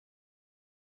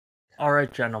All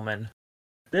right, gentlemen.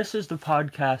 This is the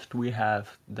podcast we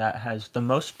have that has the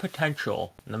most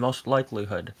potential and the most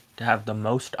likelihood to have the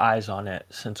most eyes on it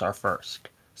since our first.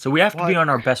 So we have to be on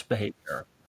our best behavior.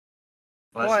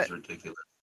 Well, that's just ridiculous.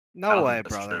 No way,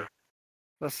 brother. True.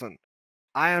 Listen,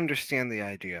 I understand the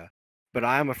idea, but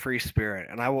I am a free spirit,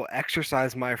 and I will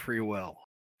exercise my free will,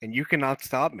 and you cannot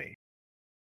stop me.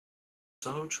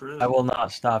 So true. I will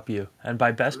not stop you. And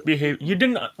by best behavior, you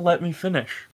didn't let me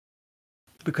finish.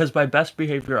 Because by best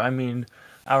behavior, I mean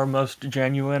our most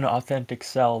genuine, authentic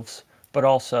selves, but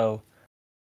also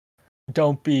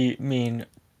don't be mean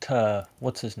to,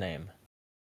 what's his name?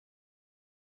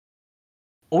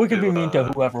 Well, we can be mean to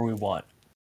whoever we want.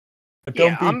 But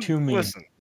don't be too mean.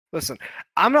 Listen,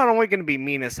 I'm not only going to be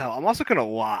mean as hell, I'm also going to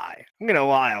lie. I'm going to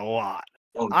lie a lot.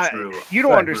 Oh, true. You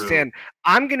don't understand. True.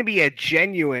 I'm going to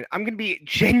be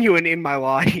genuine in my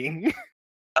lying.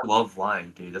 I love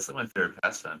lying, dude. That's like my favorite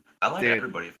pastime. I like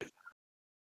everybody if they can.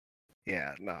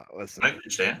 Yeah, no, listen. Can I get a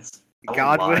chance?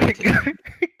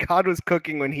 God was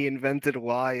cooking when he invented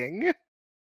lying.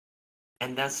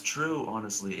 And that's true,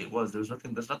 honestly. It was. There's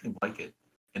nothing like it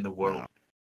in the world.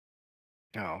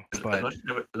 No, but unless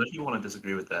you want to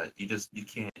disagree with that, you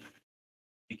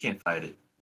can't fight it.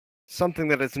 Something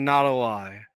that is not a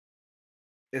lie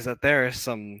is that there is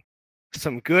some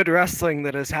good wrestling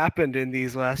that has happened in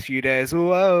these last few days.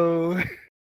 Whoa!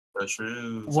 So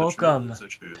true. Welcome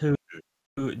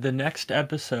to the next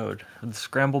episode of the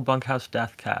Scramble Bunkhouse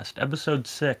Deathcast, episode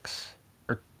 6.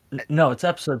 No, it's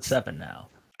episode 7 now.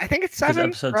 I think it's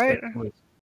 7, right?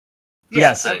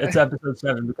 Yes, it's episode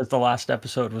 7 because the last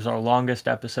episode was our longest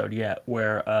episode yet,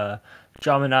 where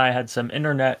John and I had some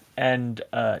internet and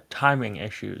timing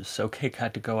issues, so Cake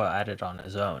had to go at it on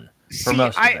his own. For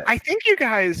most of it. I think you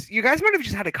guys might have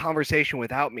just had a conversation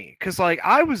without me, because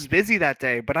I was busy that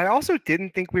day, but I also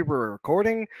didn't think we were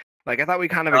recording. I thought we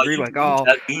kind of agreed,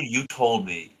 dude, you told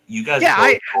me. You guys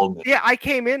told me. Yeah, I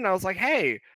came in and I was like,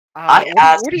 hey. What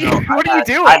are you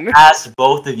doing? I asked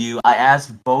both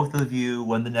of you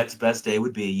when the next best day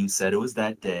would be. You said it was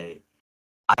that day.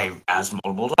 I asked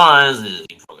multiple times.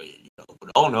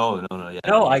 Oh no. Yeah,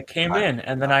 no, I came in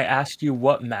and then I asked you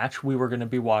what match we were going to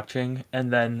be watching,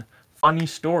 and then funny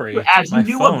story. You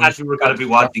knew what match we were going to be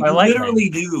watching. You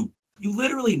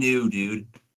literally knew, dude.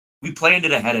 We planned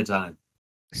it ahead of time.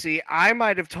 See, I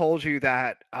might have told you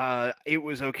that it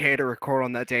was okay to record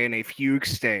on that day in a fugue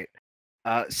state.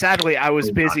 Sadly, I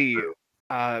was busy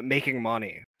making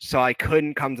money, so I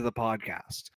couldn't come to the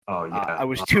podcast. Oh yeah, I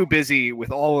was too busy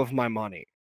with all of my money.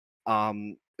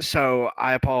 So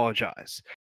I apologize.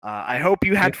 I hope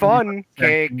you had fun,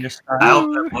 Cake. I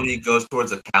hope that money goes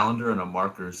towards a calendar and a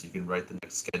marker so you can write the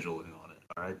next scheduling on it.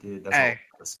 All right, dude. That's all I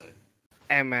gotta say.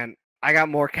 Hey, man, I got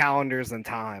more calendars than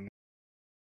time.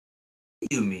 What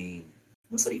do you mean?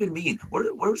 What's that even mean? What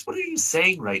are you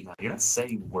saying right now? You're not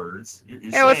saying words.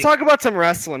 You're let's talk about some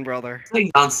wrestling, brother.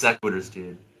 Saying non sequiturs,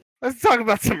 dude. Let's talk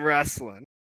about some wrestling.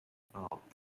 Oh.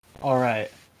 All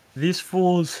right. These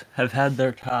fools have had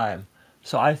their time,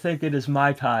 so I think it is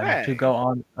my time to go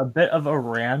on a bit of a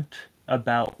rant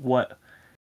about what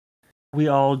we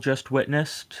all just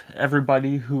witnessed.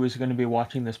 Everybody who is going to be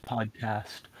watching this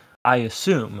podcast, I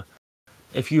assume,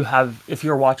 if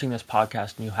you're watching this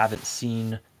podcast and you haven't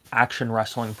seen Action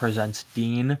Wrestling Presents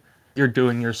Dean, you're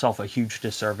doing yourself a huge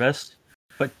disservice.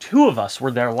 But 2 of us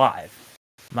were there live.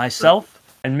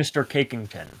 Myself and Mr.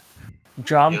 Cakington.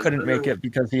 John couldn't make it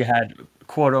because he had,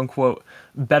 quote-unquote,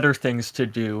 better things to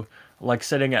do, like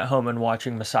sitting at home and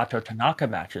watching Masato Tanaka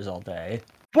matches all day.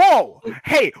 Whoa!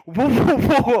 Hey!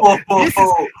 Whoa!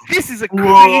 This is a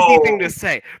crazy thing to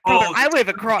say. Brother, I live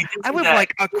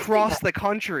across the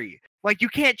country. You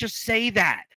can't just say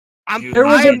that. There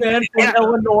was a man from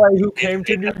Illinois who came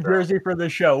to New Jersey for the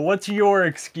show. What's your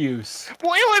excuse?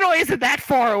 Well, Illinois isn't that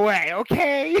far away,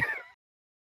 okay?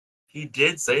 He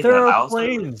did say there that. There are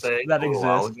planes that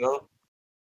exist.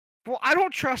 Well, I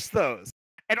don't trust those.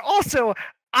 And also,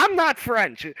 I'm not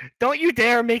French. Don't you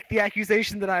dare make the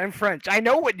accusation that I am French. I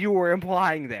know what you were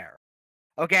implying there.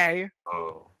 Okay?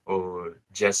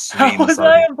 Just how was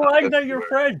I implying that you're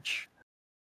French?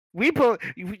 You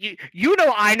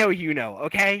know, I know you know,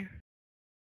 okay?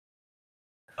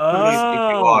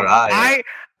 I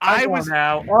was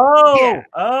now.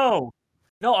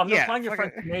 No, I'm implying you're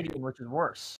French Canadian, which is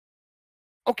worse.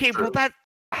 Okay, True. well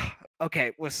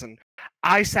okay, listen.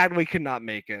 I sadly could not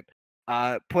make it.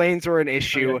 Planes were an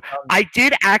issue. I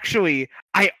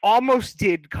almost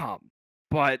did come,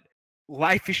 but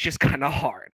life is just kind of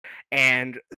hard.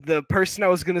 And the person I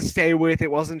was going to stay with,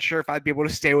 it wasn't sure if I'd be able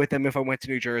to stay with them if I went to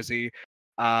New Jersey.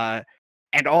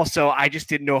 And also, I just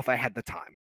didn't know if I had the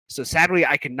time. So sadly,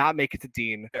 I could not make it to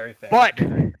Dean. Very fair. But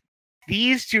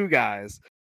these two guys,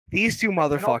 these two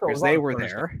motherfuckers, they were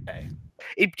there.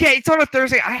 It's on a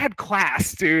Thursday. I had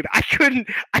class, dude. I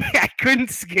couldn't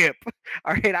skip.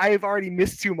 All right, I have already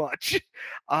missed too much.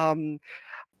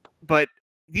 But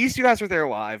these two guys were there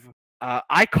live.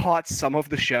 I caught some of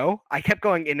the show. I kept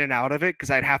going in and out of it because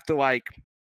I'd have to like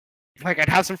I'd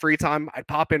have some free time. I'd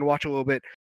pop in, watch a little bit,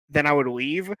 then I would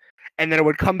leave, and then I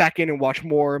would come back in and watch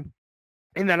more,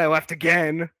 and then I left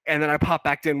again, and then I popped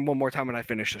back in one more time and I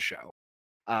finished the show.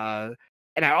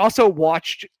 And I also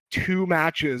watched 2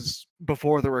 matches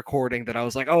before the recording that I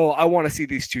was like, oh, I want to see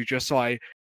these two just so I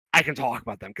can talk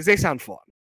about them because they sound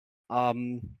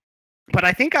fun. But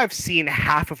I think I've seen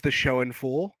half of the show in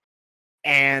full,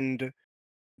 and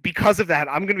because of that,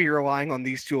 I'm going to be relying on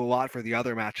these two a lot for the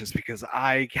other matches because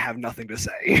I have nothing to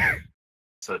say.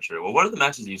 So true. Well, what are the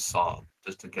matches you saw,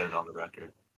 just to get it on the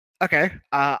record? Okay.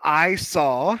 I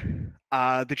saw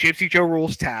the Gypsy Joe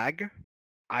Rules tag.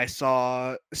 I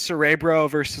saw Cerebro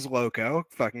versus Loco,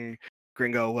 fucking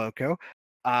Gringo Loco.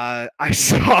 I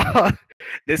saw,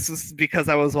 this was because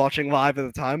I was watching live at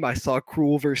the time, I saw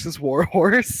Cruel versus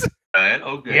Warhorse.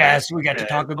 Okay. Yes, we got to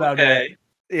talk about it.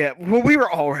 Yeah, well, we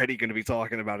were already going to be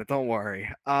talking about it, don't worry.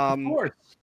 Of course.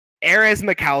 Erez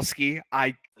Mikowski,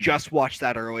 I just watched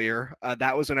that earlier.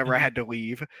 That was whenever I had to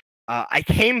leave. I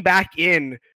came back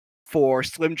in for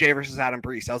Slim J versus Adam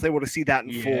Priest. I was able to see that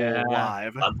in full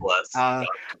live. God bless. I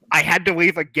had to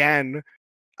leave again,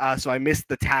 so I missed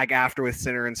the tag after with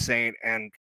Sinner and Saint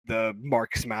and the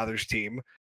Marcus Mathers team.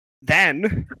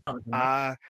 Then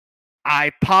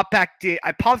I popped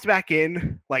back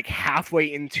in like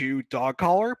halfway into Dog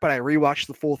Collar, but I rewatched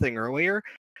the full thing earlier,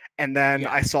 and then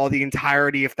I saw the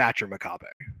entirety of Thatcher Makabe.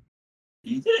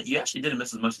 You actually didn't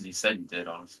miss as much as you said you did,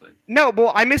 honestly. No,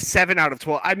 well, I missed 7 out of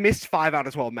 12. I missed 5 out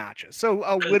of 12 matches, so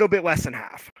a little bit less than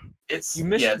half. You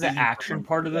missed the action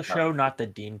part of the show, not the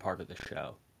Dean part of the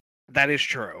show. That is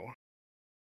true.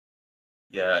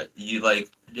 Yeah,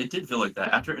 it did feel like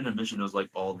that. After intermission, it was like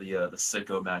all the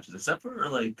sicko matches, except for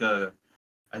like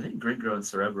I think Gringo and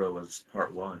Cerebro was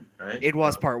part 1, right? It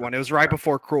was part 1. It was right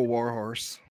before Cruel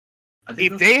Warhorse.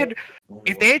 If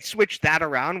they had switched that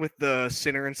around with the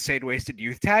Sinner and Sade Wasted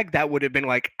Youth tag, that would have been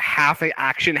like half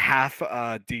action, half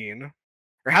Dean,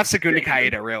 or half Segunda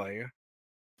Kaida, really.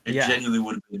 It genuinely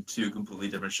would have been 2 completely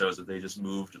different shows if they just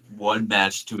moved one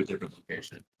match to a different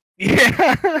location.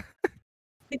 Yeah. I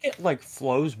think it like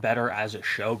flows better as a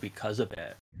show because of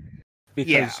it.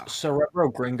 Because Cerebro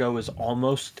Gringo is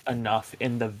almost enough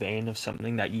in the vein of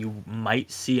something that you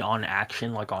might see on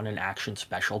action, like on an action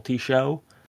specialty show,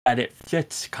 that it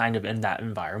fits kind of in that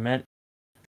environment.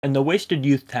 And the Wasted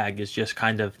Youth tag is just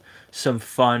kind of some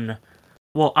fun.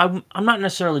 Well, I'm not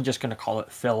necessarily just going to call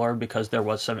it filler because there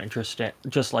was some interesting,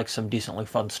 just like some decently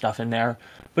fun stuff in there.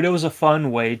 But it was a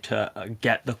fun way to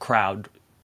get the crowd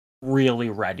really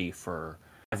ready for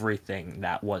everything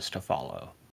that was to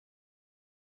follow.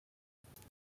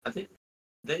 I think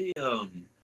they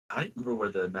I don't remember where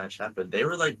the match happened. They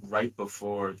were like right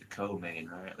before the co-main,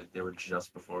 right? Like they were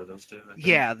just before those two.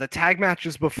 Yeah, the tag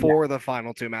matches before the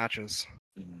final 2 matches.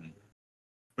 Mm-hmm.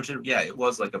 Which it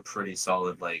was like a pretty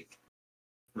solid like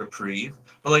reprieve.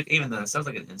 But like even then, it sounds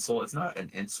like an insult. It's not an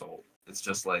insult. It's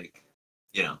just like,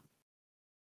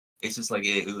 it's just like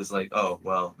it was like, oh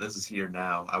well, this is here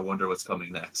now. I wonder what's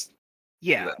coming next.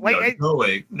 Yeah,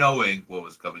 knowing what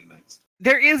was coming next.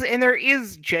 There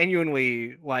is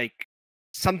genuinely like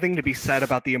something to be said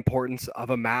about the importance of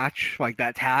a match like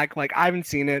that tag. Like I haven't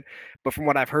seen it, but from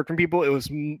what I've heard from people, it was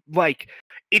like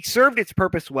it served its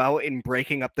purpose well in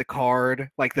breaking up the card,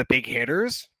 like the big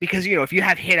hitters, because if you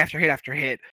have hit after hit after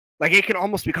hit, like it can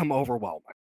almost become overwhelming.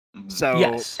 Mm-hmm.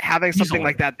 So having something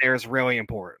like that there is really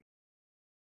important.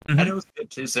 Mm-hmm. And it was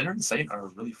good too. Sinner and Saint are a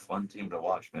really fun team to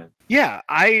watch, man. Yeah,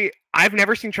 I've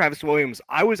never seen Travis Williams.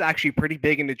 I was actually pretty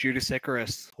big into Judas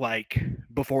Icarus like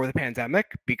before the pandemic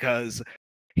because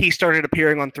he started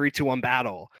appearing on 3-2-1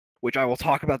 Battle, which I will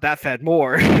talk about that fed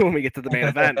more when we get to the main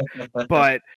event.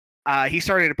 But he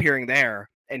started appearing there,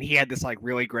 and he had this like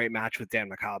really great match with Dan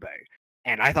Makabe,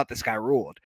 and I thought this guy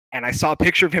ruled. And I saw a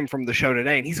picture of him from the show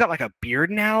today, and he's got like a beard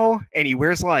now, and he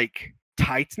wears like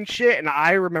tights and shit. And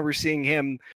I remember seeing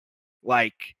him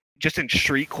like just in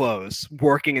street clothes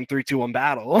working in 3-2-1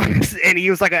 Battle, and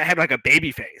he was like had like a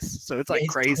baby face, so it's like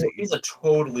crazy. He's a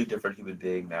totally different human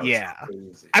being now. Yeah,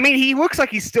 I mean, he looks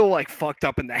like he's still like fucked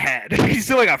up in the head. He's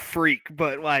still like a freak,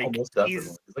 but like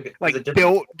he's like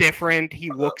built different.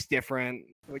 He looks different,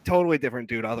 like totally different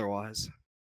dude. Otherwise,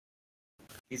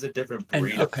 he's a different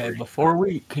breed. And, okay, before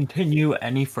we continue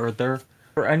any further,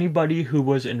 for anybody who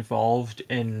was involved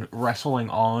in Wrestling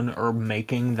On or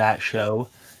making that show,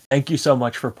 thank you so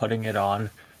much for putting it on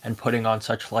and putting on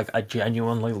such like a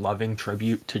genuinely loving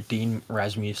tribute to Dean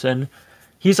Rasmussen.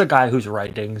 He's a guy whose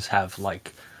writings have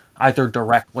like either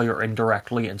directly or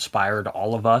indirectly inspired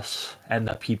all of us and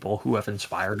the people who have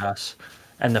inspired us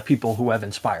and the people who have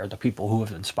inspired the people who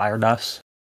have inspired us.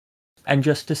 And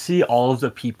just to see all of the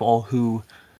people who,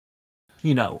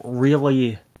 you know,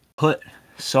 really put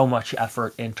so much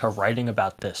effort into writing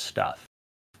about this stuff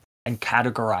and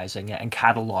categorizing it and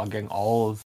cataloging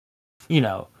all of, you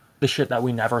know, the shit that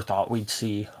we never thought we'd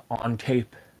see on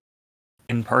tape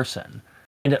in person.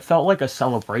 And it felt like a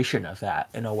celebration of that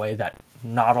in a way that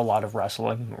not a lot of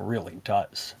wrestling really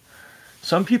does.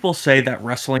 Some people say that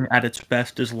wrestling at its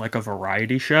best is like a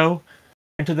variety show.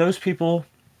 And to those people,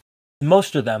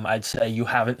 most of them, I'd say you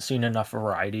haven't seen enough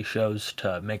variety shows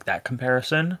to make that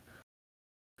comparison.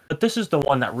 But this is the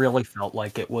one that really felt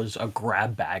like it was a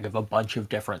grab bag of a bunch of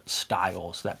different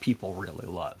styles that people really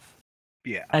love.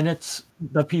 Yeah. And it's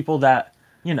the people that,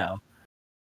 you know,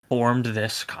 formed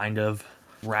this kind of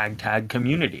ragtag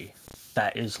community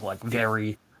that is like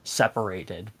very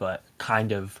separated but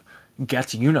kind of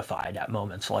gets unified at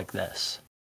moments like this.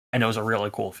 And it was a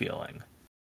really cool feeling.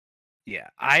 Yeah,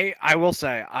 I will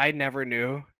say I never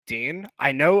knew Dean.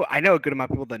 I know a good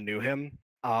amount of people that knew him.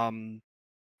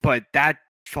 But that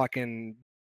fucking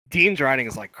Dean's writing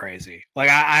is like crazy. Like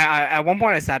I at one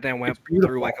point I sat down and went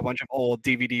through like a bunch of old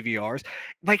DVD VRs.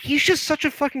 Like he's just such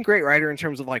a fucking great writer in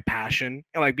terms of like passion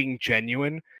and like being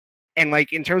genuine. And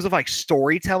like in terms of like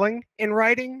storytelling in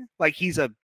writing, like he was a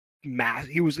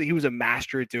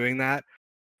master at doing that.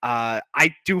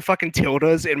 I do fucking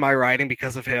tildes in my writing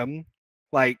because of him.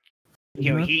 Like,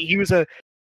 you know, he was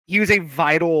a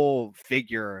vital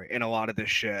figure in a lot of this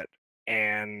shit.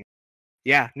 And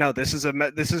yeah, no, this is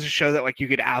a show that like you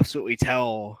could absolutely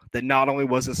tell that not only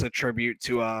was this a tribute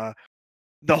to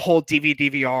the whole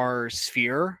DVD-VR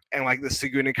sphere and like the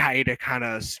Saguna Kaida kind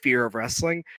of sphere of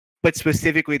wrestling, but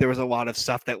specifically there was a lot of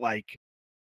stuff that like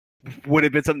would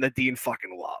have been something that Dean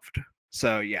fucking loved.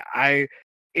 So yeah,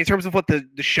 in terms of what the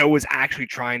show was actually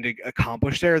trying to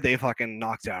accomplish there, they fucking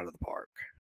knocked it out of the park.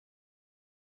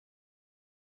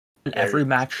 Every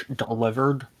match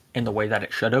delivered in the way that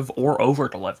it should have, or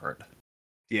over-delivered.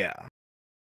 Yeah.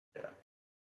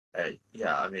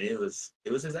 Yeah, I mean, it was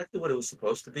exactly what it was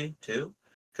supposed to be, too.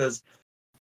 Because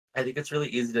I think it's really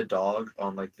easy to dog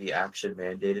on, like, the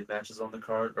action-mandated matches on the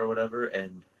card or whatever,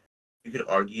 and you could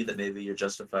argue that maybe you're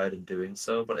justified in doing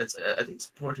so, but I think it's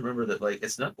important to remember that, like,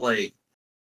 it's not like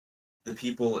the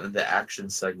people in the action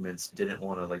segments didn't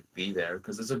want to, like, be there,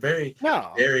 because it's a very,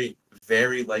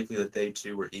 very likely that they,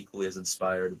 too, were equally as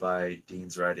inspired by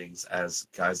Dean's writings as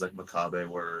guys like Makabe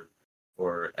were,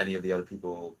 or any of the other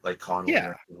people, like Conway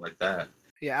or anything like that.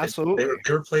 Yeah, absolutely.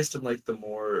 They were placed in, like, the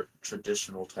more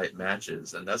traditional type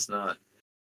matches, and that's not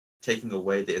taking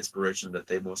away the inspiration that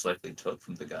they most likely took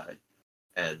from the guy.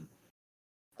 And,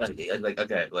 like,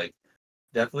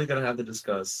 definitely gonna have to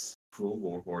discuss Cruel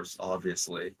Warhorse,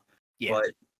 obviously. Yeah.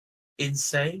 But in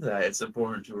saying that, it's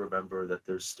important to remember that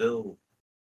they still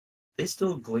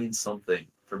glean something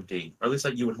from Dean, or at least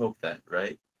like you would hope that,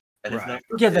 right? And right. If not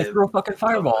yeah, they threw a fucking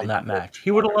fireball in that match. He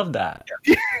would have loved that.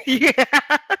 Yeah.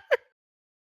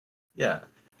 Yeah,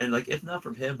 and like if not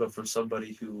from him, but from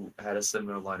somebody who had a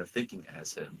similar line of thinking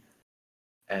as him,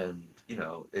 and you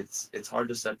know, it's hard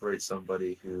to separate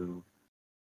somebody who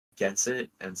gets it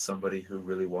and somebody who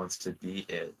really wants to be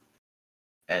it,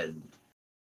 and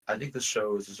I think the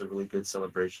show is just a really good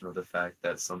celebration of the fact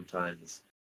that sometimes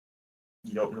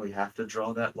you don't really have to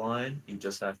draw that line. You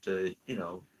just have to, you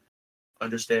know,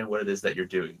 understand what it is that you're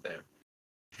doing there.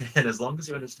 And as long as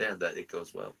you understand that, it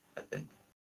goes well, I think.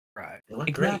 Right. It went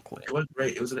Exactly. great. It went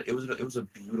great. It was a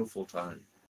beautiful time.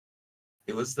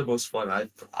 It was the most fun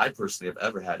I personally have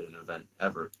ever had at an event,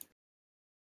 ever.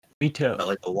 Me too. But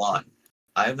like a lot.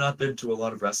 I have not been to a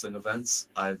lot of wrestling events.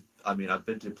 I've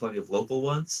been to plenty of local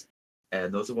ones,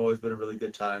 and those have always been a really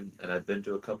good time. And I've been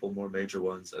to a couple more major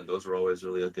ones, and those were always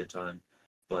really a good time.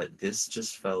 But this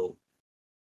just felt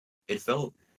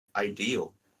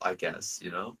ideal, I guess,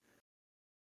 you know?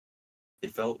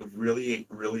 It felt really,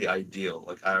 really ideal.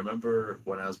 Like, I remember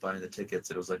when I was buying the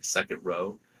tickets, it was like second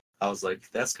row. I was like,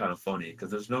 that's kind of funny, because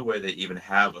there's no way they even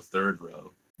have a third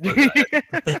row.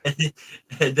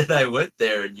 And then I went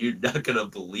there, and you're not going to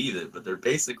believe it, but there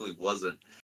basically wasn't.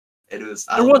 And it was...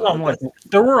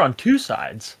 There were on two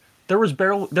sides. There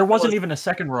wasn't even a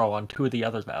second row on two of the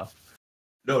others, though.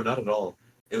 No, not at all.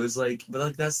 It was like, but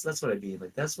like that's what I mean.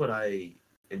 Like that's what I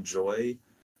enjoy.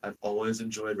 I've always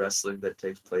enjoyed wrestling that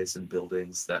takes place in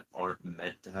buildings that aren't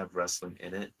meant to have wrestling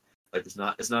in it. Like it's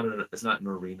not an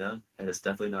arena, and it's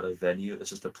definitely not a venue. It's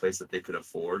just a place that they could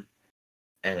afford,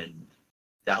 and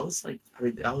that was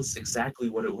that was exactly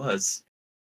what it was.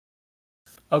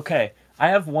 Okay, I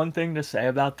have one thing to say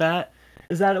about that,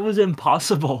 is that it was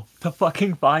impossible to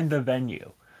fucking find the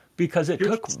venue. Because it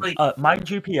took, my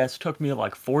GPS took me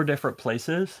like 4 different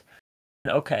places.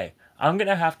 Okay, I'm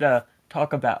gonna have to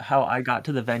talk about how I got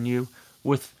to the venue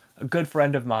with a good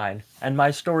friend of mine, and my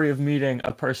story of meeting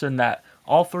a person that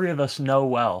all 3 of us know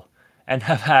well, and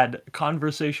have had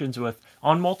conversations with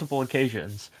on multiple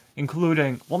occasions,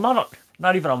 including, well,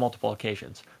 not even on multiple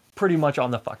occasions, pretty much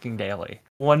on the fucking daily.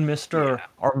 One Mr.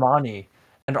 Armani,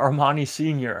 and Armani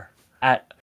Sr.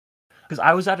 Because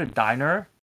I was at a diner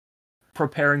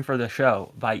preparing for the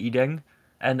show by eating,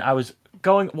 and I was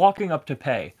walking up to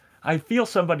pay. I feel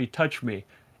somebody touch me.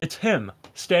 It's him,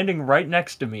 standing right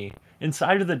next to me,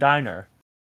 inside of the diner.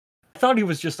 I thought he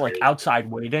was just like outside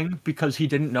waiting because he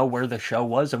didn't know where the show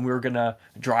was, and we were gonna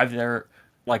drive there,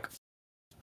 like,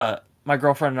 my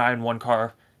girlfriend and I in one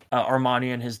car,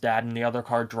 Armani and his dad in the other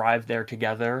car drive there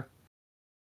together.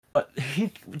 But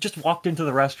he just walked into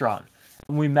the restaurant,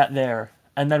 and we met there,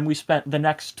 and then we spent the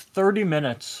next 30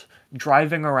 minutes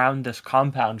driving around this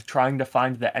compound trying to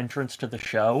find the entrance to the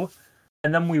show.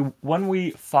 And then when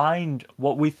we find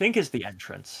what we think is the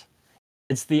entrance,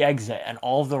 it's the exit, and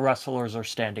all of the wrestlers are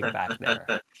standing back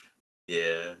there.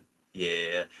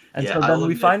 Yeah. And so then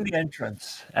we find the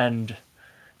entrance, and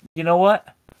you know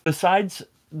what? Besides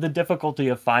the difficulty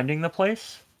of finding the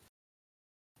place,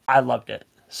 I loved it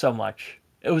so much.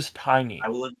 It was tiny. I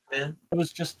will admit. It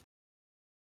was just.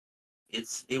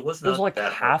 It was like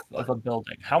half of a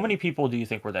building. How many people do you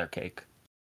think were there, Cake?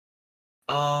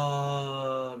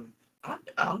 I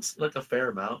was like a fair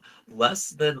amount.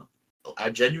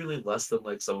 Genuinely less than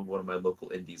like one of my local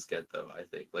indies get, though, I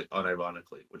think, like,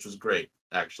 unironically, which was great,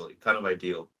 actually, kind of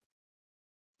ideal.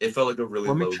 It felt like a really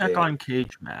low game. Let me check on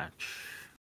Cage Match.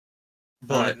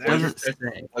 But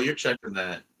while you're checking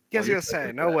that, I was gonna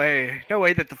say, no way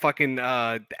that the fucking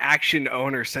Action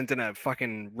owner sent in a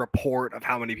fucking report of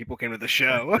how many people came to the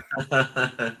show.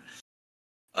 But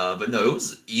no, it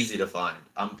was easy to find.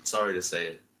 I'm sorry to say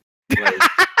it. Like,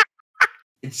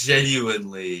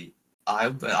 genuinely,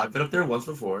 I've been up there once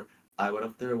before. I went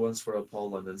up there once for a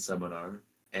Paul London seminar,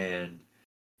 and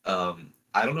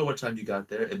I don't know what time you got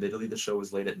there. Admittedly, the show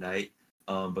was late at night.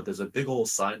 But there's a big old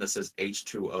sign that says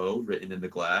H2O written in the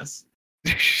glass.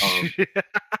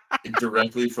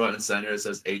 Directly front and center, it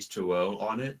says H2O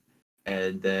on it.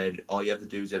 And then all you have to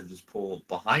do is you have to just pull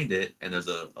behind it, and there's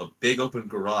a big open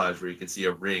garage where you can see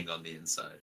a ring on the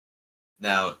inside.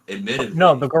 Now, admittedly...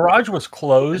 No, the garage was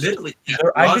closed.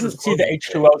 I didn't see the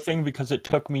H2O thing because it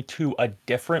took me to a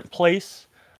different place.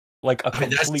 Like a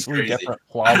completely different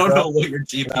plaza. I don't know what your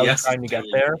GPS is trying to get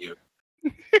there.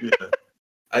 Yeah.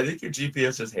 I think your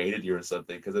GPS just hated you or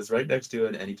something, because it's right next to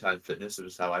an Anytime Fitness, which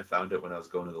is how I found it when I was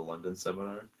going to the London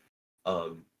seminar.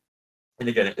 And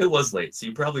again, it was late, so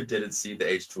you probably didn't see the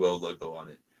H2O logo on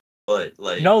it. But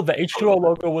like, no, the H2O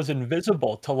logo was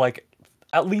invisible to like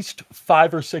at least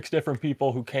 5 or 6 different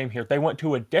people who came here. They went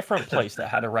to a different place that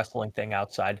had a wrestling thing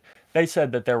outside. They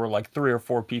said that there were like 3 or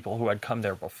 4 people who had come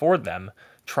there before them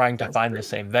trying to find the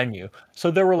same venue. So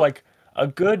there were like a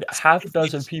good half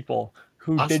dozen people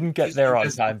who didn't get there on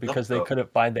time because they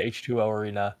couldn't find the H2O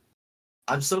arena.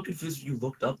 I'm so confused when you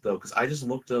looked up, though, because I just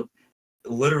looked up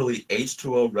literally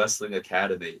H2O Wrestling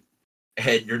Academy,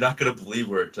 and you're not going to believe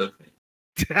where it took me.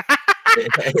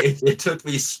 It took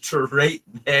me straight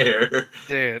there.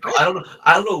 Dude. I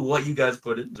don't know what you guys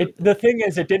put into it. The thing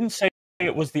is, it didn't say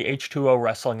it was the H2O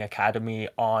Wrestling Academy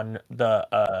on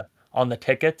the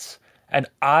tickets, and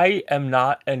I am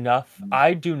not enough.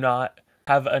 I do not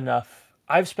have enough.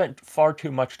 I've spent far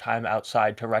too much time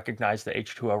outside to recognize the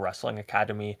H2O Wrestling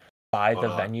Academy by the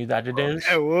venue that it is.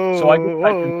 So I just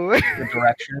typed in the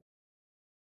direction.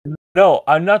 No,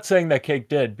 I'm not saying that Cake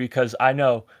did, because I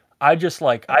know. I just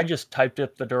typed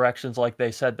up the directions like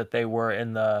they said that they were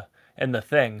in the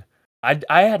thing.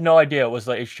 I had no idea it was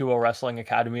the H2O Wrestling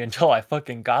Academy until I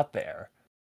fucking got there.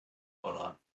 Hold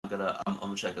on, I'm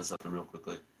gonna check this up real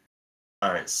quickly.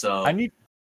 All right, so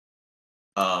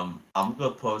I'm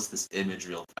gonna post this image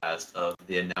real fast of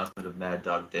the announcement of Mad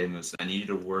Dog Demus. I need you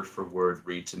to word for word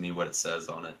read to me what it says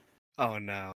on it. Oh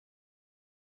no.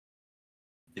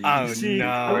 I was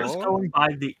going by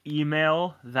the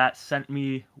email that sent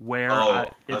me where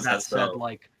that said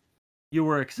like you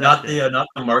were accepted. Not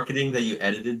the marketing that you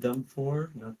edited them for.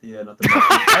 Not the marketing.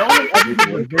 I only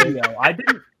edited the video.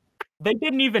 They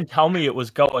didn't even tell me it was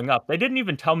going up. They didn't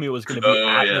even tell me it was going to be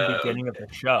the beginning of the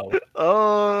show.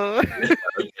 Oh.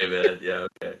 Okay, man. Yeah,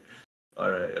 okay. All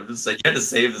right, I'm just like, you had to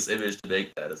save this image to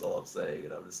make that. Is all I'm saying,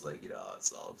 and I'm just like,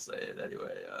 that's all I'm saying.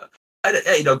 Anyway,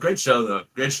 hey, great show though,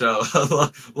 great show.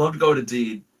 Love going to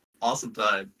Dean. Awesome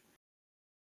time.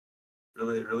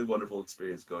 Really, really wonderful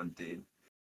experience going to Dean.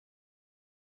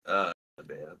 Man.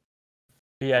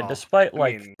 Yeah, despite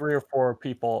like 3 or 4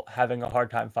 people having a hard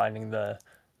time finding the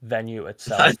venue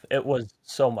itself, it was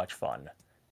so much fun.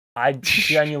 I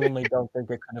genuinely don't think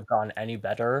it could have gone any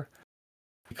better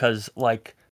because,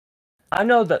 like, I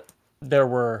know that there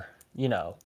were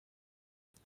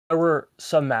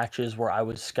some matches where I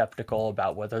was skeptical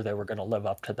about whether they were going to live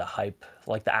up to the hype,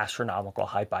 like the astronomical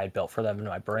hype I had built for them in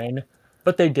my brain,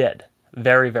 but they did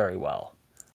very, very well.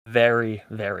 Very,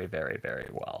 very, very, very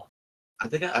well. I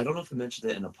think I don't know if I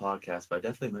mentioned it in a podcast, but I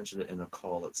definitely mentioned it in a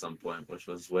call at some point, which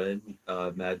was when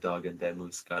Mad Dog and Dan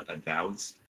Moose got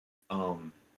announced.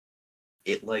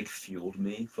 It like fueled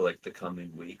me for like the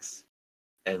coming weeks,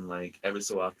 and like every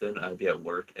so often I'd be at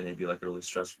work and it'd be like a really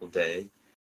stressful day,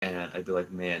 and I'd be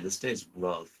like, man, this day's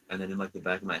rough, and then in like the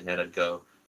back of my head I'd go,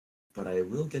 but I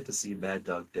will get to see Mad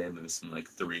Dog Dan Moose in like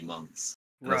 3 months.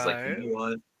 And I was like, you know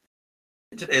what?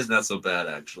 Today's not so bad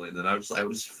actually, and then I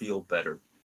would just feel better.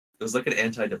 It was like an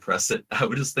antidepressant. I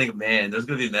would just think, man, there's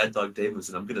gonna be Mad Dog Davis,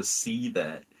 and I'm gonna see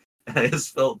that. And I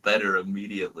just felt better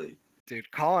immediately.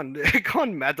 Dude, calling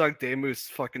Mad Dog Damus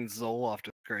fucking Zoloft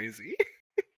is crazy.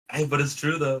 Hey, but it's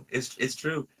true though. It's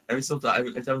true. Every time I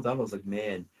thought, I was like,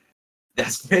 man,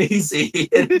 that's crazy.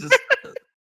 Just,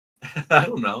 I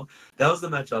don't know. That was the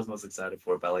match I was most excited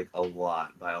for by like a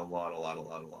lot. And oh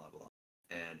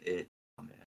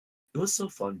man, it was so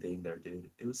fun being there,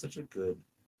 dude. It was such a good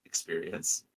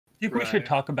experience. I think we should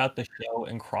talk about the show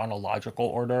in chronological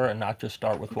order and not just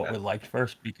start with what we liked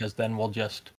first, because then we'll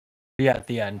just be at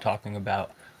the end talking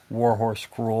about Warhorse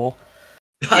Cruel.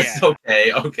 That's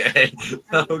okay.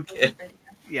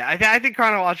 Yeah, I think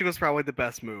chronological is probably the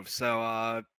best move.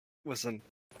 So, listen,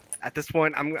 at this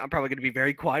point, I'm probably going to be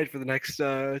very quiet for the next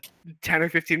 10 or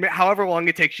 15 minutes, however long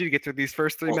it takes you to get through these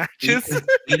first 3 matches.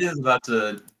 It is about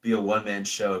to be a one-man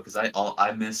show because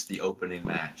I missed the opening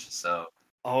match, so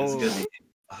it's going to be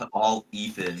all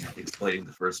Ethan explaining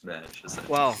the first match.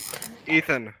 Well,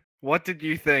 Ethan, what did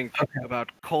you think about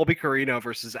Colby Corino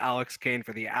versus Alex Kane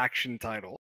for the Action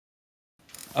title?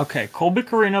 Okay, Colby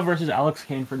Corino versus Alex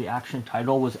Kane for the Action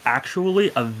title was actually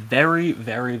a very,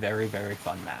 very, very, very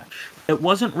fun match. It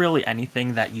wasn't really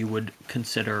anything that you would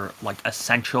consider like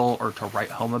essential or to write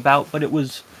home about, but it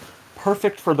was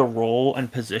perfect for the role and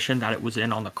position that it was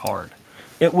in on the card.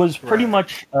 It was pretty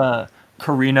much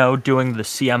Corino doing the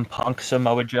CM Punk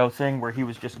Samoa Joe thing where he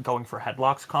was just going for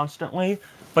headlocks constantly,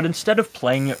 but instead of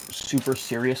playing it super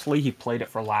seriously, he played it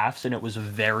for laughs, and it was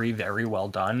very, very well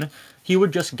done. He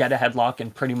would just get a headlock in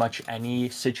pretty much any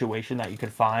situation that you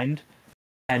could find,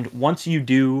 and once you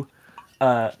do,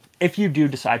 if you do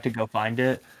decide to go find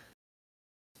it,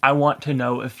 I want to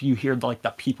know if you hear like the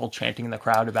people chanting in the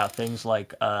crowd about things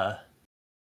like, God,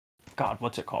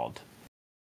 what's it called?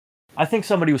 I think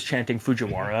somebody was chanting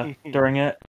Fujiwara during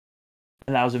it,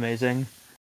 and that was amazing.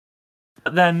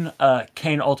 But then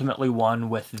Kane ultimately won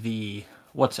with the,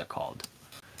 what's it called?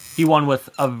 He won with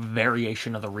a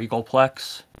variation of the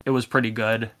Regalplex. It was pretty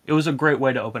good. It was a great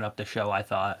way to open up the show, I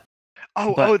thought.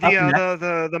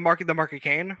 The Market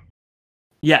Kane?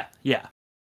 Yeah. Yeah,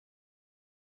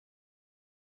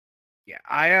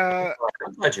 I'm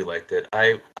glad you liked it.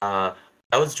 I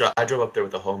drove up there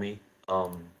with a homie.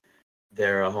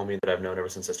 They're a homie that I've known ever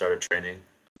since I started training.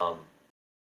 And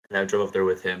I drove up there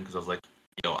with him because I was like,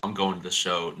 I'm going to this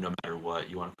show no matter what.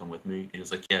 You want to come with me? And he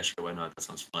was like, yeah, sure, why not? That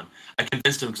sounds fun. I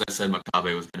convinced him because I said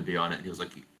Makabe was going to be on it. And he was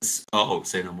like, oh,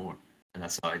 say no more. And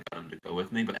that's how I got him to go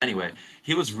with me. But anyway,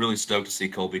 he was really stoked to see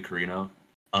Colby Corino.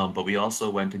 But we also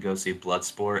went to go see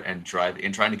Bloodsport, and trying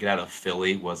to get out of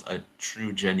Philly was a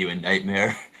true, genuine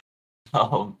nightmare.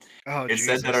 It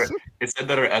said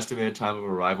that our estimated time of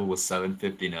arrival was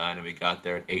 7:59, and we got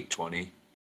there at 8:20.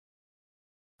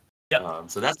 Yep.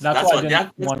 So that's why I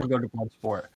didn't want to go to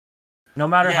Bloodsport. No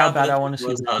matter how bad I want to see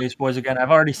the Space Boys again,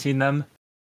 I've already seen them.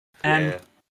 And you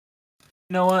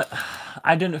know what?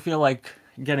 I didn't feel like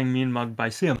getting mean mugged by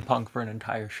CM Punk for an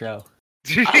entire show.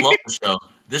 I love the show.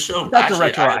 This show, that's actually, a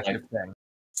retroactive thing.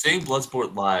 Seeing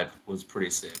Bloodsport live was pretty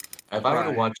sick. If I were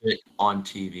to watch it on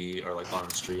TV or like on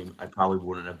a stream, I probably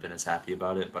wouldn't have been as happy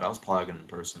about it. But I was plugging in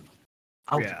person.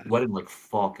 I was sweating like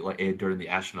fuck during the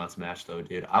Astronauts match, though,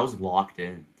 dude. I was locked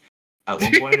in. At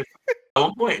one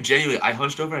point, genuinely, I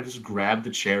hunched over and I just grabbed the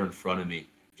chair in front of me,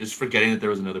 just forgetting that there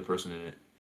was another person in it,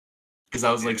 because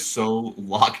I was like so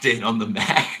locked in on the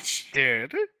match.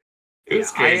 Dude, It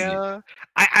was crazy.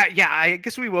 I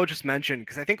guess we will just mention,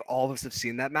 because I think all of us have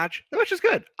seen that match. The match is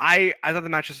good. I thought the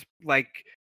match was like,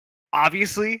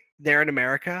 obviously they're in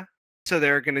America, so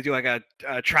they're gonna do like a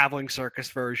traveling circus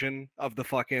version of the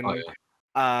fucking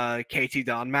KT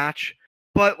Don match.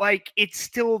 But like, it's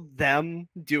still them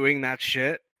doing that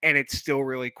shit, and it's still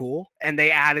really cool. And they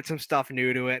added some stuff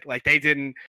new to it. Like they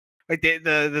didn't like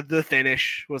the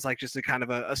finish was like just a kind of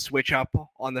a switch up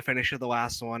on the finish of the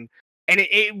last one. And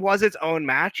it was its own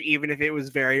match, even if it was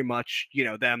very much,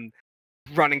 them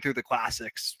running through the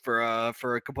classics for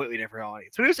a completely different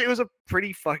audience. But it was a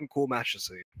pretty fucking cool match to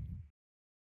see.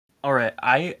 All right,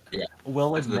 I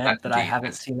will admit that I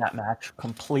haven't seen that match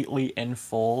completely in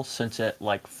full since it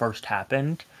like first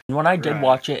happened. And when I did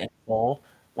watch it in full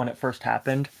when it first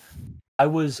happened, I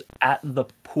was at the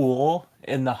pool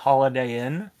in the Holiday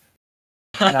Inn,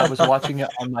 and I was watching it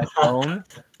on my phone.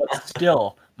 But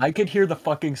still, I could hear the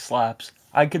fucking slaps.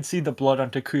 I could see the blood on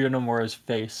Takuya Nomura's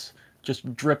face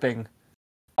just dripping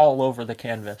all over the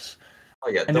canvas. Oh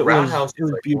yeah, and the roundhouse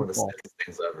was like beautiful. One of the sickest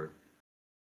things ever.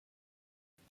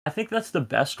 I think that's the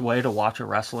best way to watch a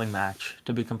wrestling match,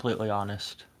 to be completely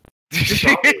honest.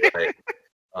 Right.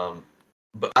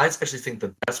 But I especially think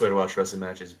the best way to watch wrestling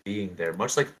match is being there,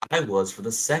 much like I was for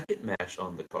the second match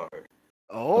on the card.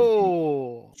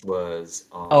 Oh. Which was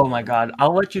oh my god,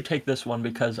 I'll let you take this one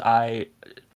because I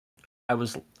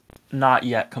was not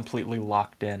yet completely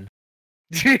locked in.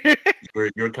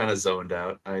 You're kind of zoned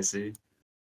out, I see.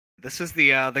 This is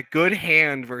the Good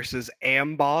Hand versus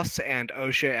Amboss and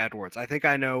O'Shea Edwards. I think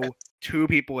I know two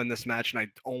people in this match, and I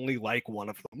only like one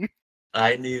of them.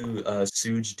 I knew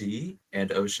Suge D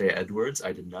and O'Shea Edwards.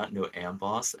 I did not know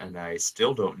Amboss, and I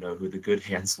still don't know who the Good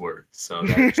Hands were. So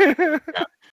that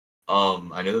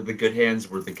I know that the Good Hands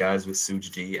were the guys with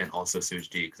Suge D and also Suge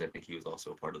D, because I think he was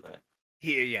also a part of that.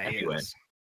 He is.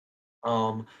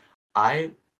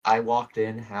 I walked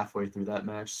in halfway through that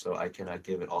match, so I cannot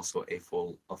give it also a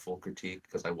full critique,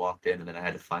 because I walked in and then I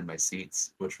had to find my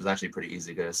seats, which was actually pretty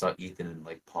easy because I saw Ethan and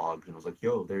like Pog, and I was like,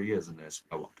 "Yo, there he is!" And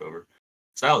I walked over,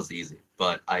 so that was easy.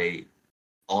 But I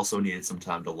also needed some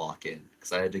time to lock in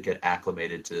because I had to get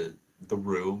acclimated to the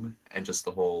room and just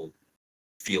the whole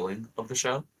feeling of the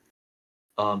show.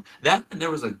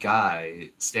 There was a guy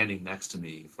standing next to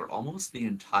me for almost the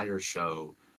entire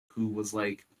show who was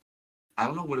like, I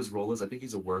don't know what his role is. I think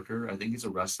he's a worker. I think he's a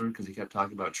wrestler because he kept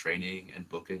talking about training and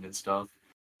booking and stuff.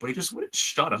 But he just wouldn't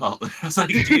shut up. I was like,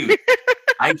 dude,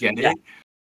 I get it.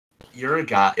 You're a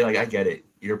guy. Like, I get it.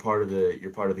 You're part of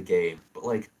the game. But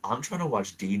like, I'm trying to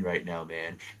watch Dean right now,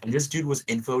 man. And this dude was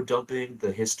info dumping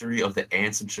the history of the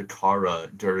ants and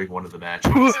Chikara during one of the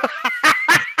matches.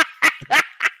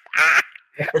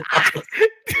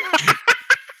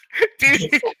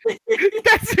 Dude,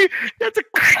 that's a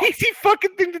crazy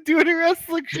fucking thing to do in a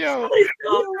wrestling show.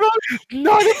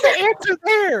 None of the ants are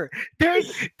there. There's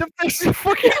a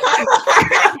fucking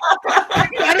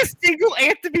not a single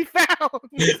ant to be found.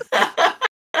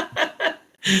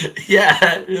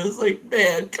 Yeah, it was like,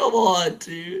 man, come on,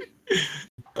 dude.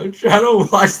 I'm trying to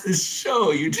watch this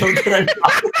show. You don't get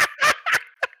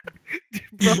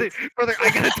brother, I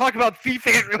gotta talk about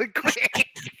FIFA really quick.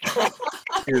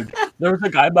 Dude, there was a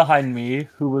guy behind me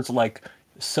who was like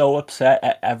so upset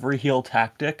at every heel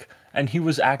tactic, and he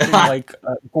was acting like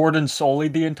Gordon Soley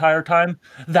the entire time.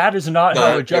 That is not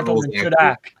how a gentleman should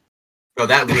act. No,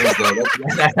 that rules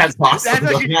though. That's awesome.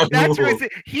 That's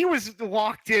right. He was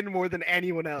locked in more than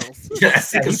anyone else. Yeah,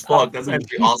 sick as fuck. That's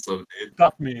actually awesome, dude.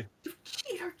 Got me.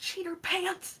 Cheater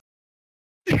pants.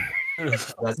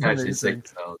 That's actually sick.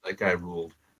 So that guy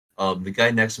ruled. The guy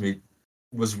next to me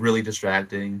was really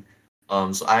distracting.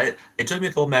 So it took me a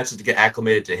couple matches to get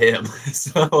acclimated to him.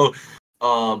 So,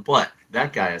 but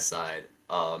that guy aside,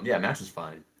 match was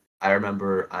fine. I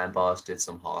remember Iron Boss did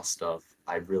some Hoss stuff.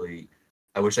 I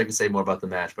wish I could say more about the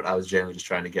match, but I was generally just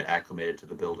trying to get acclimated to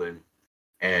the building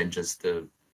and just the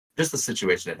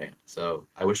situation at hand. So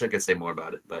I wish I could say more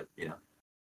about it, but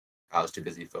I was too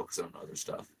busy focusing on other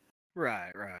stuff.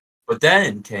 Right. But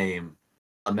then came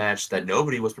a match that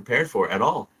nobody was prepared for at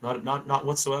all, not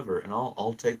whatsoever. And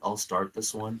I'll start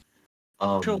this one.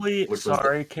 Actually,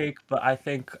 sorry, Cake, but I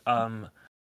think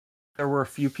there were a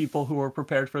few people who were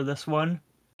prepared for this one,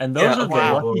 and those are the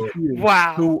lucky few.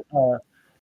 Wow. Who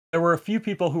there were a few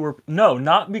people who were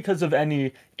not because of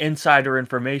any insider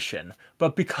information,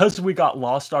 but because we got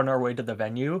lost on our way to the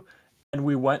venue, and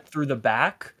we went through the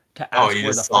back to ask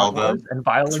where the front was, and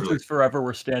Violence is Forever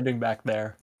were standing back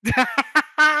there.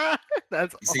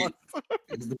 That's awesome.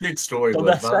 The big story. So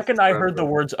the second I heard the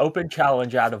words "open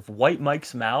challenge" out of White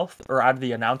Mike's mouth, or out of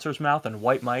the announcer's mouth, and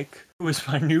White Mike, who is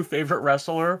my new favorite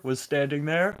wrestler, was standing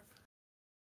there,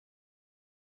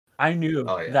 I knew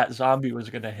Oh, yeah. that zombie was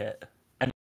gonna hit,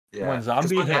 and Yeah. when 'Cause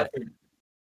zombie what hit, happened?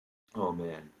 Oh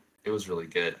man, it was really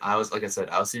good. I was like I said,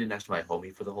 I was sitting next to my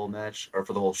homie for the whole match, or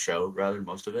for the whole show rather,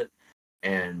 most of it.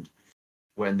 And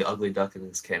when the Ugly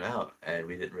Ducklings came out, and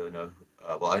we didn't really know.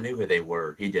 Well, I knew who they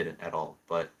were. He didn't at all.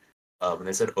 But when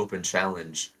they said open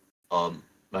challenge,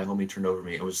 my homie turned over to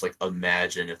me and was like,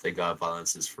 "Imagine if they got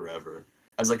Violence is Forever,"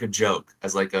 as like a joke,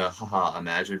 as like a haha.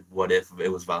 Imagine what if it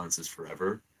was Violence is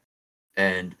Forever,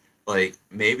 and like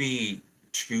maybe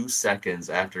 2 seconds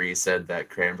after he said that,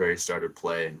 Cranberry started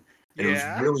playing. And it was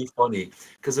really funny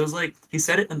because it was like he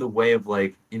said it in the way of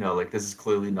like, like this is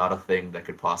clearly not a thing that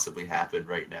could possibly happen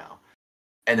right now.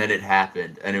 And then it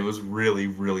happened, and it was really,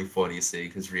 really funny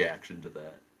seeing his reaction to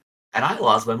that. And I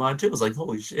lost my mind too. I was like,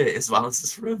 holy shit, it's Violence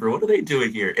is Forever. What are they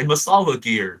doing here? In Masawa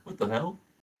gear. What the hell?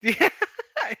 Yeah.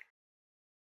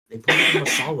 They put it in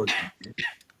Masawa gear.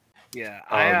 Yeah.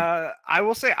 I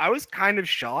will say I was kind of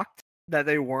shocked that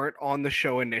they weren't on the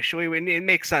show initially. It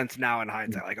makes sense now in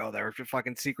hindsight. Like, oh, they were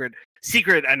fucking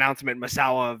secret announcement,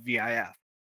 Masawa VIF.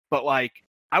 But like,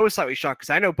 I was slightly shocked because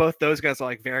I know both those guys are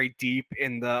like very deep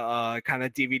in the kind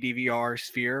of DVD VR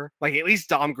sphere. Like at least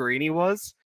Dom Guarini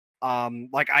was.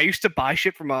 Like I used to buy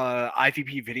shit from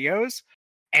IVP videos,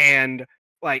 and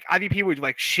like IVP would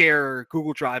like share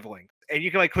Google Drive links, and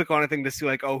you can like click on anything to see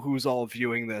like, oh, who's all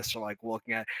viewing this or like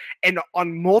looking at it. And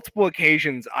on multiple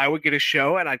occasions, I would get a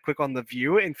show and I'd click on the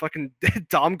view, and fucking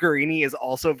Dom Guarini is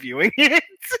also viewing it.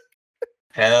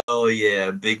 Hell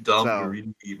yeah, big Dom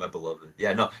Guarini, my beloved.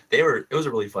 Yeah, no, it was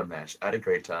a really fun match. I had a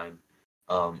great time.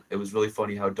 It was really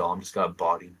funny how Dom just got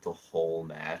bodied the whole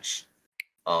match.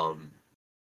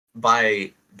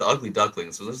 By the Ugly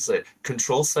Ducklings. So let's just say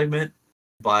control segment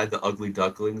by the Ugly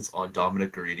Ducklings on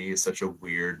Dominic Guarini is such a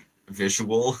weird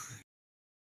visual.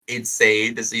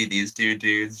 Insane to see these two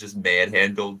dudes just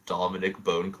manhandle Dominic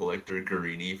Bone Collector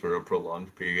Guarini for a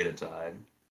prolonged period of time.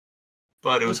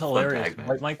 But it was hilarious.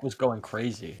 White Mike was going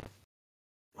crazy.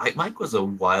 White Mike was a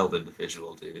wild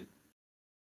individual, dude.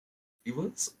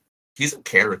 He's a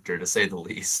character, to say the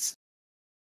least.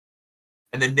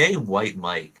 And the name White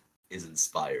Mike is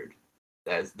inspired.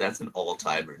 That's an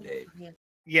all-timer name.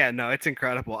 Yeah, no, it's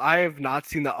incredible. I have not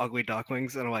seen the Ugly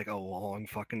Ducklings in like a long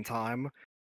fucking time.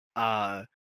 But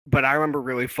I remember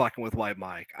really fucking with White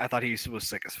Mike. I thought he was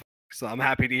sick as fuck. So I'm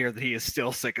happy to hear that he is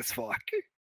still sick as fuck.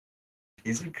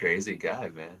 He's a crazy guy,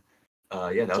 man.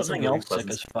 Yeah, that was something else sick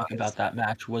as fuck about that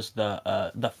match was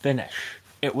the finish.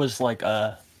 It was like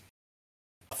a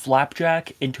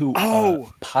flapjack into a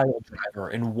pile driver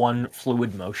in one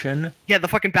fluid motion. Yeah, the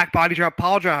fucking back body drop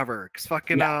pile driver. Cause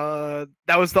fucking that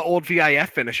was the old VIF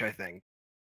finish, I think.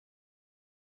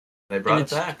 They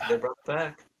brought it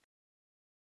back.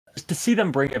 To see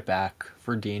them bring it back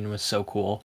for Dean was so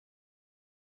cool.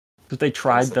 Because they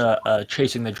tried the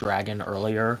chasing the dragon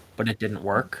earlier, but it didn't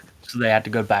work, so they had to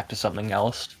go back to something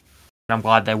else. And I'm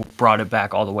glad they brought it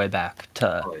back all the way back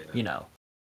to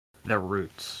their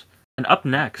roots. And up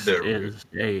next is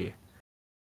a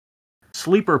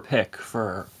sleeper pick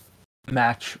for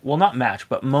match. Well, not match,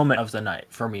 but moment of the night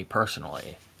for me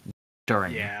personally.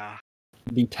 During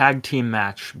the tag team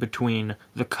match between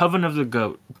the Coven of the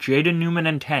Goat, Jaden Newman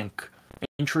and Tank,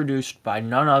 introduced by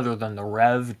none other than the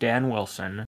Rev Dan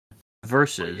Wilson,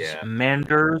 versus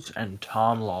Manders and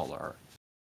Tom Lawler.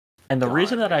 And the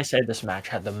reason that I say this match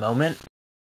had the moment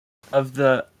of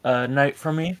the night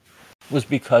for me was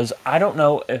because I don't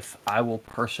know if I will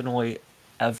personally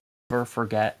ever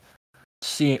forget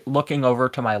looking over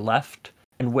to my left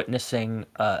and witnessing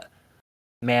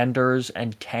Manders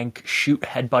and Tank shoot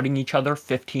headbutting each other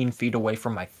 15 feet away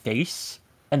from my face,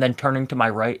 and then turning to my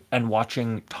right and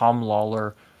watching Tom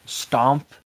Lawler stomp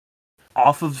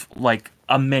off of like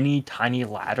a mini tiny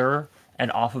ladder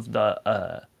and off of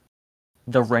the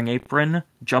ring apron,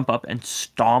 jump up and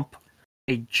stomp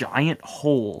a giant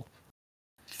hole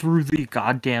through the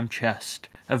goddamn chest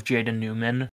of Jaden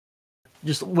Newman.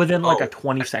 Just within like a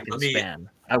 20-second span.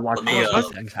 I watched those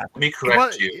things happen. Let me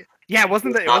correct you. Yeah, it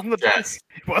wasn't the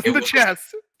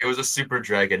chest. It was a Super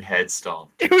Dragon head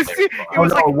stomp. It was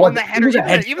like on the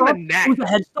head, even the neck. It was a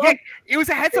head stomp. Yeah, it was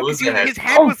a head stomp. His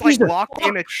head was like locked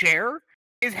in a chair.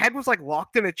 His head was like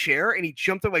locked in a chair, and he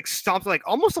jumped and like stomped like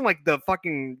almost on like the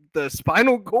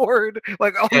spinal cord,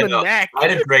 like on the neck. I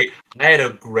had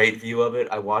a great view of it.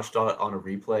 I watched on a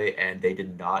replay, and they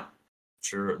did not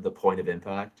sure the point of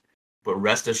impact. But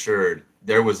rest assured,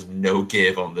 there was no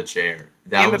give on the chair.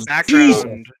 The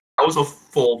background. That was a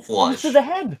full flush. To the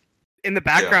head. In the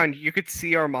background, you could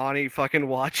see Armani fucking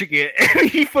watching it, and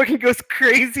he fucking goes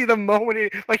crazy the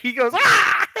moment he goes,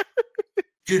 ah!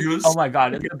 Dude, oh my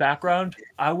god, in the background,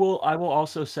 I will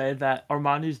also say that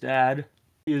Armani's dad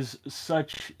He was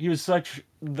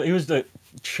the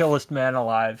chillest man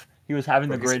alive. He was having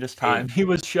the greatest time. He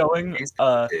was showing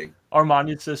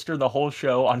Armani's sister the whole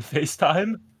show on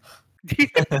FaceTime.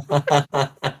 He had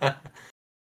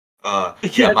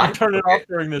to turn it off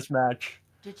during this match.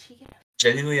 Did she get?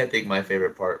 Genuinely, I think my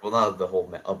favorite part, well, not of the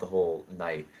whole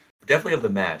night, but definitely of the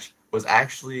match, was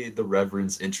actually the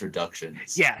Reverend's introduction.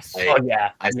 Yes. I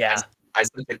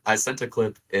sent a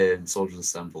clip in Soldiers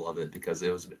Assemble of it because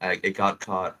it got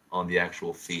caught on the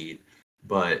actual feed,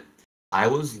 but I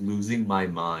was losing my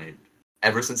mind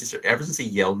ever since he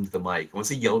yelled into the mic. Once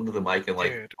he yelled into the mic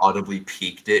and audibly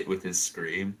peaked it with his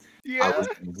scream, I was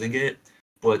losing it.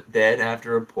 But then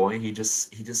after a point, he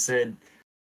just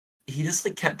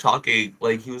kept talking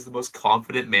like he was the most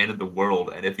confident man in the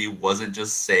world, and if he wasn't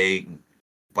just saying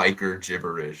biker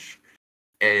gibberish,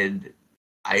 and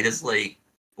I just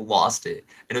lost it.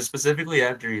 And it was specifically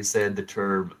after he said the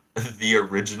term "the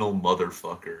original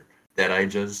motherfucker" that I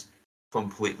just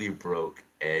completely broke.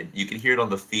 And you can hear it on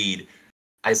the feed.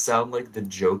 I sound like the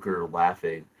Joker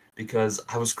laughing because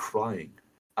I was crying.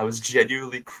 I was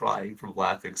genuinely crying from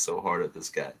laughing so hard at this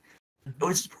guy. It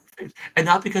was perfect, and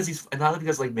not because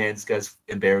man, this guy's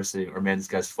embarrassing or man, this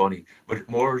guy's funny, but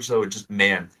more so just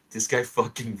man, this guy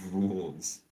fucking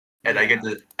rules. And I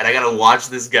gotta watch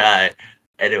this guy,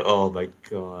 and oh my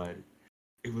god,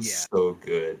 it was so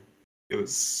good. It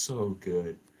was so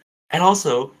good. And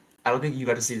also, I don't think you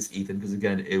got to see this, Ethan, because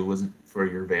again, it wasn't for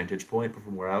your vantage point, but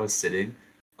from where I was sitting,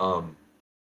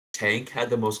 Tank had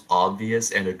the most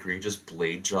obvious and egregious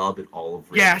blade job in all of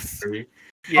history.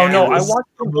 Yeah, oh no, I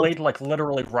watched the blade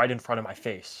literally right in front of my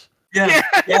face. Yeah.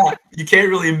 You can't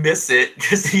really miss it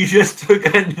because he just took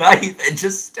a knife and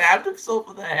just stabbed himself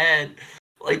in the head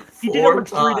like 4 times. He did it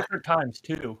 3 different times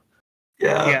too.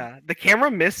 Yeah. The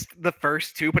camera missed the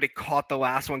first 2, but it caught the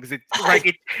last one because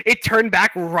it turned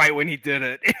back right when he did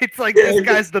it. It's like this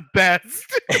guy's the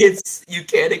best. You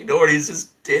can't ignore it. He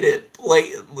just did it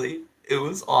blatantly. It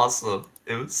was awesome.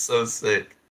 It was so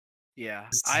sick. Yeah,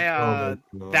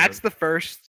 that's the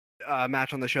first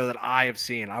match on the show that I have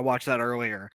seen. I watched that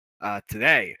earlier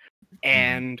today,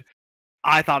 and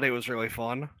I thought it was really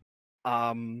fun.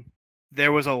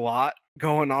 There was a lot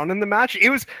going on in the match.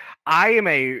 I am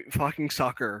a fucking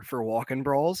sucker for walk-in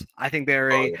brawls. I think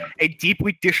they're a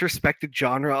deeply disrespected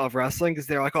genre of wrestling because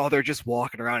they're like, oh, they're just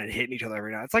walking around and hitting each other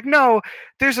every night. It's like, no,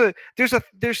 there's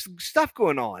stuff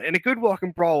going on, and a good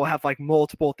walk-in brawl will have like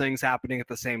multiple things happening at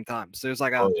the same time. So there's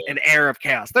like an air of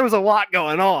chaos. There was a lot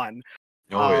going on.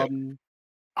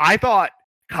 I thought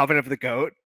Coven of the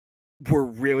Goat were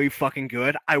really fucking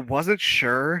good. I wasn't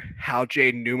sure how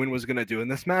Jade Newman was gonna do in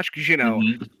this match because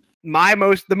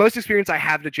the most experience I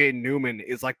have to Jade Newman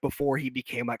is like before he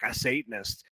became like a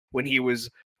Satanist, when he was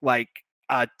like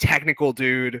a technical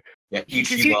dude. Yeah,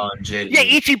 Ichiban.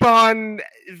 Ichiban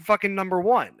fucking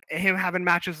 #1. Him having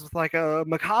matches with like a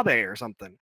Makabe or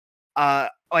something.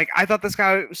 Like I thought this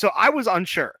guy, so I was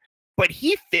unsure, but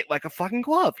he fit like a fucking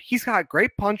glove. He's got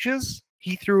great punches.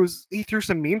 He threw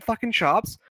some mean fucking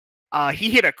chops. He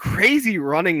hit a crazy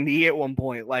running knee at one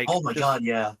point. Like, oh my god,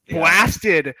 yeah.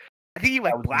 Blasted. I think he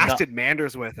like blasted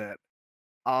Manders with it.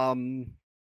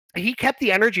 He kept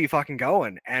the energy fucking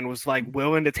going and was like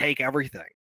willing to take everything,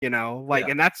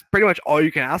 and that's pretty much all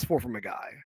you can ask for from a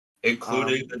guy.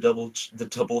 Including the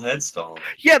double head stomp.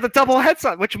 Yeah, the double head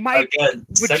stomp, which might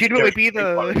legitimately be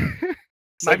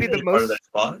might be the most part of that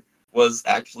spot was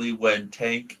actually when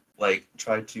Tank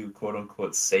tried to quote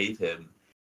unquote save him.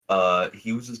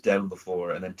 He was just dead on the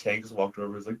floor, and then Tank just walked over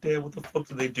and was like, damn, what the fuck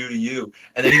did they do to you?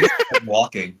 And then he just kept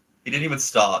walking. He didn't even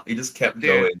stop. He just kept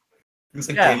going. He was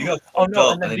like, damn, you got fucked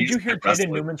up. And then did you hear Jaden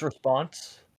Newman's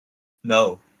response?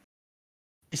 No.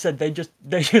 He said, they just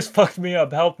fucked me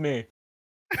up, help me.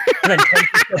 And then Tank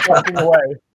just kept walking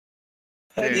away.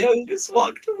 Yeah, he just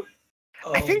walked away.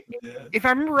 I think, if I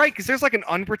remember right, because there's like an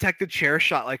unprotected chair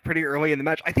shot like pretty early in the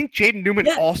match. I think Jaden Newman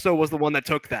also was the one that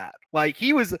took that. Like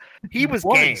he was game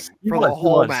for the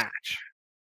whole match.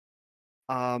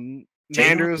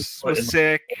 Manders was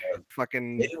sick.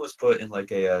 Fucking. Jaden was put in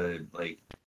like a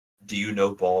do you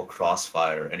know ball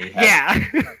crossfire, and he had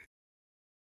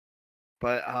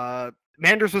But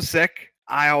Manders was sick.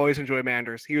 I always enjoy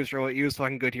Manders. He was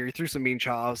fucking good here. He threw some mean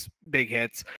chops, big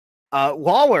hits.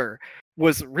 Lawler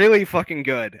was really fucking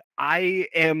good. I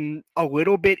am a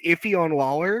little bit iffy on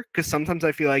Lawler because sometimes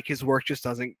I feel like his work just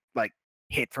doesn't like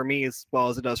hit for me as well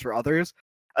as it does for others,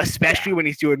 especially when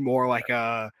he's doing more like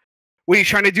when he's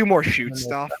trying to do more shoot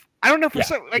stuff. I don't know if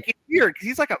it's weird because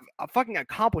he's like a fucking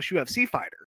accomplished UFC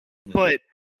fighter, but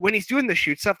when he's doing the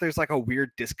shoot stuff, there's like a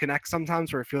weird disconnect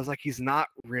sometimes where it feels like he's not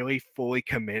really fully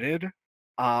committed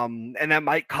And that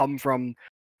might come from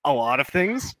a lot of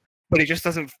things, but it just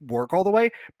doesn't work all the way.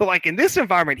 But like in this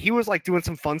environment, he was like doing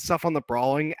some fun stuff on the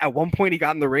brawling. At one point, he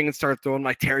got in the ring and started throwing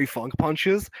like Terry Funk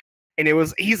punches, and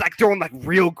he's like throwing like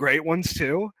real great ones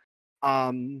too.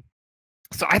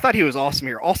 So I thought he was awesome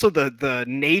here. Also, the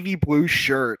navy blue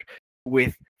shirt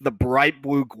with the bright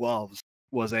blue gloves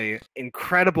was a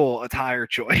incredible attire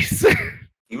choice.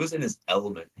 He was in his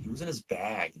element. He was in his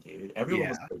bag, dude. Everyone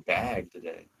was in their bag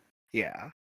today. Yeah.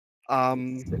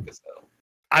 Sick as hell.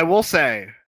 I will say,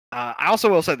 I also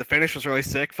will say the finish was really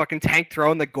sick. Fucking Tank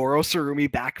throwing the Goro Surumi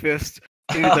back fist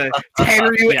into the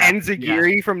Tenryu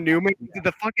Enzigiri from Newman. Yeah.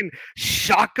 The fucking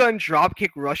shotgun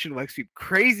dropkick Russian leg sweep.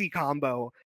 Crazy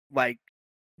combo. Like,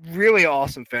 really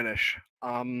awesome finish.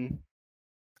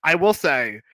 I will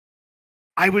say,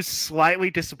 I was slightly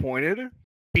disappointed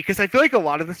because I feel like a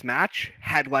lot of this match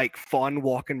had like fun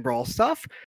walk and brawl stuff,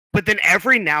 but then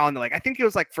every now and then, like I think it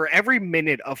was like for every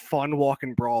minute of fun walk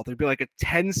and brawl, there'd be like a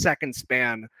 10-second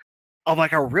span of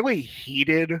like a really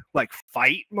heated like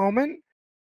fight moment.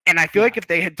 And I feel like if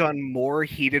they had done more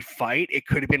heated fight, it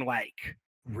could have been like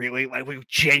really like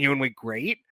genuinely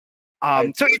great.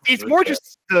 So it's more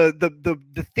just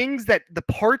the things that the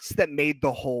parts that made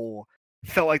the whole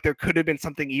felt like there could have been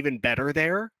something even better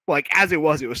there. Like as it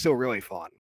was still really fun.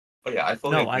 Oh yeah, I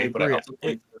fully agree, but I also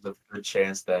think there's a good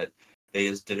chance that they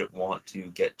just didn't want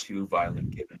to get too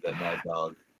violent given that Mad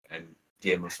Dog and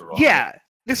DeAnne was wrong. Yeah,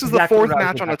 this is the fourth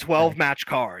match on a 12-match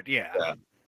card. Yeah.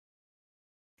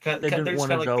 They didn't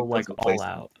want to go like all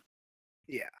out.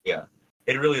 Yeah. Yeah.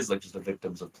 It really is like just a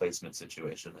victims of placement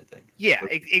situation, I think. Yeah,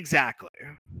 exactly.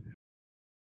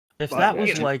 If that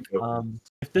was like,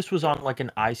 if this was on like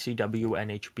an ICW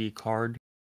NHB card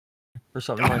or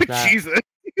something like that. Jesus.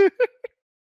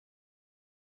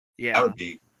 Yeah. That would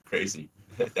be crazy.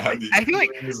 I feel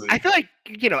like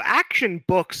Action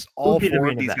books all four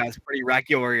of these guys pretty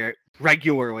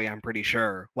regularly, I'm pretty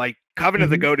sure. Like Coven of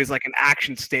the Goat is like an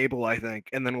action stable, I think.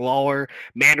 And then Lawler,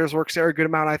 Manders works there a good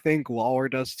amount, I think. Lawler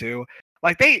does too.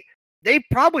 Like they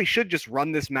probably should just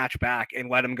run this match back and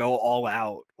let him go all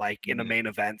out, like in a main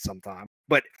event sometime.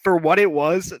 But for what it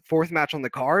was, fourth match on the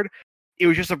card, it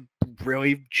was just a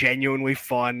really genuinely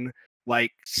fun,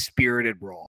 like spirited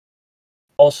brawl.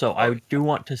 Also, I do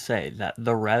want to say that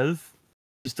the Rev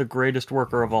is the greatest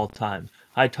worker of all time.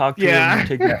 I talked to him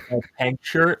to get a Tank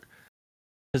shirt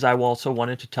because I also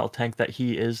wanted to tell Tank that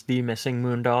he is the missing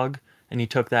Moondog, and he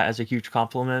took that as a huge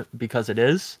compliment because it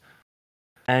is.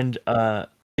 And to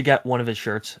get one of his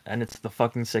shirts, and it's the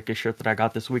fucking sickest shirt that I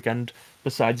got this weekend,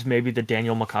 besides maybe the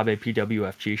Daniel Makabe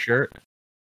PWFG shirt.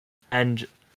 And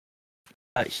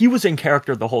he was in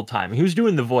character the whole time. He was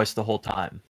doing the voice the whole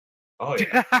time. Oh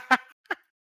yeah.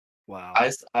 Wow. I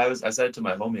said to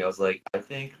my homie, I was like, I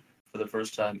think for the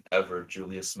first time ever,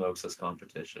 Julius Smokes has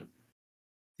competition.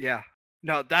 Yeah.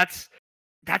 No, that's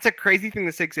a crazy thing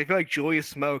to say because I feel like Julius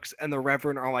Smokes and the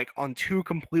Reverend are like on two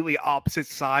completely opposite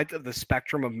sides of the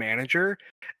spectrum of manager.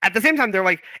 At the same time, they're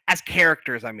like as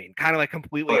characters, I mean, kind of like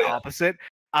completely opposite.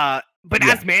 But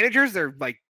as managers, they're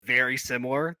like very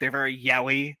similar. They're very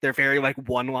yelly. They're very like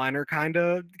one-liner kind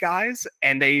of guys,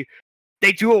 and they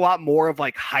do a lot more of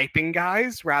like hyping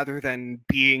guys rather than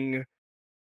being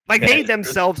like they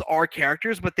themselves are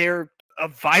characters, but they're a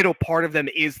vital part of them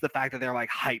is the fact that they're like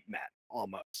hype men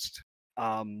almost.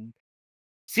 So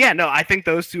yeah, no, I think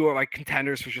those two are like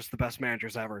contenders for just the best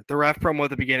managers ever. The ref promo at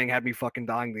the beginning had me fucking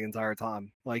dying the entire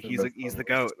time. Like he's the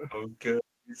GOAT. Oh good.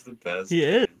 He's the best. He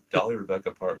is. Dolly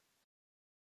Rebecca Park.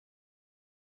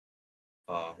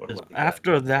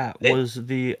 After that was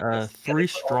the 3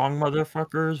 strong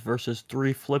motherfuckers versus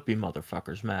 3 flippy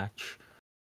motherfuckers match.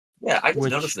 Yeah, I just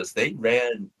noticed this. They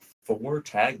ran 4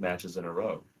 tag matches in a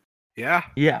row. Yeah.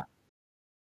 Yeah.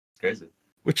 It's crazy.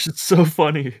 Which is so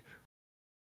funny.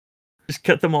 Just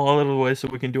get them all out of the way so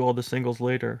we can do all the singles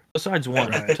later. Besides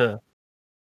one to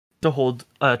hold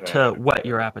to whet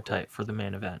your appetite for the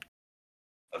main event.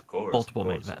 Of course. Multiple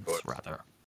main events, rather.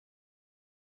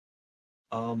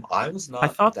 I was not. I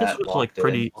thought this was like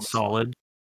pretty solid.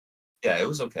 Yeah, it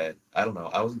was okay. I don't know.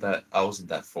 I wasn't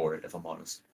that for it, if I'm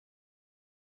honest.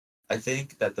 I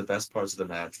think that the best parts of the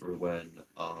match were when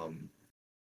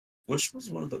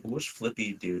which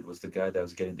flippy dude was the guy that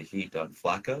was getting the heat done?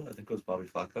 Flacco? I think it was Bobby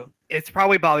Flacco. It's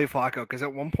probably Bobby Flacco because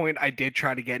at one point I did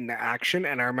try to get into action,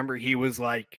 and I remember he was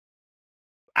like,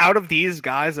 out of these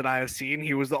guys that I have seen,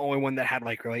 he was the only one that had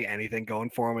like really anything going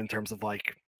for him in terms of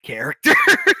like character.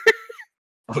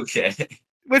 Okay.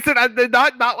 Listen,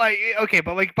 not like okay,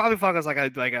 but like Bobby Flacco's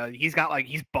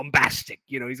he's bombastic,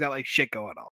 he's got like shit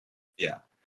going on. Yeah,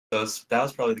 so that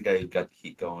was probably the guy who got the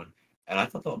heat going, and I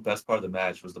thought the best part of the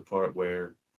match was the part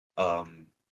where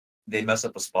they mess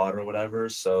up a spot or whatever,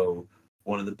 so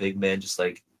one of the big men just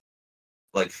like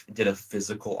did a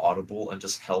physical audible and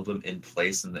just held him in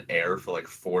place in the air for like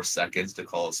 4 seconds to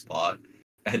call a spot,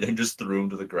 and then just threw him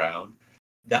to the ground.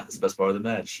 That was the best part of the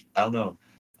match. I don't know.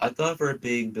 I thought for it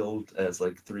being billed as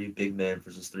like 3 big men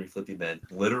versus 3 flippy men,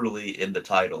 literally in the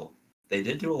title, they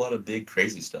did do a lot of big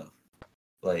crazy stuff.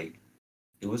 Like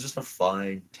it was just a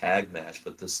fine tag match,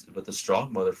 but the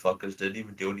strong motherfuckers didn't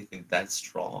even do anything that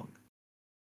strong.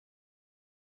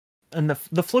 And the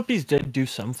flippies did do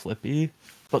some flippy,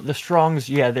 but the strongs,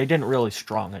 yeah, they didn't really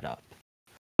strong it up.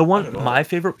 My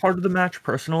favorite part of the match,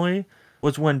 personally,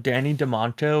 was when Danny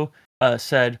DeMonto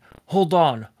said, "Hold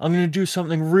on, I'm going to do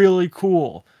something really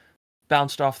cool."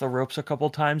 Bounced off the ropes a couple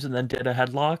times and then did a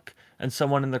headlock, and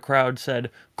someone in the crowd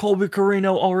said, "Colby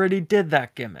Carino already did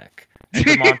that gimmick." And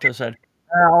DeMonto said,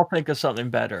 "I'll think of something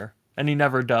better." And he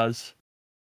never does.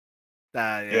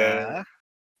 Yeah.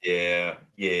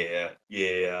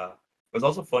 It was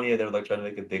also funny they were like trying to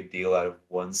make a big deal out of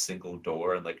one single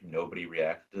door, and like nobody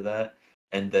reacted to that.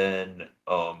 And then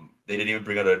they didn't even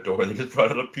bring out a door; they just brought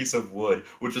out a piece of wood,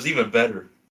 which was even better.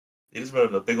 They just brought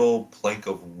out a big old plank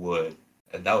of wood,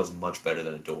 and that was much better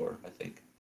than a door, I think.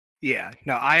 Yeah,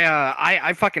 no,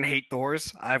 I fucking hate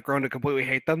doors. I've grown to completely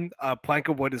hate them. Plank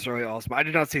of wood is really awesome. I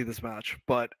did not see this match,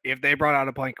 but if they brought out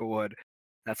a plank of wood,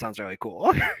 that sounds really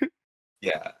cool.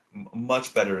 Yeah,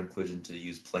 much better inclusion to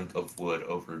use plank of wood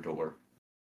over a door.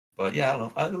 But yeah, I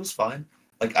don't know. It was fine.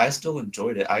 Like I still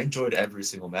enjoyed it. I enjoyed every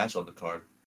single match on the card,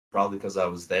 probably because I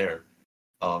was there.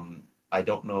 I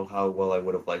don't know how well I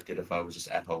would have liked it if I was just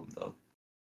at home though.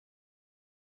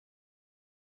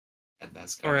 And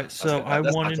that's all right. So I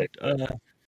wanted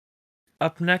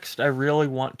up next. I really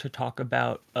want to talk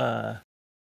about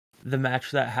the match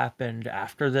that happened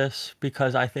after this,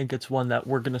 because I think it's one that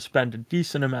we're going to spend a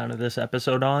decent amount of this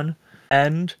episode on,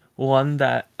 and one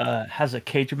that has a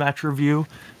cage match review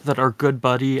that our good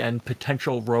buddy and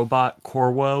potential robot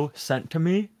Corwo sent to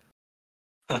me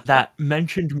that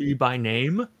mentioned me by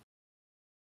name.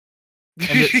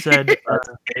 And it said,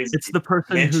 it's the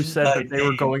person who said that they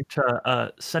were going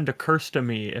to send a curse to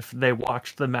me if they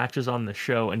watched the matches on the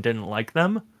show and didn't like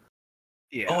them.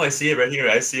 Yeah. Oh, I see it right here.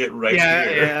 I see it right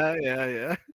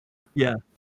here. Yeah.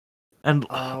 And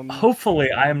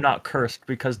hopefully I am not cursed,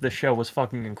 because the show was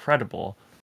fucking incredible.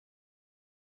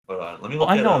 Let me well,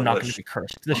 I know I'm not going to be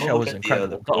cursed. This show was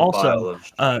incredible. But also,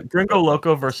 Gringo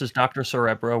Loco versus Dr.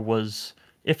 Cerebro was,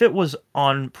 if it was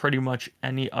on pretty much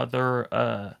any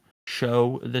other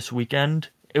show this weekend,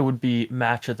 it would be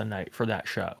match of the night for that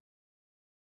show.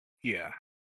 Yeah.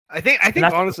 I think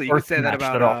honestly you could say that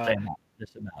about I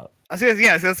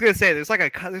was gonna say there's like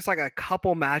a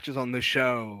couple matches on the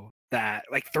show that,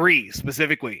 like 3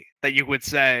 specifically, that you would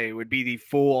say would be the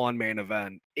full-on main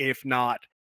event, if not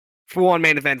full-on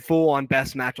main event, full-on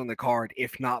best match on the card,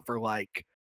 if not for like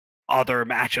other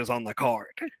matches on the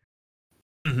card.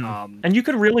 Mm-hmm. And you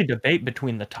could really debate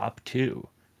between the top 2.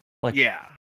 Like, yeah,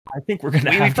 I think we're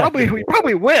gonna have we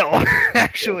probably will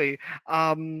actually.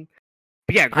 But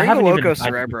yeah, Gringo Loco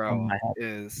Cerebro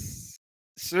is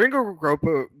Cerebro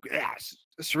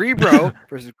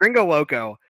versus Gringo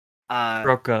Loco.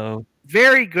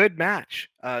 Very good match.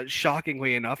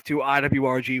 Shockingly enough, 2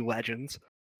 IWRG legends.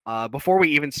 Before we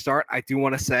even start, I do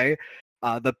want to say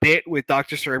the bit with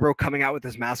Dr. Cerebro coming out with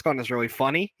his mask on is really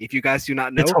funny. If you guys do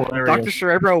not know, Dr.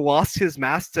 Cerebro lost his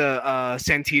mask to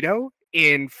Santito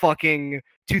in fucking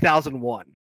 2001.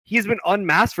 He has been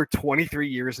unmasked for 23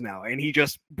 years now, and he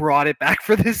just brought it back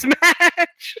for this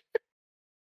match.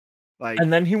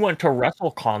 And then he went to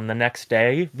WrestleCon the next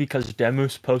day because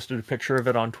Demus posted a picture of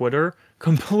it on Twitter,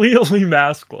 completely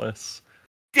maskless.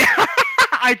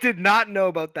 I did not know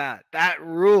about that. That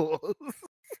rules.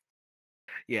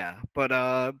 Yeah,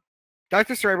 but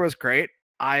Dr. Cerebro is great.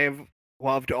 I've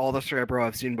loved all the Cerebro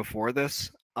I've seen before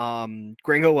this.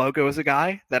 Gringo Loco is a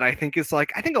guy that I think is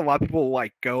like, I think a lot of people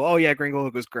like go, oh yeah, Gringo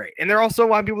Loco's great. And there are also a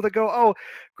lot of people that go, oh,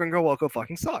 Gringo Loco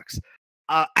fucking sucks.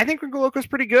 I think Gringo Loco's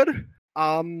pretty good.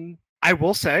 I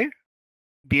will say,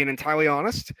 being entirely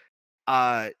honest,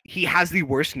 he has the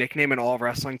worst nickname in all of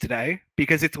wrestling today,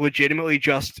 because it's legitimately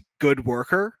just good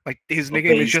worker. Like, his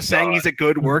nickname is just saying he's a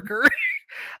good worker.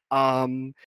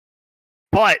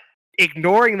 But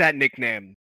ignoring that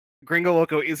nickname, Gringo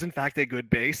Loco is in fact a good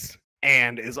base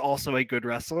and is also a good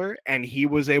wrestler, and he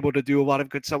was able to do a lot of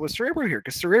good stuff with Cerebro here,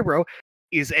 because Cerebro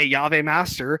is a Yave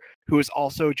master who is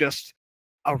also just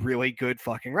a really good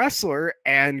fucking wrestler,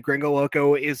 and Gringo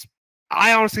Loco is,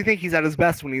 I honestly think he's at his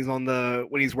best when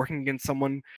he's working against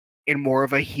someone in more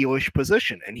of a heelish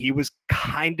position, and he was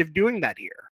kind of doing that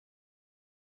here.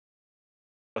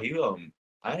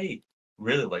 I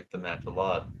really liked the match a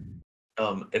lot.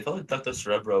 It felt like Dr.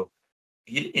 Cerebro.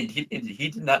 He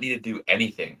did not need to do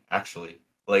anything actually.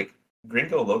 Like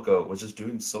Gringo Loco was just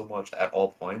doing so much at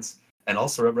all points, and all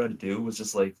Cerebro had to do was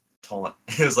just like taunt.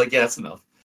 It was like, yeah, that's enough.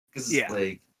 Because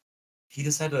like he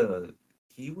just had a.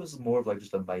 He was more of like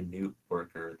just a minute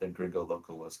worker than Gringo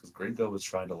Loco was, because Gringo was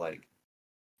trying to like.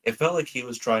 It felt like he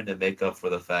was trying to make up for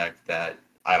the fact that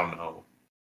I don't know.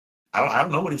 I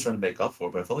don't know what he's trying to make up for,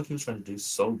 but I felt like he was trying to do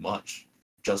so much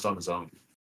just on his own.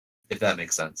 If that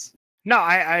makes sense. No,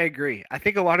 I agree. I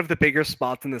think a lot of the bigger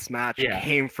spots in this match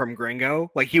came from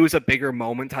Gringo. Like, he was a bigger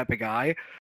moment type of guy.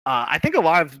 I think a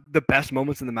lot of the best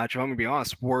moments in the match, if I'm gonna be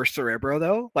honest, were Cerebro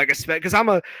though. Like, because I'm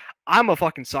a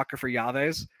fucking sucker for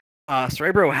Yaves.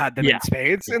 Cerebro had them in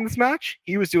spades in this match.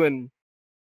 He was doing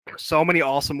so many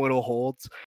awesome little holds.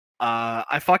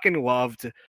 I fucking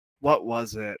loved. What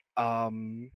was it?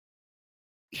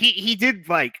 He did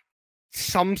like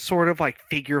some sort of like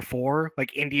figure four,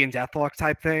 like Indian Deathlock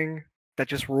type thing that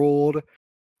just ruled.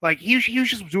 Like he was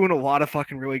just doing a lot of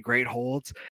fucking really great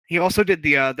holds. He also did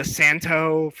the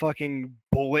Santo fucking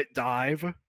bullet dive,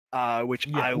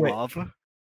 which I love.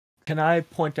 Can I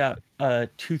point out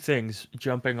two things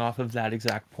jumping off of that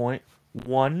exact point?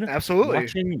 One, absolutely,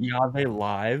 watching Yave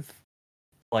live,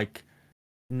 like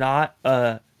not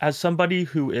as somebody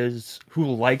who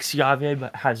likes Yave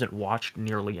but hasn't watched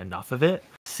nearly enough of it,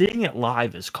 seeing it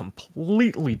live is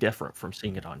completely different from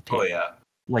seeing it on tape. Oh yeah.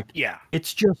 Like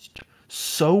it's just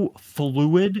so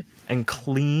fluid and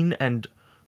clean and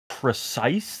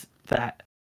precise that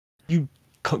you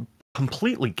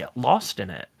completely get lost in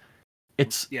it.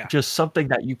 It's just something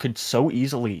that you could so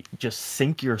easily just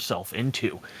sink yourself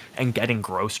into and get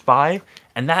engrossed by.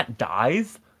 And that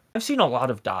dive, I've seen a lot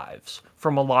of dives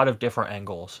from a lot of different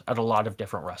angles at a lot of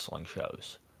different wrestling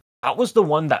shows. That was the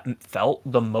one that felt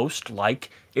the most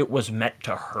like it was meant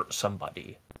to hurt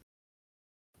somebody.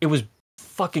 It was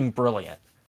fucking brilliant.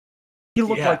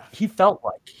 He felt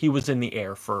like he was in the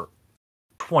air for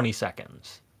 20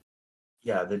 seconds.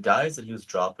 Yeah, the dives that he was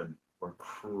dropping were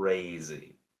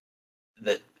crazy.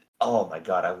 Oh my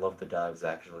god, I love the dives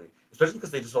actually. Especially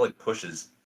because they just felt like pushes.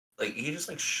 Like he just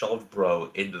like shoved bro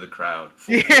into the crowd.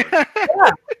 Yeah.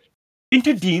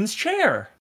 Into Dean's chair.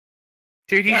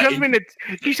 Dude, he shoved him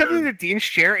into Dean's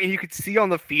chair, and you could see on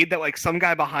the feed that like some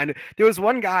guy behind it. There was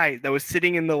one guy that was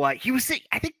sitting in the I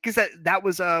think because that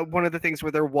was one of the things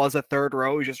where there was a third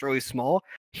row. It was just really small.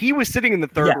 He was sitting in the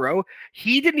third row.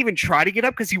 He didn't even try to get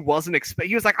up because he wasn't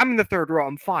he was like, I'm in the third row,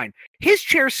 I'm fine. His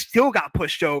chair still got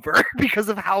pushed over because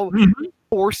of how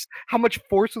much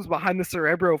force was behind the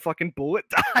Cerebro fucking bullet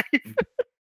dive.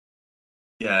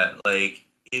 Yeah, like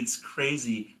it's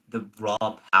crazy the raw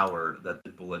power that the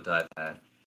bullet dive had.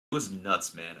 It was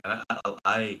nuts, man.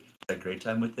 I had a great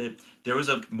time with it. There was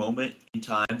a moment in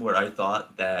time where I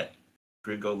thought that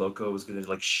Gringo Loco was gonna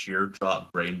like sheer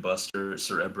drop brainbuster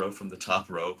Cerebro from the top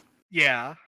rope.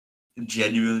 Yeah.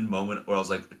 Genuine moment where I was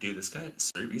like, dude, this guy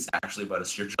he's actually about to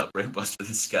sheer drop brainbuster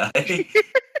this guy.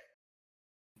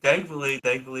 Thankfully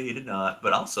he did not.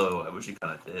 But also I wish he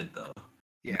kinda did though.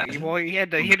 Yeah, he had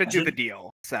to do the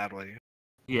deal, sadly.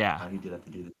 Yeah. He did have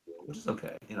to do the deal, which is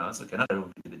okay. You know, it's okay. Not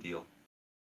everyone can do the deal.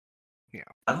 Yeah.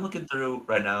 I'm looking through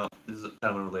right now. This is kind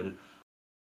of unrelated.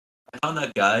 I found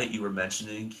that guy you were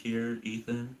mentioning here,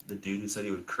 Ethan. The dude who said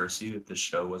he would curse you if the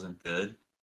show wasn't good.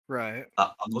 Right.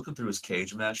 I'm looking through his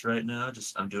cage match right now.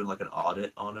 I'm doing like an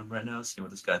audit on him right now, seeing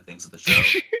what this guy thinks of the show.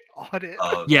 Audit.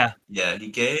 Yeah. He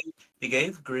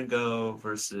gave Gringo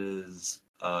versus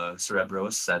Cerebro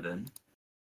a 7.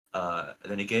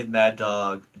 Then he gave Mad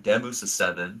Dog Demus a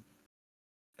 7,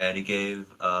 and he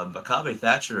gave Makabe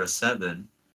Thatcher a 7.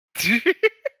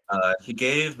 He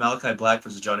gave Malachi Black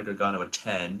versus Johnny Gargano a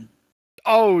 10.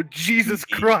 Oh, Jesus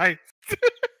Christ!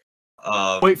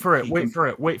 Wait for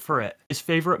it. His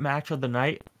favorite match of the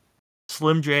night: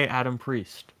 Slim J Adam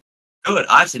Priest. Good.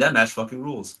 Actually, that match fucking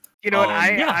rules. You know what?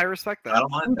 I respect that. I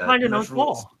don't mind that. Kind of knows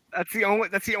ball. That's the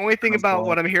only thing about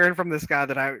what I'm hearing from this guy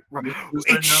that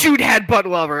it's shoot headbutt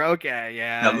lover. Okay,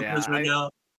 yeah.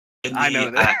 I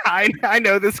know that. I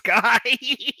know this guy.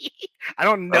 I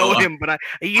don't know him, but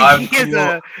he has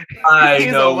a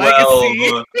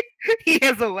legacy. He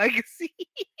has a legacy.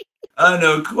 I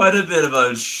know quite a bit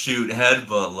about shoot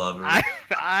headbutt lover.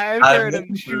 I've heard of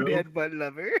shoot headbutt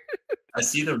lover. I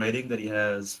see the rating that he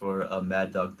has for a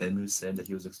Mad Dog Demu, saying that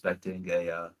he was expecting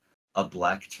a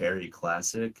Black Cherry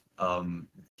Classic.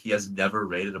 He has never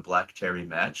rated a Black Cherry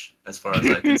match, as far as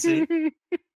I can see.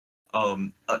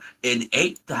 In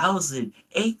 8,000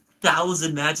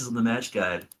 matches on the match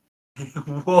guide.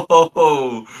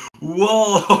 Whoa.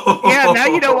 Yeah, now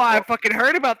you know why I fucking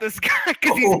heard about this guy,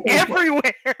 because he's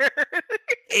everywhere.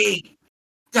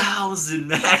 8,000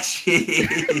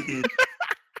 matches.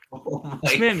 Oh my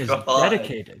This man is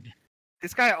dedicated.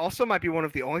 This guy also might be one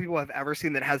of the only people I've ever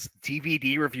seen that has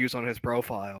DVD reviews on his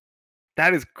profile.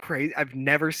 That is crazy. I've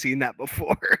never seen that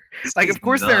before. Like, of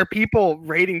course, there are people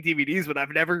rating DVDs, but I've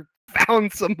never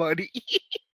found somebody.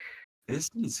 This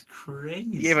is crazy.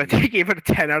 Yeah, but he gave it a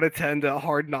 10 out of 10 to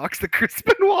Hard Knocks, the Chris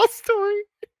Benoit story.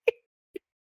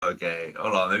 Okay,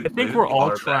 hold on. I think we're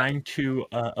all trying to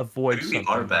avoid something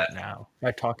right now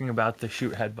by talking about the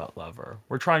shoot headbutt lover.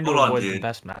 We're trying to avoid the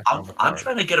best match on the card. I'm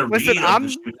trying to get a read of the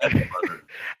shoot headbutt lover.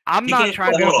 I'm not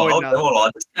trying to avoid nothing. Hold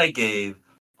on. This guy gave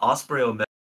Ospreay Omega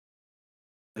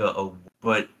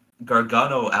but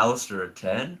Gargano Alistair a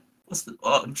 10?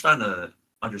 I'm trying to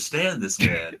understand this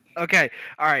man. Okay,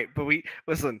 alright, but we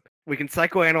can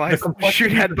psychoanalyze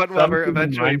shoot headbutt lover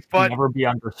eventually, but never be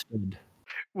understood.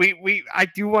 I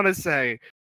do want to say,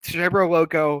 Cerebro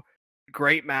Loco,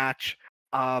 great match.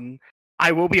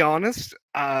 I will be honest,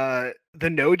 the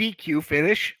no DQ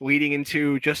finish leading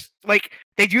into just like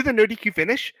they do the no DQ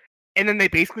finish, and then they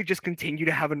basically just continue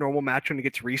to have a normal match when it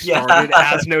gets restarted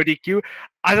as no DQ.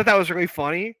 I thought that was really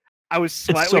funny. I was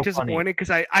slightly disappointed because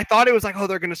I thought it was like, oh,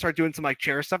 they're gonna start doing some like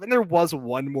chair stuff, and there was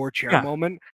one more chair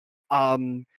moment.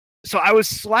 So I was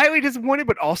slightly disappointed,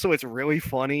 but also it's really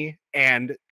funny,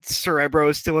 and Cerebro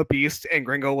is still a beast, and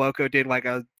Gringo Loco did like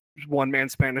a one-man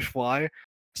Spanish fly.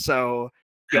 So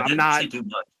yeah,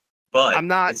 I'm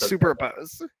not super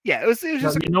opposed. Yeah, it was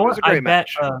just it was a great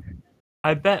match.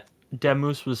 I bet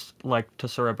Demus was like to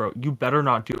Cerebro, "You better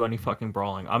not do any fucking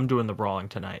brawling. I'm doing the brawling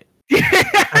tonight."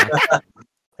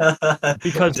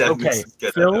 Because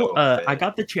Phil, I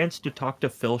got the chance to talk to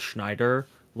Phil Schneider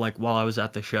like while I was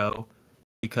at the show,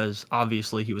 because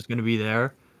obviously he was going to be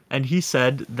there, and he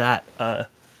said that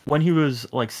when he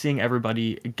was like seeing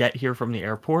everybody get here from the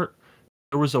airport,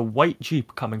 there was a white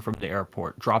Jeep coming from the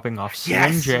airport, dropping off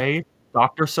Slim J,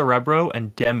 Dr. Cerebro,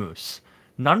 and Demus.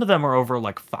 None of them are over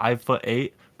like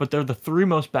 5'8", but they're the three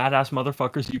most badass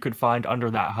motherfuckers you could find under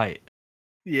that height.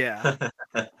 Yeah.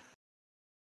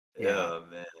 Oh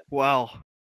man. Well,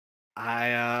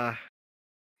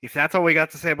 if that's all we got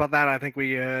to say about that, I think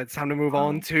it's time to move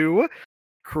on to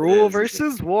Cruel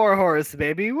versus Warhorse,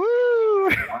 baby.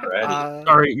 Woo!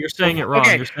 Sorry, you're saying it wrong.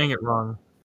 Okay. You're saying it wrong.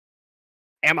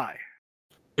 Am I?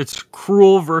 It's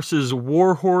Cruel versus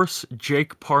Warhorse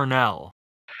Jake Parnell.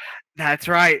 That's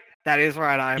right. That is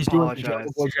right. I apologize. He's doing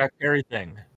the Jack Perry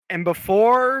thing. And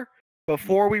before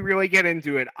we really get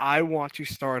into it, I want to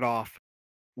start off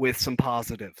with some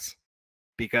positives,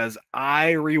 because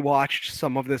I rewatched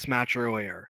some of this match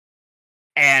earlier,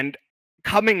 and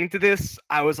coming into this,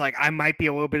 I was like, I might be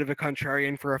a little bit of a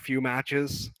contrarian for a few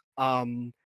matches.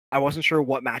 I wasn't sure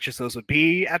what matches those would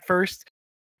be at first,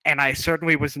 and I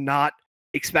certainly was not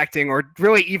expecting or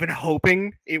really even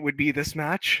hoping it would be this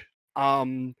match.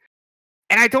 And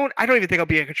I don't even think I'll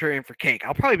be a contrarian for Cake.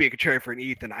 I'll probably be a contrarian for an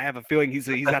Ethan. I have a feeling he's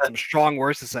got some strong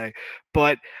words to say,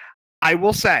 but I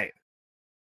will say,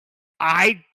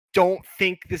 I don't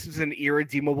think this is an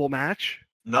irredeemable match.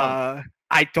 No.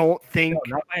 I don't think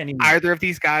either of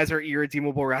these guys are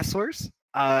irredeemable wrestlers.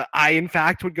 I, in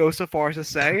fact, would go so far as to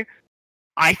say,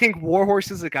 I think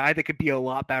Warhorse is a guy that could be a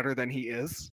lot better than he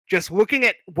is. Just looking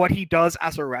at what he does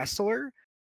as a wrestler,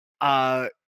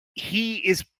 he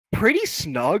is pretty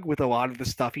snug with a lot of the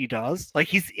stuff he does. Like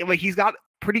he's got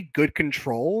pretty good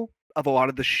control of a lot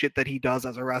of the shit that he does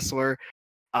as a wrestler.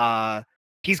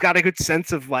 He's got a good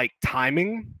sense of like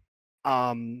timing.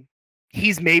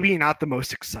 He's maybe not the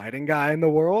most exciting guy in the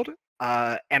world,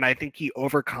 and I think he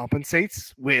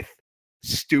overcompensates with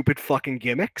stupid fucking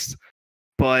gimmicks.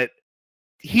 But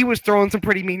he was throwing some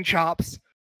pretty mean chops,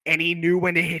 and he knew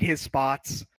when to hit his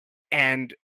spots,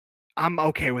 and I'm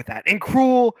okay with that. And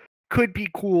Cruel could be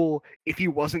cool if he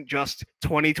wasn't just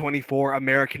 2024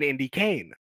 American Indie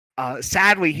Kane.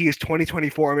 Sadly, he is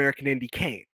 2024 American Indie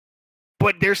Kane.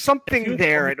 But there's something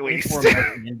there at least.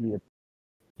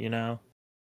 You know?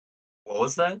 What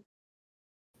was that?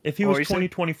 If he was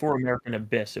 2024 American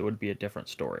Abyss, it would be a different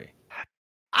story.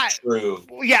 True.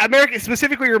 Yeah, American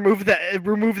specifically remove the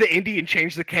indie and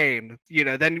change the Kane. You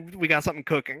know, then we got something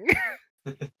cooking.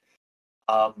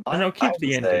 No, keep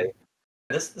the indie.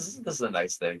 This is a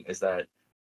nice thing, is that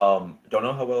don't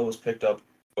know how well it was picked up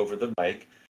over the mic,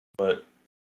 but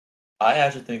I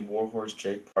actually think Warhorse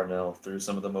Jake Parnell threw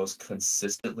some of the most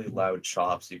consistently loud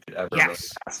chops you could ever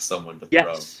ask someone to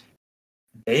throw.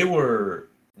 They were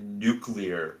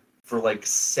nuclear for like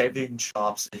 7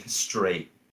 chops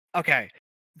straight. Okay,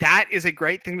 that is a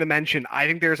great thing to mention. I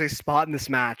think there's a spot in this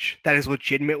match that is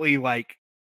legitimately like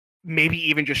maybe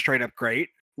even just straight up great,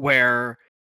 where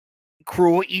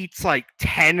Cruel eats like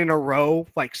 10 in a row,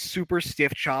 like super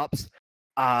stiff chops.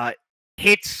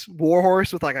 Hits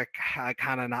Warhorse with like a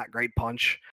kind of not great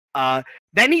punch.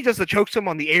 Then he does the chokeslam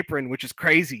on the apron, which is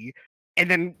crazy. And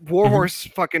then Warhorse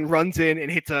fucking runs in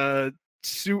and hits the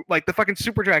fucking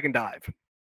Super Dragon dive.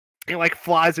 And like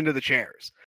flies into the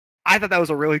chairs. I thought that was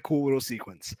a really cool little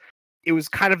sequence. It was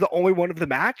kind of the only one of the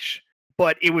match,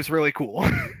 but it was really cool.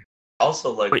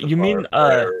 Also, like, but you mean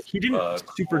he didn't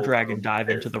Super Dragon dive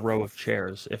into the row of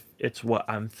chairs? If it's what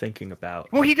I'm thinking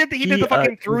about. Well, he did the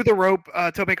fucking through the rope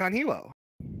Tope con Hilo.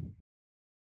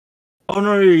 Oh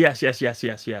no! Yes.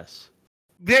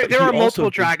 There are multiple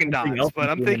dragon dives, but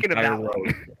I'm thinking of that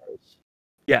one.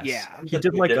 Yes. Yeah. He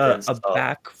did like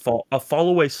a fall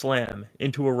away slam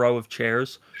into a row of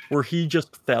chairs where he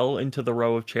just fell into the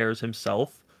row of chairs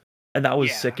himself, and that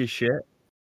was sick as shit.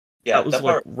 Yeah, that was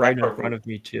like right in front of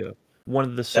me too. One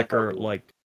of the sicker like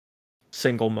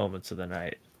single moments of the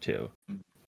night too.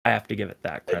 I have to give it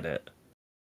that credit.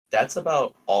 That's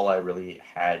about all I really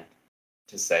had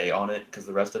to say on it, because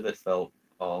the rest of it felt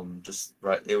just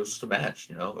right. It was just a match,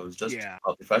 you know. It was just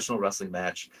a professional wrestling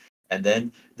match. And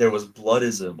then there was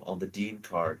bloodism on the Dean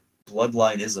card,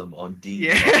 bloodlineism on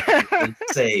Dean. Card.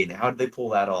 Insane. How did they pull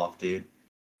that off, dude?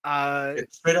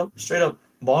 Straight up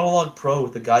monologue pro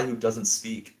with the guy who doesn't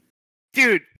speak.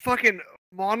 Dude, fucking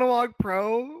monologue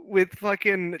pro with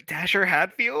fucking Dasher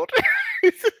Hatfield.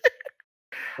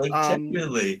 Like,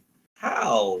 genuinely,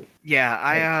 how? Yeah,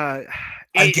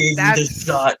 I gave you this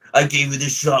shot. I gave you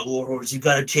this shot, Warhorse. You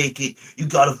gotta take it. You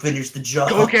gotta finish the job.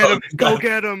 Go get him. Go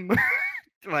get him.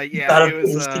 Like, yeah, it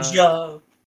was the job.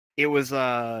 It was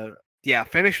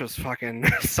finish was fucking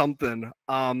something.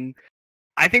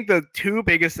 I think the two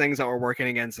biggest things that were working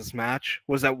against this match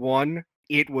was that one,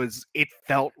 it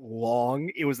felt long.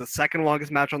 It was the second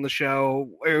longest match on the show.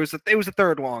 It was the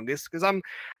third longest, because I'm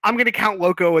gonna count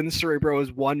Loco and Cerebro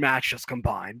as one match just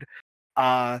combined.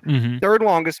 Third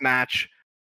longest match.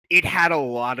 It had a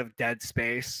lot of dead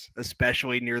space,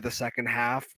 especially near the second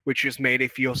half, which just made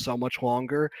it feel so much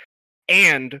longer.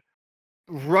 And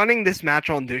running this match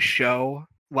on this show,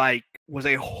 like, was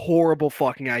a horrible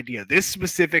fucking idea. This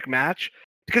specific match,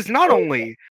 because not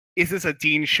only is this a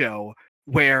Dean show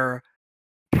where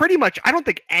pretty much I don't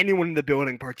think anyone in the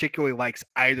building particularly likes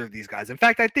either of these guys. In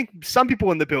fact, I think some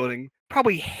people in the building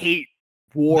probably hate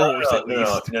Warhorse at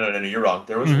least. No, you're wrong.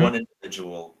 There was one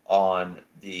individual on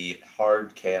the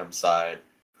hard cam side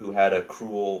who had a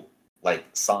Cruel like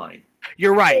sign.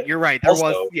 You're right. There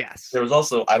was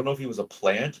also, I don't know if he was a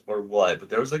plant or what, but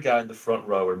there was a guy in the front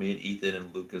row where me and Ethan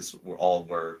and Lucas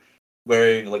were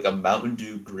wearing like a Mountain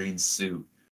Dew green suit.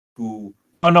 Who?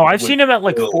 Oh no, I've seen him at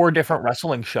like 4 different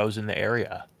wrestling shows in the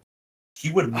area.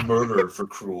 He would murder for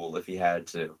Cruel if he had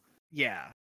to. Yeah.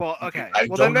 Well, okay. I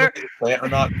don't know if he was a plant or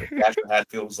not. Dasher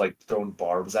Hatfield was like throwing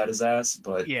barbs at his ass,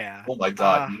 but oh my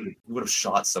god, he would have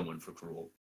shot someone for Cruel.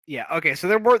 Yeah. Okay. So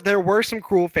there were some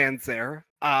Cruel fans there.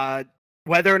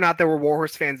 Whether or not there were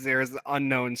Warhorse fans there is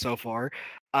unknown so far.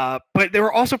 But there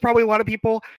were also probably a lot of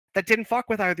people that didn't fuck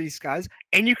with either of these guys,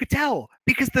 and you could tell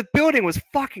because the building was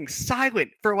fucking silent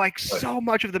for like so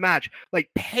much of the match, like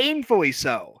painfully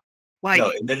so. Like,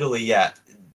 no, admittedly, yeah,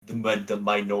 the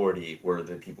minority were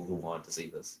the people who wanted to see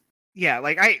this. Yeah,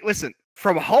 like listen,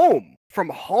 from home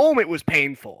it was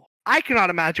painful. I cannot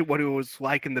imagine what it was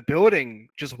like in the building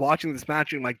just watching this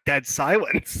match in like dead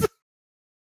silence.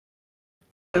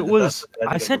 It was.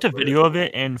 I sent a video of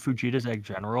it in Fujita's Egg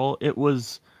General. It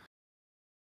was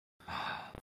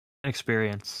an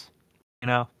experience, you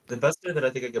know. The best way that I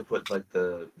think I could put like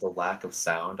the lack of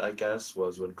sound, I guess,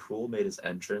 was when Cruel made his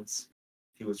entrance.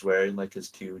 He was wearing like his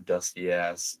 2 dusty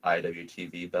ass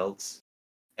IWTV belts,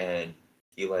 and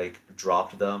he like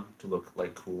dropped them to look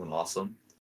like cool and awesome,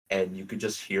 and you could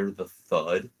just hear the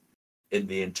thud in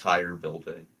the entire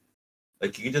building.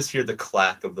 Like, you can just hear the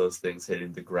clack of those things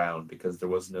hitting the ground because there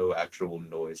was no actual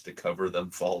noise to cover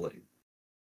them falling.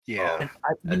 Yeah.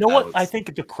 You know what I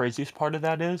think the craziest part of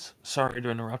that is? Sorry to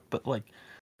interrupt, but, like,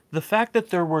 the fact that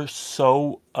there were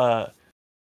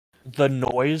the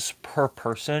noise per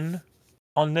person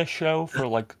on this show for,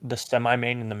 like, the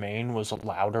semi-main and the main was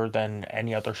louder than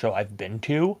any other show I've been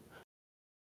to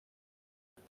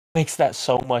makes that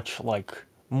so much, like,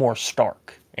 more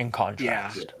stark in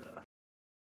contrast. Yeah.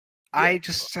 I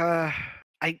just, I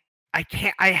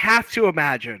can't, I have to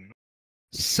imagine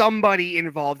somebody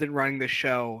involved in running the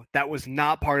show that was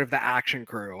not part of the action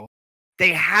crew.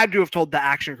 They had to have told the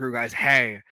action crew guys,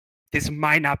 hey, this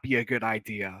might not be a good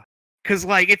idea. Because,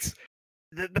 like, it's,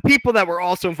 the people that were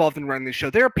also involved in running the show,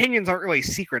 their opinions aren't really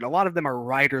secret. A lot of them are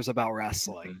writers about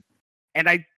wrestling. And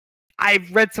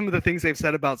I've read some of the things they've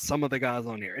said about some of the guys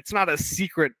on here. It's not a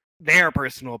secret their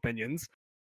personal opinions.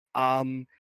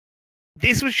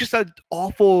 This was just an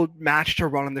awful match to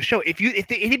run on the show. If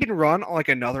it had been run on like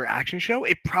another action show,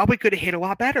 it probably could have hit a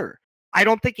lot better. I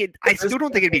still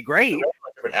don't think it'd be great,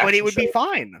 but it would be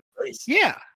fine.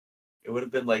 Yeah. It would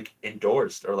have been like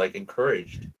endorsed or like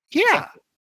encouraged. Yeah.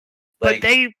 But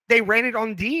they ran it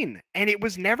on Dean, and it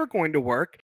was never going to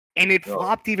work, and it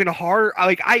flopped even harder.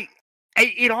 Like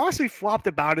it honestly flopped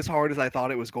about as hard as I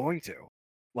thought it was going to.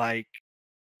 Like,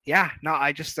 yeah, no,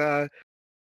 I just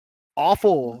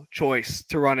awful choice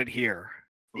to run it here.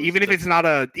 Even if it's not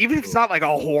like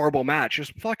a horrible match,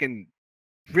 just fucking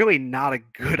really not a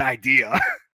good idea.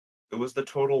 It was the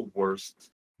total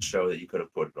worst show that you could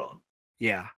have put it on.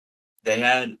 Yeah. They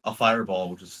had a fireball,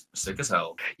 which is sick as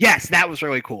hell. Yes, that was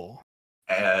really cool.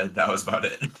 And that was about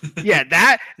it. Yeah,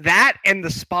 that and the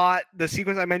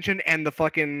sequence I mentioned, and the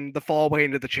fall away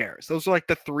into the chairs. Those are like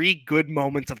the 3 good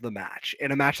moments of the match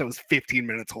in a match that was 15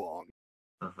 minutes long.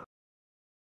 Uh-huh.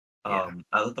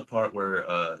 I thought the part where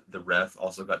the ref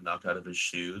also got knocked out of his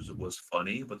shoes was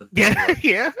funny, but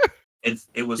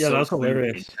it was so clearly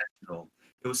intentional.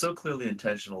 It was so clearly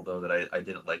intentional though that I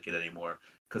didn't like it anymore,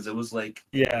 because it was like,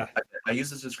 I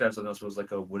used this to describe something else, but it was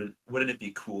like a wouldn't it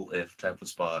be cool if type of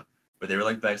spot where they were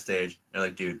like backstage and they're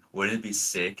like, dude, wouldn't it be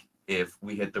sick if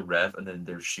we hit the ref and then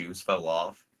their shoes fell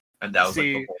off? And that was like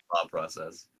the whole thought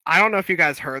process. I don't know if you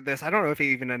guys heard this. I don't know if he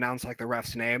even announced like the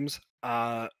refs' names.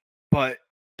 But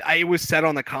it was said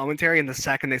on the commentary, and the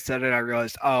second they said it, I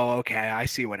realized, oh, okay, I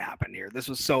see what happened here. This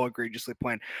was so egregiously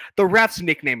planned. The ref's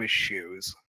nickname is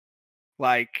Shoes.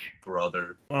 Like,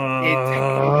 brother.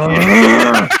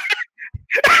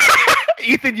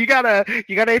 Ethan, you got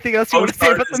anything else you want to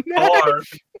say about the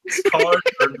match? His car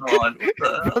turned on.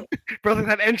 Brother,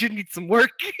 that engine needs some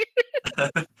work.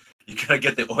 You gotta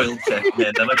get the oil check,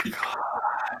 man. That might be.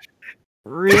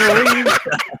 Really?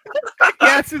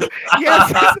 Yes.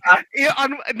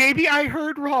 Maybe I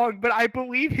heard wrong, but I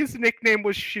believe his nickname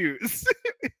was Shoes.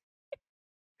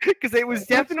 Because it was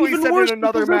definitely said in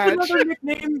another match.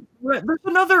 There's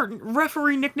another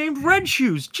referee nicknamed Red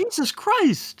Shoes. Jesus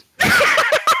Christ!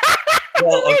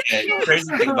 Well, okay. The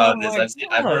crazy thing about it is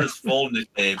I've heard his full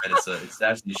nickname, and it's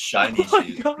actually Shiny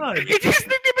Shoes. God. His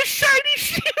nickname is Shiny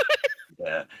Shoes.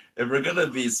 Yeah, if we're gonna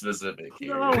be specific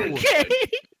here. No. Okay.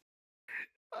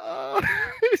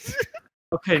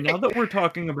 Okay, now that we're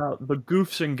talking about the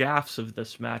goofs and gaffs of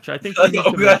this match, I think we need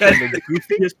to mention the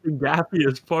goofiest and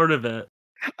gaffiest part of it.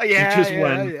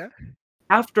 When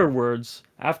afterwards,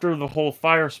 after the whole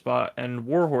fire spot and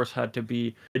Warhorse had to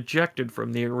be ejected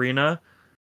from the arena,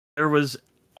 there was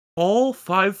all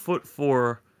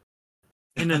 5'4"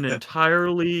 in an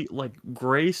entirely like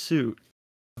gray suit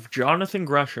of Jonathan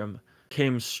Gresham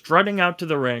came strutting out to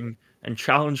the ring and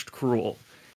challenged Cruel.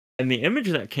 And the image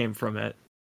that came from it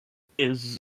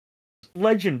is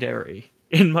legendary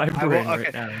in my brain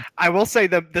right now. I will say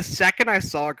the second I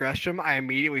saw Gresham, I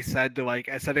immediately said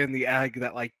I said in the egg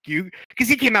that because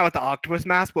he came out with the octopus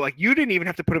mask, but like you didn't even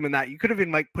have to put him in that. You could have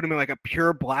been like put him in like a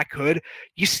pure black hood.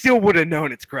 You still would have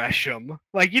known it's Gresham.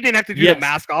 Like you didn't have to do the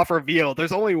mask off reveal.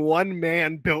 There's only one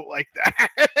man built like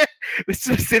that.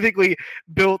 Specifically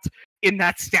built in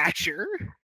that stature.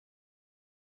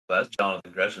 That's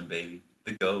Jonathan Gresham, baby.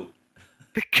 The GOAT.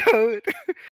 The GOAT.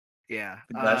 Yeah.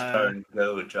 The NASCAR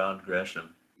GOAT, John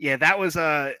Gresham. Yeah, that was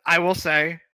I will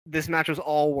say this match was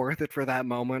all worth it for that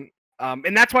moment.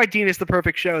 And that's why Dean is the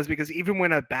perfect show, is because even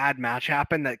when a bad match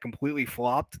happened that completely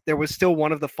flopped, there was still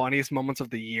one of the funniest moments of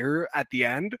the year at the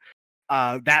end.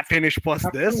 That finish plus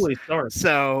this.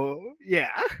 So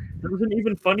yeah. There was an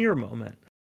even funnier moment.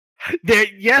 There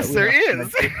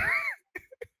is.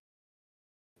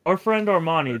 Our friend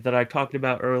Armani that I talked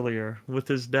about earlier with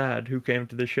his dad who came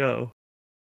to the show.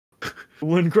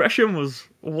 When Gresham was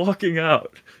walking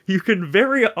out, you can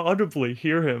very audibly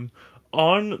hear him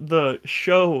on the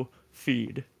show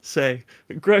feed say,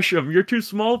 "Gresham, you're too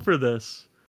small for this."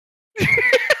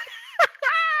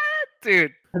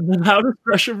 Dude. And then how does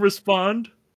Gresham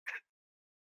respond?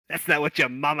 That's not what your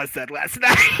mama said last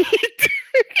night.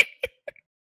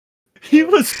 He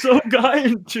was so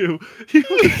kind to. He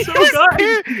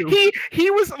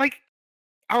was like,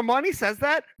 Armani says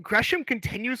that, Gresham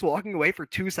continues walking away for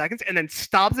 2 seconds and then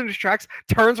stops in his tracks,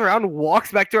 turns around,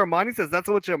 walks back to Armani, says, "That's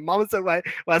what your mama said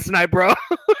last night, bro."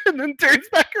 And then turns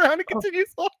back around and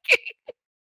continues walking.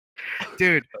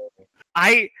 Dude,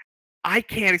 I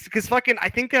can't, because fucking I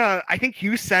think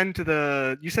you sent to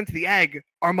the egg,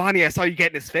 "Armani, I saw you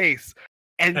get in his face."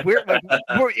 And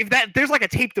there's like a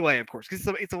tape delay, of course, because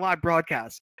it's a live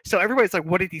broadcast. So everybody's like,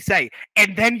 "What did he say?"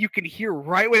 And then you can hear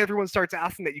right when everyone starts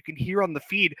asking that, you can hear on the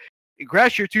feed,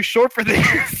 "Gresh, you're too short for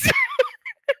this."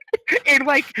 in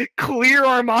like clear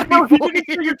Armani No, he voice. didn't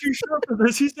say you're too short for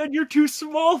this. He said you're too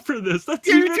small for this. That's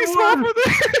You're even too worse. small for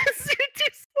this. You're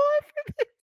too small for this.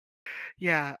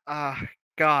 Yeah.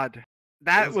 God,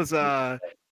 that was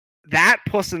that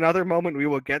plus another moment we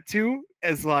will get to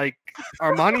is like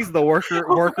Armani's the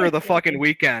worker of the fucking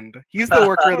weekend. He's the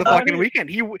worker of the fucking weekend.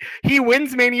 He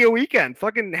wins Mania weekend.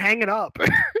 Fucking hang it up.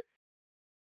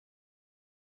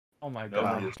 Oh my Nobody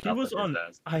god, is he was stopping on.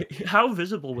 his ass. How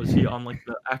visible was he on like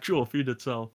the actual feed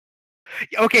itself?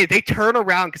 Okay, they turn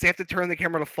around because they have to turn the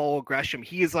camera to follow Gresham.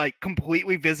 He is like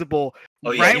completely visible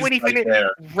Right when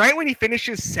he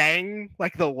finishes saying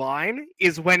like the line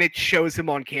is when it shows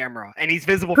him on camera, and he's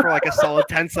visible for like a solid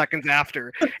 10 seconds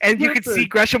after, and you can see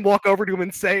Gresham walk over to him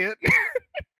and say it.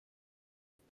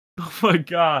 Oh my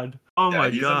god! Oh my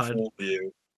he's god! in full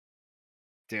view.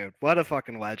 Dude, what a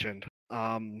fucking legend.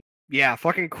 Yeah,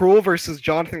 fucking Cruel versus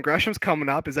Jonathan Gresham's coming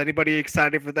up. Is anybody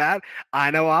excited for that?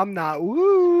 I know I'm not.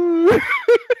 Woo!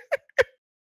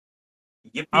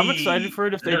 Yippee! I'm excited for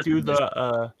it if they do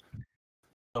the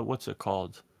what's it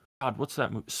called? God, what's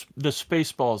that movie? The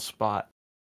Spaceballs spot.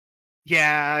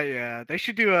 Yeah. They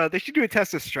should do a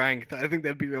test of strength. I think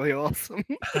that'd be really awesome.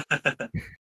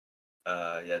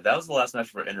 Yeah, that was the last match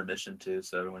for intermission too,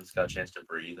 so everyone's got a chance to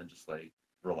breathe and just like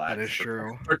relax. That is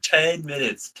true. For 10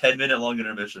 minutes, 10-minute long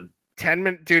intermission. 10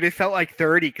 minutes, dude. It felt like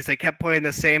 30 because they kept playing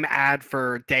the same ad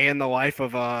for Day in the Life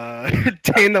of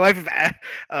Day in the Life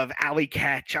of Alley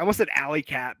Catch. I almost said Alley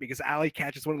Cat because Alley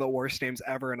Catch is one of the worst names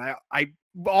ever, and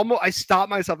I stop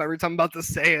myself every time I'm about to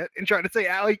say it and try to say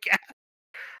Alley Cat.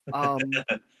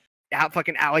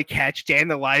 Fucking Alley Catch, Day in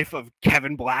the Life of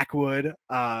Kevin Blackwood.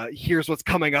 Here's what's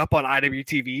coming up on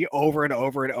IWTV over and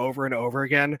over and over and over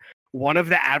again. One of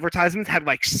the advertisements had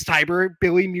like cyber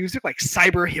Billy music, like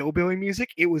cyber hillbilly music.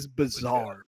 It was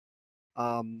bizarre.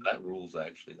 That rules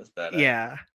actually. That's bad.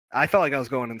 Yeah, I felt like I was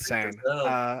going insane.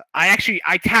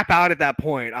 I tap out at that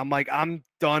point. I'm like, I'm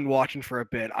done watching for a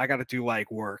bit. I got to do like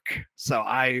work, so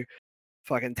I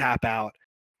fucking tap out.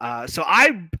 So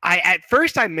I at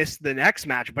first I missed the next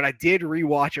match, but I did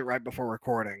rewatch it right before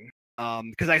recording.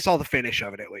 Because I saw the finish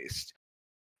of it at least.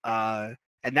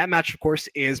 And that match, of course,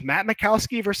 is Matt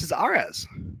Mikowski versus Ares.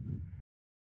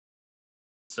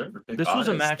 This was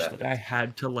a match that I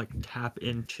had to like tap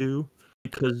into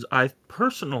because I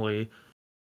personally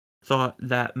thought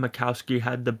that Mikowski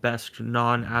had the best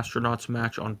non-astronauts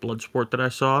match on Bloodsport that I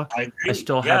saw. I agree. I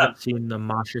still haven't seen the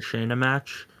Masha Shayna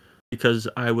match because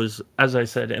I was, as I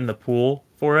said, in the pool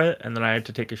for it, and then I had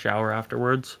to take a shower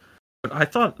afterwards. But I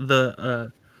thought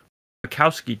the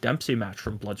Mikowski-Dempsey match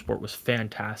from Bloodsport was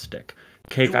fantastic.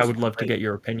 Cake, I would love to get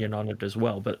your opinion on it as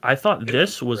well, but I thought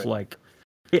this was like,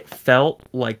 it felt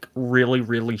like really,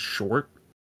 really short,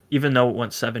 even though it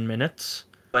went 7 minutes,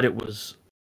 but it was,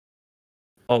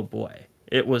 oh boy,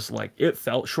 it was like, it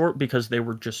felt short because they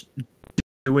were just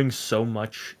doing so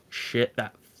much shit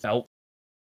that felt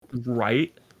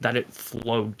right that it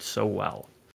flowed so well.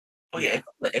 Oh yeah,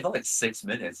 it felt like 6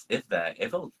 minutes, if that.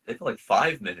 It felt like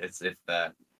 5 minutes, if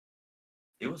that.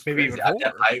 It was maybe crazy. Even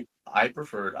more. I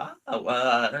preferred.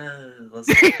 Let's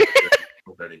see.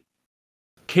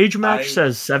 Cage Match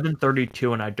says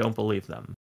 7:32, and I don't believe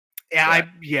them. Yeah.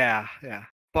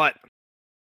 But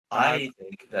I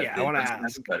think that I the want to Dempsey match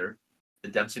ask. was better. The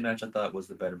Dempsey match I thought was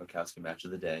the better Mikowski match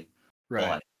of the day. Right.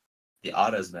 But the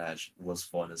Adas match was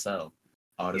fun as hell.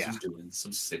 Adas Yeah. was doing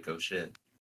some sicko shit.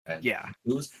 And Yeah.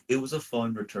 it was a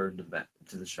fun return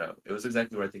to the show. It was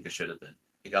exactly what I think it should have been.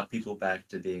 It got people back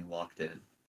to being locked in.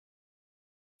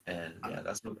 And yeah,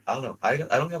 that's what, I don't know. I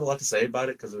don't have a lot to say about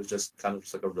it because it was just kind of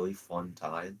just like a really fun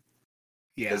time.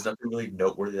 Yeah. There's nothing really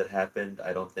noteworthy that happened.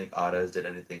 I don't think Adas did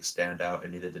anything stand out,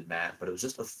 and neither did Matt. But it was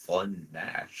just a fun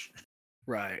match.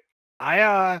 Right.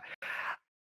 I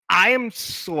am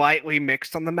slightly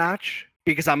mixed on the match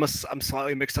because I'm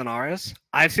slightly mixed on Ares.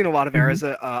 I've seen a lot of Ares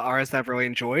that I've really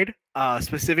enjoyed.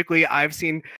 Specifically, I've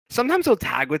seen sometimes he'll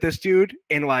tag with this dude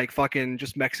in like fucking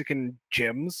just Mexican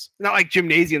gyms, not like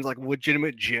gymnasiums, like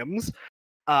legitimate gyms.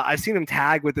 I've seen him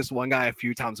tag with this one guy a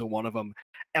few times in one of them,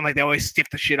 and like they always stiff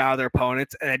the shit out of their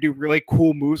opponents, and they do really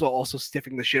cool moves while also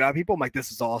stiffing the shit out of people. I'm like,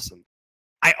 this is awesome.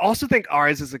 I also think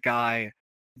Ares is a guy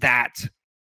that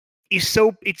it's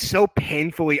so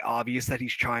painfully obvious that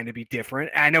he's trying to be different.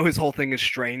 And I know his whole thing is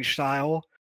strange style,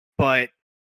 but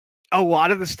a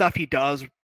lot of the stuff he does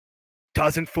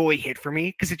doesn't fully hit for me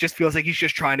because it just feels like he's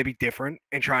just trying to be different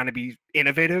and trying to be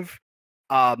innovative,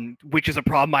 which is a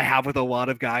problem I have with a lot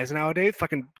of guys nowadays.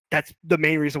 Fucking, that's the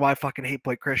main reason why I fucking hate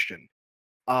Blake Christian.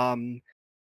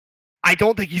 I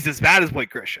don't think he's as bad as Blake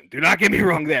Christian. Do not get me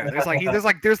wrong there. There's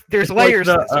layers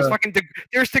to this.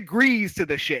 There's degrees to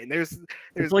this shit. And there's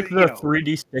it's like the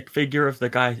 3D stick figure of the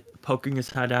guy poking his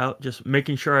head out, just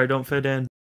making sure I don't fit in.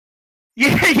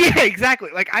 Yeah, exactly.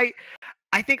 Like I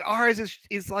think ours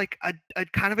is like a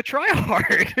kind of a try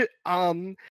hard.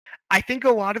 I think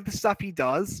a lot of the stuff he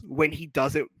does when he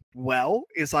does it well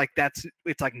is like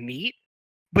it's like neat,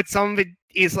 but some of it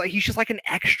is like he's like an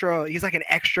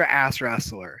extra ass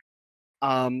wrestler.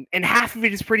 And half of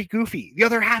it is pretty goofy. The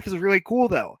other half is really cool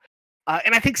though.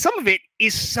 And I think some of it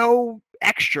is so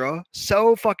extra,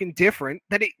 so fucking different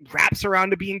that it wraps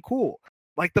around to being cool.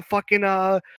 Like the fucking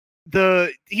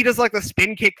he does like the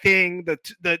spin kick thing,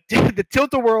 the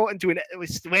tilt-a-whirl into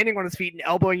landing on his feet and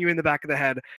elbowing you in the back of the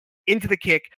head, into the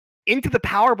kick, into the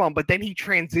power bomb, but then he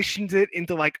transitions it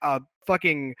into like a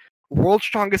fucking world's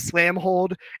strongest slam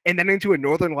hold, and then into a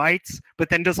Northern Lights,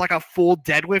 but then does like a full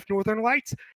deadlift Northern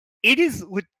Lights.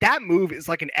 That move is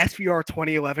like an SVR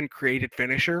 2011 created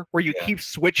finisher where you keep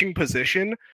switching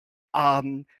position,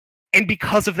 and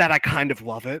because of that, I kind of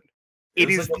love it. It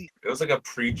was like a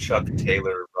pre-Chuck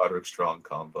Taylor Roderick Strong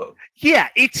combo. Yeah,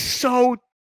 it's so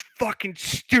fucking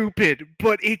stupid,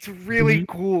 but it's really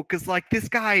cool because like this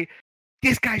guy's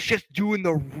just doing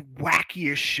the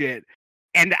wackiest shit.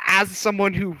 And as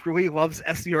someone who really loves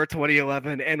SCR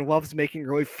 2011 and loves making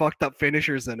really fucked up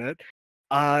finishers in it,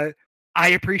 I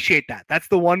appreciate that. That's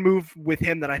the one move with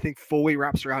him that I think fully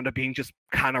wraps around to being just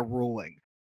kind of ruling.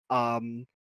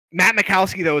 Matt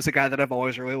Mikowski, though, is a guy that I've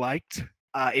always really liked.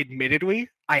 Admittedly,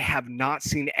 I have not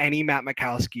seen any Matt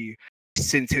Mikowski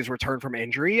since his return from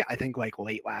injury, I think like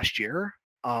late last year.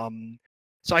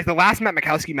 So like the last Matt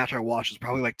Mikowski match I watched was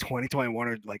probably like 2021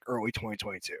 or like early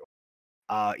 2022.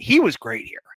 He was great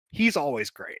here. He's always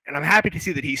great. And I'm happy to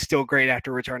see that he's still great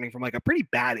after returning from like a pretty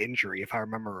bad injury, if I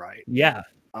remember right. Yeah.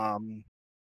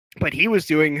 But he was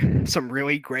doing some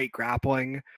really great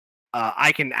grappling.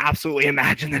 I can absolutely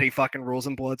imagine that he fucking rules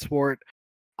in Bloodsport.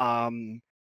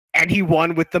 And he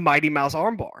won with the Mighty Mouse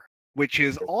armbar, which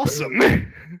is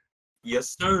awesome.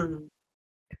 Yes, sir.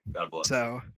 God bless.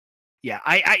 So, yeah,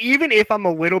 I even if I'm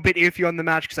a little bit iffy on the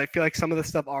match, because I feel like some of the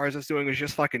stuff Ares is doing was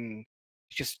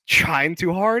just trying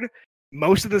too hard.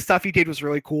 Most of the stuff he did was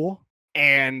really cool,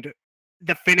 and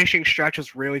the finishing stretch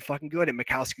was really fucking good, and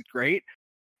Mikowski's great.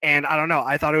 And I don't know,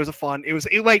 I thought it was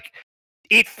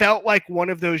it felt like one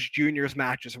of those juniors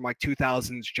matches from like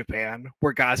 2000s Japan,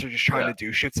 where guys are just trying to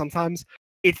do shit sometimes.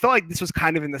 It felt like this was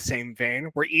kind of in the same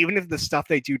vein, where even if the stuff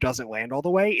they do doesn't land all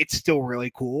the way, it's still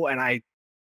really cool, and I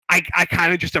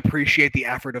kind of just appreciate the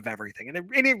effort of everything,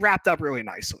 and it wrapped up really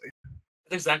nicely.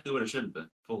 That's exactly what it should have been,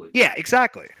 fully. Yeah,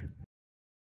 exactly.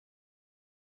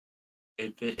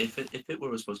 If it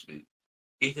were supposed to be.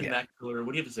 Ethan McClure,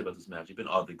 what do you have to say about this match? You've been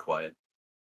oddly quiet.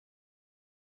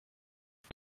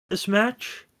 This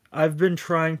match, I've been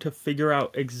trying to figure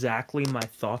out exactly my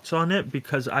thoughts on it,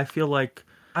 because I feel like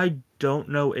I don't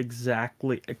know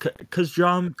exactly, because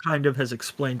John kind of has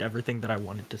explained everything that I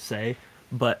wanted to say,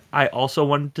 but I also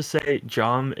wanted to say,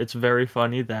 John, it's very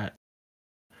funny that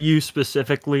you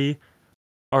specifically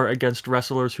are against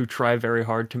wrestlers who try very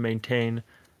hard to maintain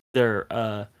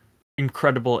their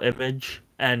incredible image,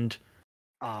 and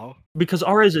because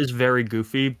Ares is very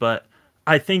goofy, but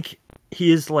I think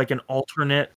he is like an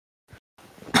alternate.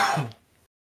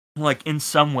 Like, in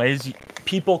some ways,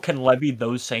 people can levy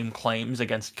those same claims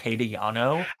against Katie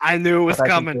Yano. I knew it was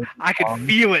coming. I could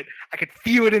feel it. I could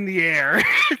feel it in the air.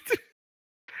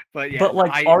 But yeah, but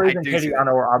like Ares and Katie Yano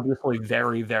are obviously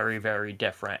very, very, very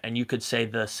different, and you could say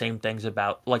the same things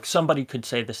about, like, somebody could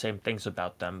say the same things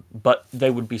about them, but they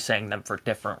would be saying them for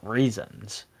different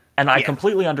reasons. And I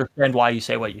completely understand why you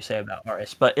say what you say about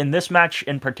Ares, but in this match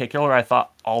in particular, I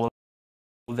thought all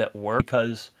of it worked,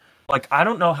 because, like, I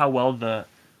don't know how well the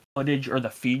footage or the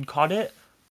feed caught it,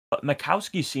 but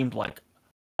Mikowski seemed like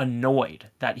annoyed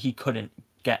that he couldn't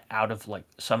get out of like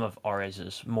some of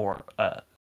Ares's more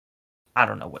I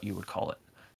don't know what you would call it,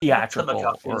 theatrical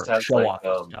or show off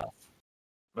stuff.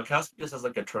 Mikowski just has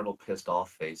like a eternal pissed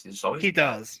off face. He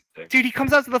does. Dude, he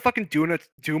comes out to the fucking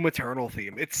Doom Eternal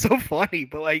theme. It's so funny,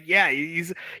 but like, yeah,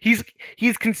 he's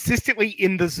consistently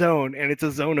in the zone, and it's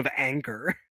a zone of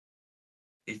anger.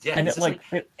 Yeah, and it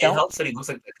helps that he looks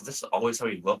like, because this is always how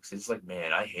he looks. He's like,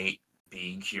 man, I hate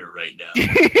being here right now.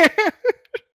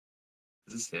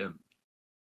 This is him.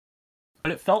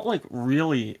 But it felt like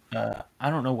really, I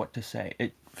don't know what to say.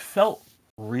 It felt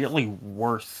really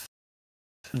worth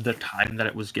the time that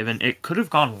it was given. It could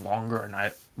have gone longer, and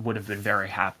I would have been very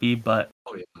happy. But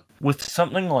with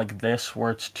something like this,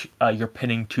 where it's you're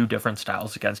pitting two different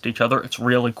styles against each other, it's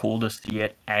really cool to see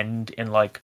it end in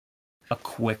like a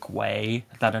quick way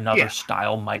that another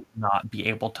style might not be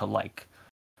able to, like,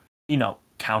 you know,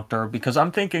 counter. Because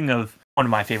I'm thinking of one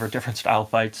of my favorite different style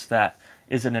fights that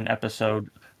is in an episode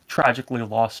tragically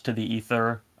lost to the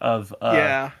ether of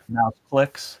mouse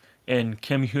clicks in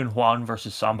Kim Hyun Hwan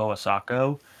versus Sambo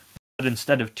Asako. But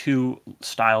instead of two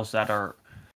styles that are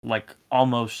like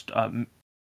almost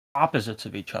opposites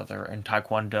of each other in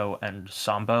Taekwondo and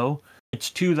Sambo, it's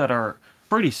two that are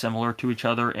pretty similar to each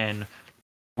other in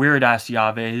weird ass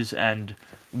yaves and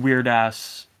weird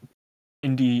ass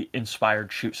indie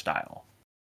inspired shoot style.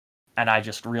 And I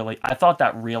thought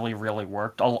that really, really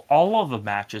worked. All of the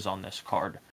matches on this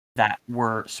card that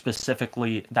were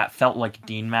specifically, that felt like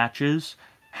DEAN matches,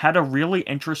 had a really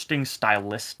interesting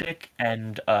stylistic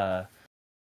and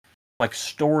like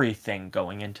story thing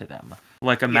going into them.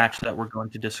 Like a match that we're going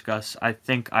to discuss, I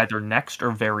think either next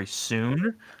or very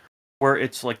soon, where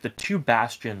it's like the two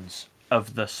bastions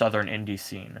of the southern indie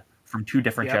scene from two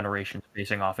different generations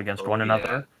facing off against one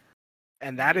another.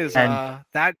 And that is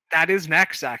that is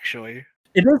next, actually.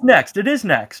 It is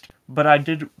next. But I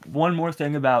did one more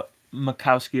thing about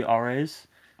Mikowski Ares.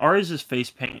 Ares'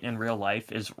 face paint in real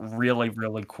life is really,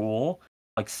 really cool.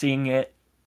 Like, seeing it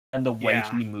and the way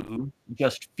he moves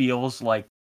just feels like,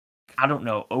 I don't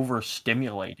know,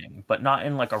 overstimulating, but not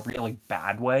in like a really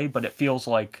bad way, but it feels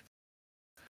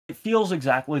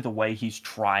exactly the way he's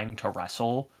trying to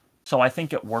wrestle. So I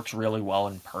think it works really well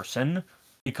in person,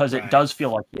 because it does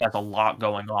feel like he has a lot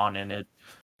going on, and it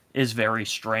is very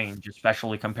strange,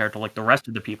 especially compared to like the rest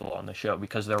of the people on the show,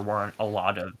 because there weren't a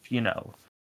lot of, you know,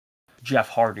 Jeff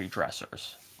Hardy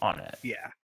dressers on it.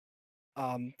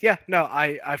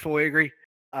 I fully agree.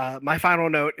 My final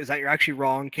note is that you're actually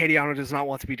wrong. Katie Ono does not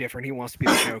want to be different. He wants to be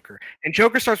the Joker. And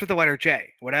Joker starts with the letter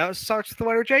J. What else starts with the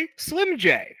letter J? Slim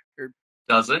J.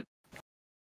 Does it?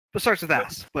 It starts with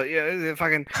S. But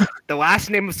the last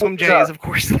name of Slim J is, of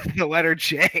course, the letter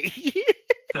J.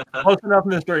 Close enough,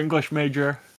 Mr. English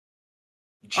major.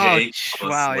 J.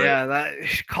 Wow, yeah, that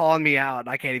calling me out.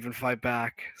 I can't even fight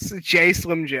back. J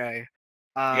Slim J.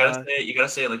 You gotta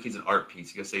say it like he's an art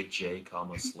piece. You gotta say J,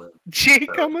 Slim. J,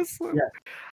 Slim. Yeah.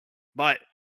 But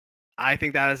I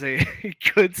think that is a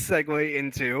good segue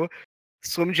into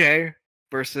Slim J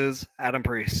versus Adam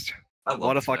Priest.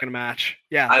 What a fucking match.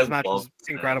 Yeah, this match was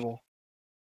incredible.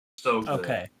 So good.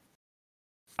 Okay.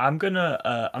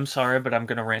 I'm sorry, but I'm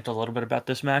gonna rant a little bit about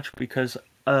this match, because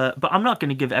but I'm not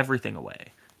gonna give everything away,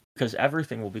 because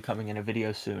everything will be coming in a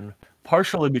video soon,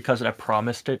 partially because I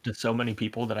promised it to so many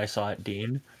people that I saw at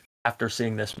DEAN after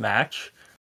seeing this match.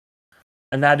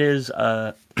 And that is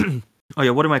oh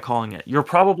yeah, what am I calling it? You're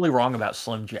probably wrong about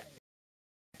Slim J.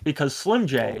 Because Slim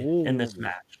J in this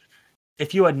match,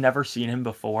 if you had never seen him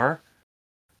before,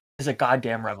 is a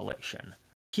goddamn revelation.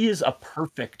 He is a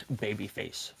perfect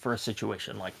babyface for a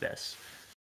situation like this.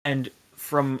 And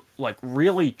from like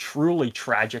really truly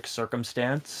tragic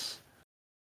circumstance,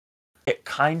 it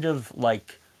kind of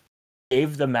like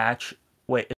gave the match.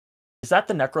 Wait, is that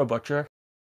the Necro Butcher?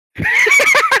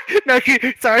 No,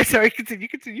 sorry, continue.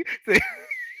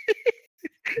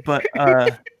 But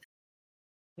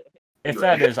if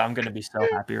that is, I'm gonna be so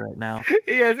happy right now.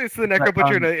 Yeah, it's the Necro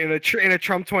Butcher in a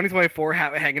Trump 2024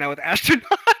 hat, hanging out with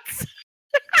astronauts.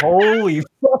 Holy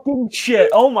fucking shit!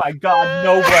 Oh my god!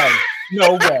 No way!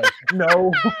 No way!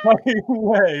 No fucking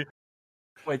way!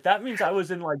 Wait, that means I was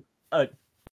in like a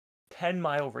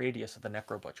 10-mile radius of the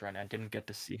Necro Butcher, and I didn't get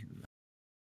to see him.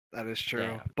 That is true.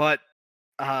 Damn. But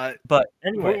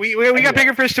anyway, we got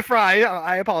bigger fish to fry.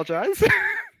 I apologize.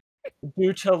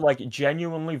 Due to like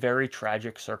genuinely very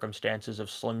tragic circumstances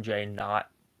of Slim J not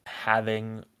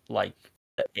having like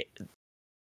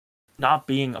not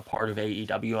being a part of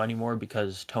AEW anymore,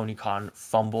 because Tony Khan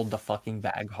fumbled the fucking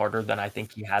bag harder than I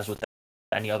think he has with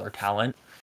any other talent.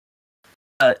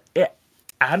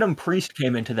 Adam Priest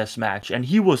came into this match and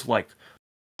he was like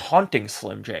taunting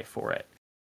Slim J for it,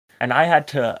 and I had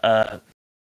to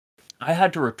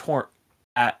retort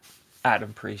at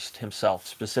Adam Priest himself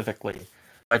specifically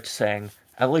by saying,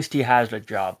 "At least he has a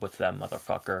job with them,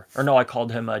 motherfucker." Or no, I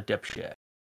called him a dipshit.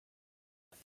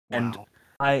 Wow.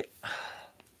 And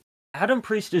Adam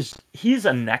Priest he's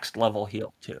a next level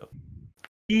heel too.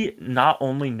 He not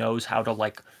only knows how to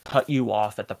like cut you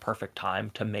off at the perfect time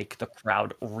to make the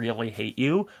crowd really hate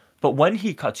you, but when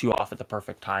he cuts you off at the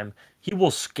perfect time, he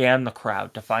will scan the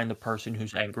crowd to find the person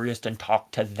who's angriest and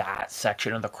talk to that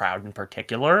section of the crowd in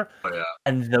particular. Oh, yeah.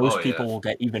 And those people will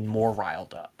get even more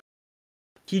riled up.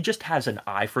 He just has an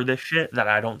eye for this shit that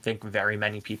I don't think very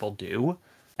many people do.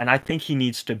 And I think he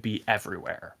needs to be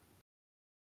everywhere.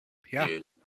 Yeah. Dude,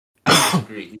 I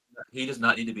disagree. He does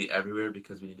not need to be everywhere,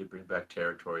 because we need to bring back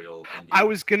territorial. I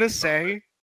was gonna say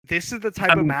This is the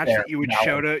type of match that you would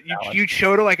show to you'd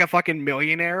show to like a fucking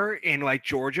millionaire in like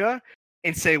Georgia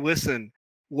and say, listen,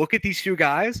 look at these two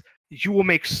guys. You will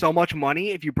make so much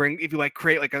money if you like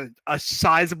create like a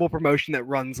sizable promotion that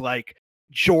runs like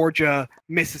Georgia,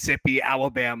 Mississippi,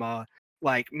 Alabama,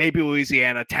 like maybe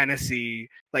Louisiana, Tennessee,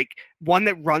 like one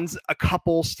that runs a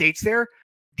couple states there.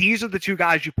 These are the two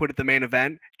guys you put at the main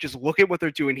event. Just look at what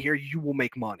they're doing here. You will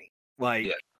make money. Like,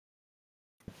 yeah.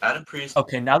 Adam Priest.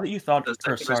 Okay, now that you thought,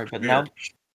 sorry, but now.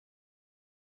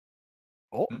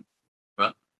 Oh.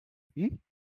 What?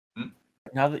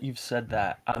 Now that you've said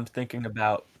that, I'm thinking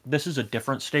about, this is a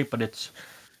different state, but it's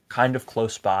kind of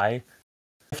close by.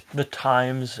 If the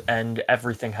times and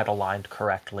everything had aligned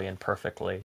correctly and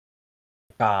perfectly,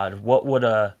 God, what would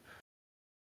a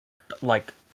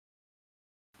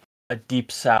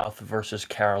Deep South versus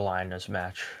Carolinas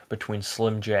match between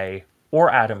Slim J or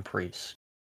Adam Priest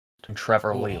and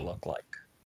Trevor Lee look like?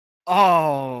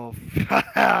 Oh,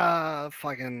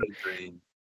 fucking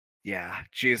yeah,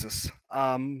 Jesus.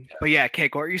 But yeah,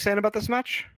 Cake, what are you saying about this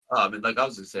match? I mean, like I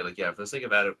was gonna say, like, yeah, for the sake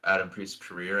of Adam Priest's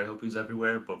career, I hope he's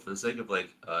everywhere. But for the sake of like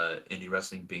indie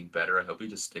wrestling being better, I hope he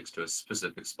just sticks to a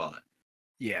specific spot.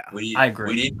 Yeah, I agree.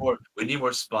 We need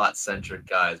more spot centric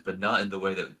guys, but not in the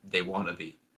way that they want to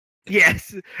be.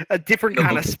 Yes, a different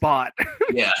kind of spot.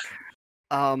 Yeah.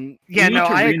 Yeah, no,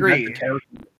 I agree.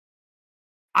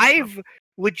 I've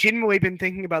legitimately been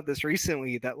thinking about this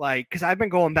recently, that like, because I've been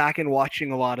going back and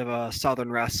watching a lot of Southern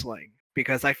wrestling,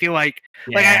 because I feel like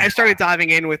I started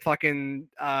diving in with fucking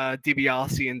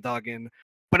DiBiase and Duggan,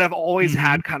 but I've always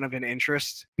had kind of an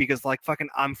interest because like fucking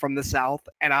I'm from the South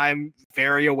and I'm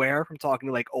very aware from talking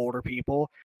to like older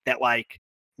people that like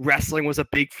wrestling was a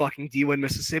big fucking deal in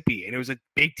Mississippi, and it was a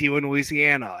big deal in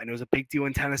Louisiana, and it was a big deal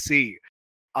in Tennessee,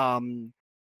 and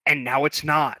now it's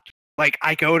not. Like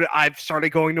I've started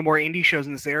going to more indie shows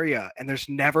in this area, and there's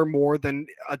never more than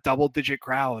a double-digit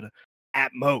crowd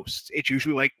at most. It's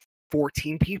usually like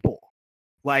 14 people.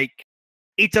 Like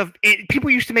people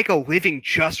used to make a living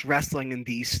just wrestling in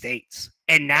these states,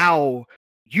 and now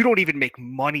you don't even make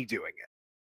money doing it.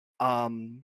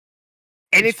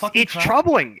 And it's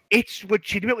troubling. It's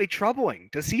legitimately troubling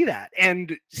to see that,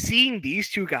 and seeing these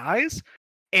two guys,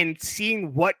 and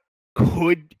seeing what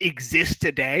could exist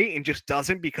today and just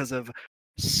doesn't because of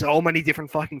so many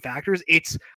different fucking factors.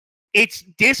 It's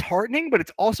disheartening, but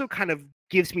it's also kind of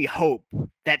gives me hope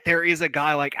that there is a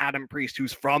guy like Adam Priest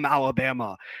who's from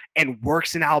Alabama and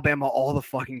works in Alabama all the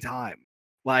fucking time.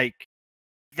 Like,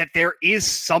 that there is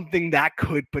something that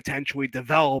could potentially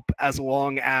develop as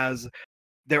long as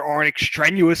there aren't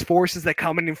extraneous forces that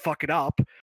come in and fuck it up.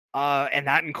 And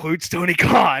that includes Tony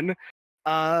Khan.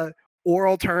 Or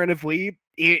alternatively,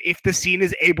 if the scene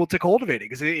is able to cultivate it,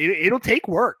 because it'll take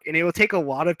work, and it will take a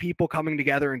lot of people coming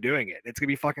together and doing it. It's gonna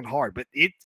be fucking hard, but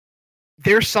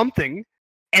there's something,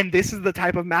 and this is the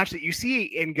type of match that you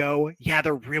see and go, yeah,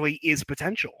 there really is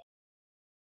potential.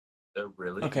 There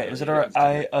really okay. Really is it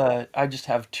alright? I just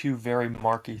have two very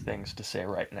marky things to say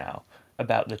right now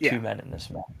about the two men in this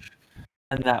match,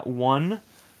 and that one,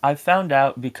 I found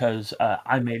out because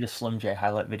I made a Slim J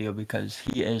highlight video because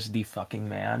he is the fucking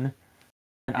man.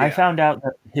 And I found out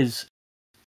that his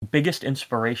biggest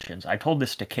inspirations, I told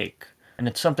this to Cake, and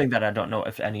it's something that I don't know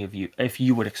if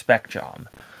you would expect, John.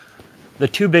 The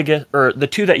two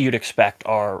that you'd expect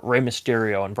are Rey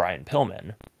Mysterio and Brian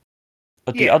Pillman.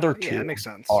 But the other two that makes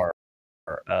sense. are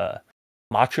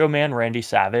Macho Man Randy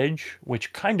Savage,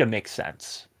 which kind of makes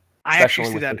sense. I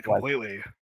actually see that completely.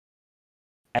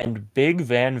 And Big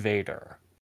Van Vader.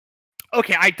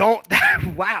 Okay, I don't.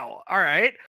 Wow. All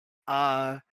right.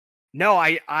 No,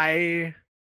 I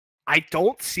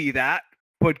don't see that.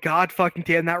 But God fucking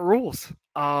damn, that rules.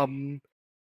 You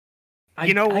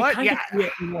know what? Yeah.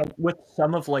 With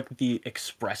some of like the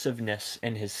expressiveness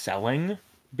in his selling,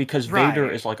 because Vader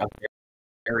is like a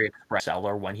very expressive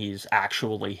seller when he's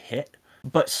actually hit.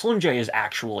 But Slim J is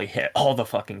actually hit all the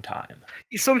fucking time.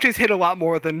 Slim J's hit a lot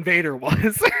more than Vader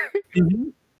was.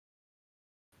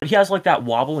 He has like that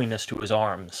wobbliness to his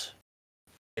arms,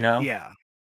 you know? Yeah.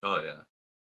 Oh yeah.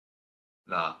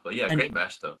 Nah, but yeah, great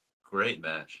match though. Great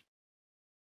match.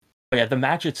 Yeah, the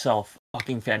match itself,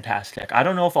 fucking fantastic. I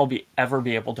don't know if I'll ever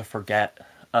be able to forget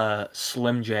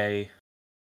Slim J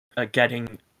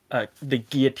getting the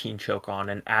guillotine choke on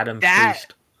and Adam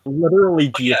Priest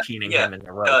literally guillotining him in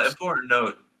the ropes.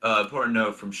 Important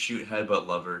note from Shoot Headbutt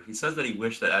Lover. He says that he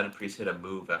wished that Adam Priest hit a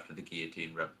move after the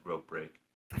guillotine rope break.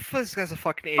 This guy's a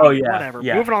fucking idiot. Oh, yeah, whatever.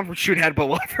 yeah. Moving on from Shoot Headbutt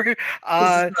Lover.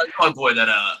 I'll point that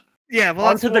out. Yeah, well,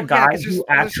 onto the guy who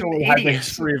actually has a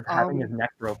history of having his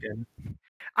neck broken.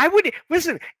 I would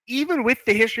listen. Even with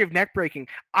the history of neck breaking,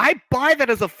 I buy that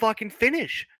as a fucking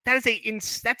finish. That's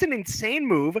an insane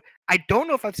move. I don't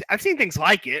know if I've seen things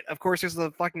like it. Of course, there's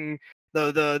the fucking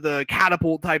the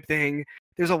catapult type thing.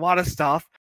 There's a lot of stuff,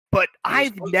 but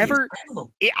I've never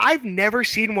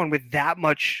seen one with that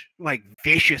much like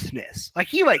viciousness. Like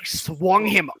he like swung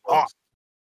him up.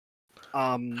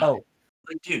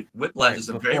 Like, dude, whiplash is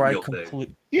a very real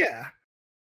thing. Yeah.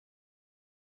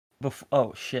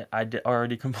 Oh shit! I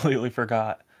already completely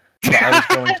forgot. But I was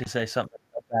going to say something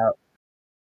about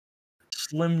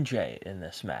Slim J in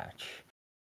this match,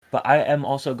 but I am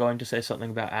also going to say something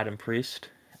about Adam Priest,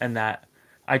 and that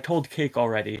I told Cake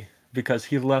already because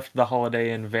he left the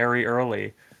Holiday Inn very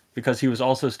early because he was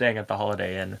also staying at the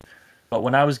Holiday Inn. But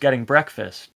when I was getting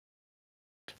breakfast,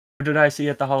 who did I see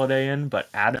at the Holiday Inn but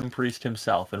Adam Priest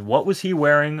himself? And what was he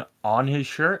wearing on his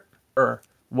shirt? Or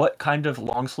what kind of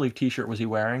long sleeve t-shirt was he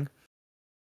wearing?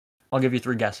 I'll give you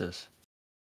 3 guesses.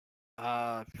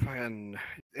 Fucking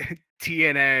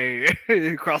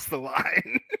TNA across the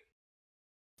line.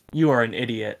 You are an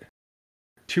idiot.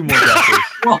 2 more guesses.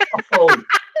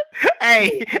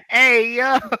 Hey,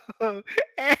 yo!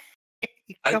 Hey,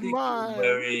 I come think on! He's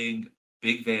wearing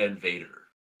Big Van Vader.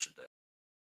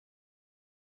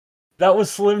 That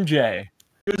was Slim J.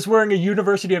 He was wearing a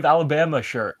University of Alabama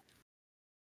shirt.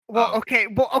 Well, okay,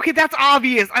 that's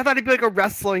obvious. I thought it'd be like a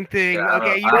wrestling thing. Yeah,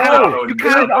 okay, you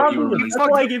kind of That's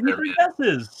why I gave you 3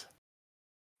 guesses.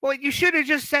 Well, you should have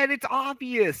just said it's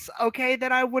obvious. Okay,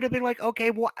 then I would have been like, okay,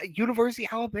 well, University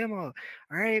of Alabama.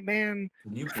 All right, man.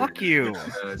 Fuck you.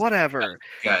 Whatever.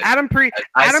 Guys, Adam Priest.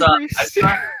 I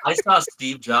saw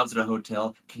Steve Jobs at a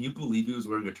hotel. Can you believe he was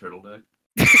wearing a turtleneck?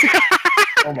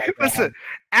 Oh my God. Listen,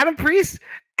 Adam Priest,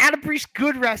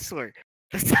 good wrestler.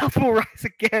 The South will rise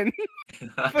again.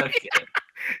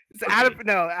 Adam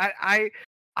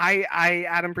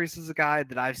Priest is a guy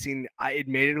that I've seen,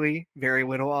 admittedly, very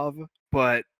little of,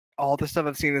 but all the stuff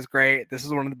I've seen is great. This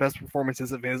is one of the best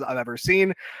performances of his I've ever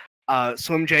seen.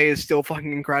 Slim J is still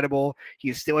fucking incredible. He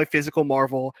is still a physical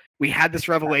marvel. We had this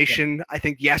revelation, I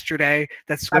think, yesterday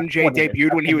that Slim J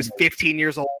debuted when he was 15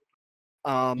 years old.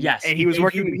 Yes, and he was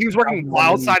working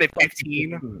wild side at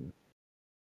 15.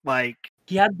 Like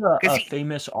he had the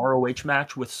famous ROH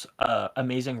match with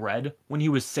Amazing Red when he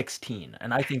was 16,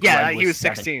 and I think he was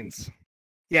 16.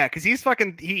 Yeah, because he's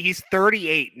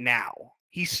 38 now.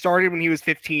 He started when he was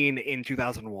 15 in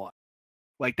 2001.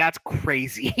 Like that's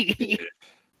crazy.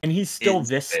 And he's still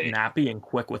this snappy and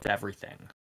quick with everything.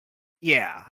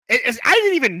 Yeah. I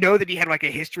didn't even know that he had like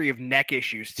a history of neck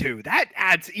issues too. That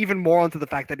adds even more onto the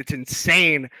fact that it's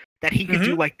insane that he could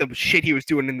do like the shit he was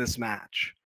doing in this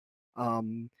match.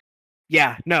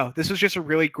 Yeah, no, this was just a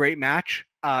really great match.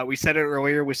 We said it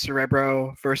earlier with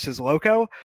Cerebro versus Loco.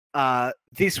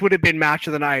 This would have been match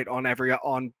of the night on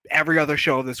every other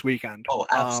show this weekend. Oh,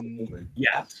 absolutely. Yeah,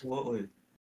 absolutely.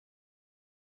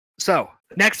 So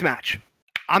next match,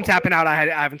 I'm tapping out. I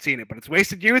haven't seen it, but it's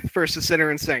Wasted Youth versus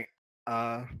Sinner and Saint.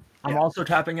 I'm also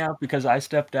tapping out because I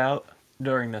stepped out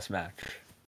during this match.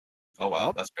 Oh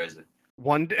wow, that's crazy.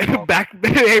 One day,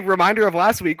 a reminder of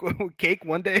last week. Cake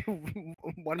one day,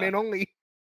 one man only.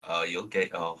 You'll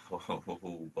get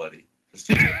buddy.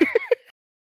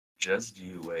 Just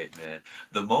you wait, man.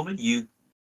 The moment you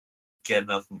get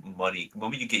enough money, the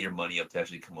moment you get your money up to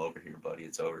actually come over here, buddy,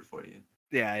 it's over for you.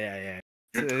 Yeah.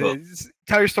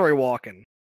 Tell your story walking.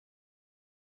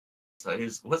 So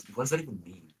what does that even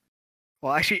mean?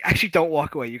 Well, actually, don't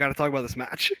walk away. You got to talk about this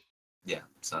match. Yeah.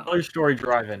 So. Tell your story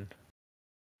driving.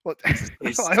 Well, I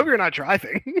hope you're not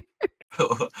driving.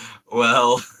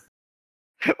 Well.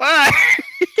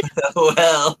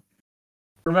 Well.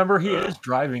 Remember, he is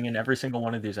driving in every single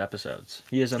one of these episodes.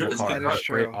 He is in the car. That is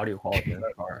true. Great audio quality in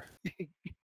the car. It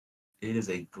is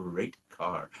a great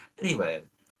car. Anyway,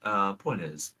 point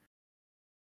is,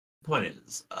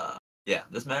 yeah,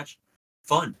 this match,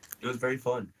 fun. It was very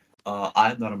fun.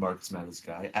 I'm not a Marcus Mathers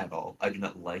guy at all. I do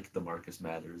not like the Marcus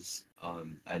Mathers.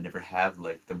 I never have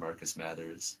liked the Marcus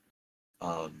Mathers.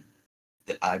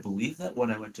 I believe that when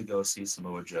I went to go see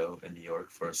Samoa Joe in New York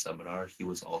for a seminar, he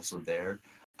was also there.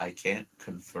 I can't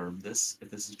confirm this, if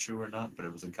this is true or not, but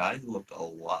it was a guy who looked a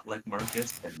lot like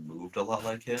Marcus and moved a lot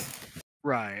like him.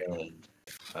 Right. And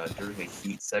during a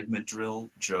heat segment drill,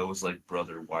 Joe was like,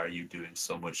 "Brother, why are you doing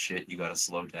so much shit? You gotta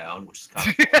slow down," which is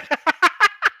kind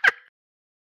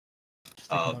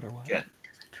of again,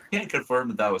 can't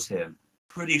confirm that was him.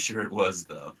 Pretty sure it was,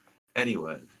 though.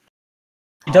 Anyway.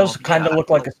 He does kind of look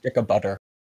like a stick of butter.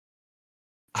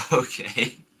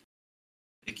 Okay.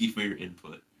 Thank you for your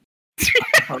input.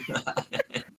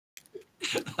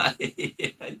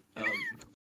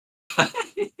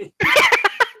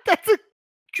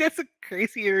 That's a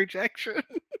crazy interjection.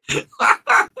 He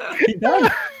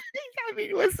does. I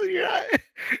mean, listen, you're not.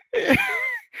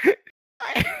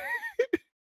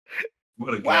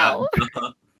 What a Wow.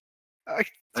 god.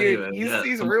 Dude, Anyway,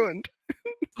 he's so ruined.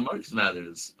 Marcus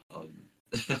Mathers,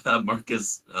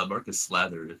 Marcus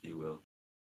Slather, if you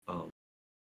will.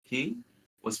 He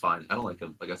was fine. I don't like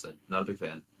him. Like I said, not a big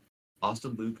fan.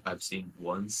 Austin Luke, I've seen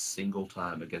one single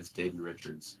time against Davey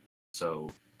Richards, so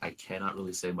I cannot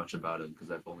really say much about him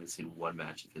because I've only seen one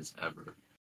match of his ever.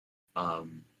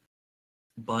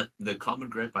 But the common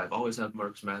gripe I've always had with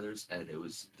Marcus Mathers, and it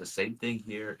was the same thing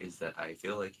here, is that I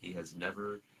feel like he has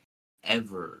never,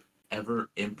 ever, ever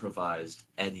improvised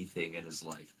anything in his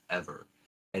life, ever.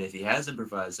 And if he has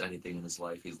improvised anything in his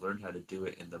life, he's learned how to do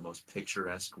it in the most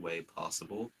picturesque way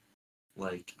possible.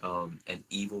 Like an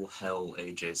evil hell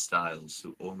AJ Styles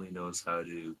who only knows how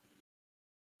to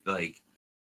like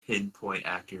pinpoint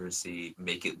accuracy,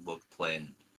 make it look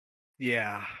planned.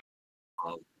 Yeah.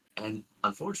 And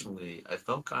unfortunately, I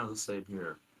felt kind of the same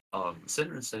here.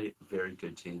 Sinner and State, very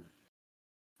good team.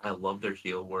 I love their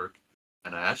heel work,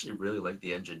 and I actually really like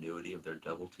the ingenuity of their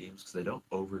double teams because they don't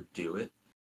overdo it.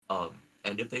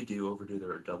 And if they do overdo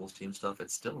their doubles team stuff,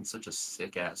 it's still in such a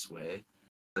sick ass way.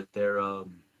 Like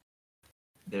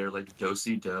their like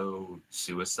do-si-do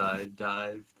suicide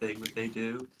dive thing that they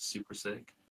do, super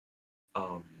sick.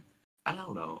 I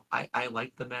don't know. I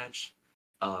like the match.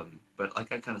 But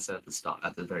like I kind of said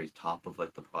at the very top of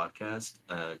like the podcast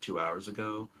 2 hours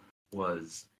ago,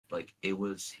 was like it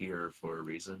was here for a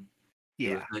reason.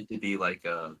 It was Yeah. meant to be like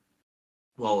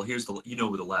well, here's the what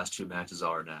the last two matches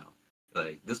are now.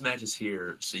 Like this match is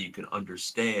here so you can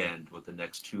understand what the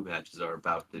next two matches are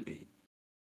about to be.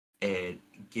 And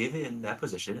given that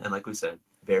position, and like we said,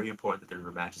 very important that there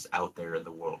are matches out there in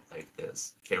the world like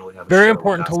this. Can't really have a Very show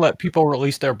important to without- let people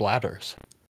release their bladders.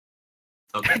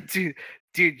 Okay.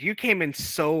 Dude, you came in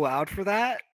so loud for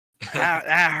that.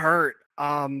 That hurt.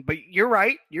 But you're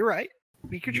right.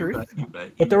 Speak your truth.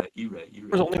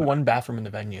 There's only one bathroom in the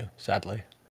venue, sadly.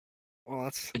 Well,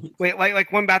 that's wait,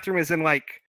 like one bathroom is in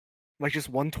like just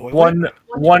one toilet. One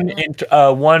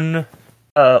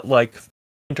like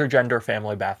intergender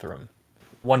family bathroom.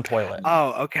 One toilet.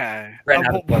 Oh, okay. Ran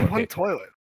out of toilet One paper. toilet.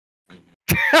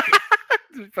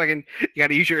 Fucking, you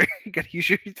gotta use your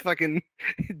fucking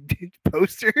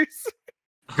posters.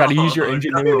 Gotta use your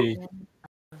ingenuity.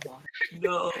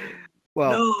 No.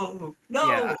 Well,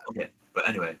 No. yeah. Okay, but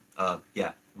anyway,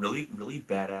 yeah, really, really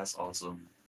badass, awesome.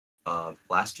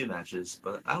 Last two matches,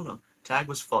 but I don't know. Tag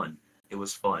was fun. It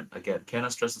was fun. Again,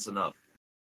 cannot stress this enough.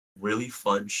 Really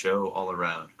fun show all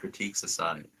around. Critiques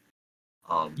aside.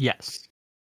 Yes.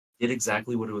 Did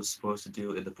exactly what it was supposed to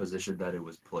do in the position that it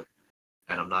was put.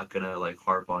 And I'm not gonna like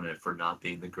harp on it for not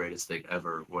being the greatest thing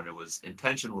ever when it was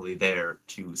intentionally there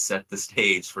to set the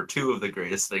stage for two of the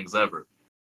greatest things ever.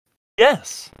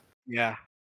 Yes. Yeah.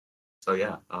 So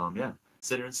yeah,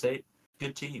 Sinner and State,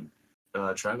 good team.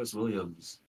 Travis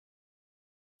Williams.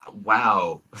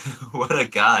 Wow, what a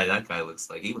guy that guy looks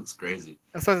like. He looks crazy.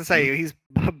 That's what I was to say. He's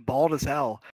bald as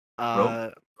hell.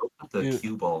 Broke the Dude.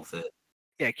 cue ball fit.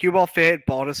 Yeah, cue ball fit,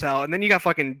 bald as hell, and then you got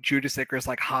fucking Judas Icarus,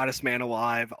 like hottest man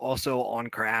alive, also on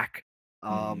crack.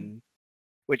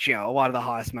 Which a lot of the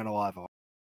hottest men alive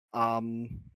are.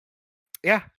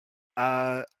 Yeah.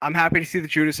 I'm happy to see that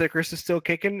Judas Icarus is still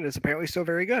kicking and is apparently still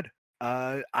very good.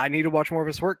 I need to watch more of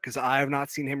his work because I have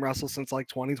not seen him wrestle since like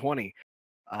 2020.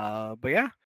 But yeah,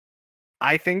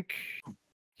 I think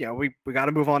we got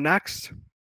to move on next.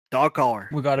 Dog collar.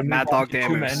 We got to Mad move on Dog to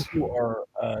two men Damus. who are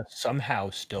somehow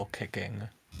still kicking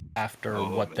after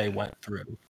what they went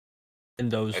through in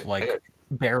those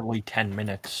barely 10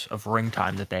 minutes of ring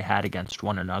time that they had against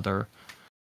one another.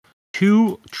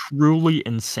 Two truly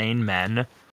insane men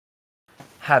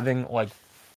having like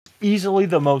easily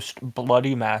the most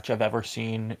bloody match I've ever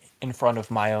seen in front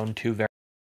of my own two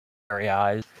very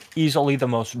eyes. Easily the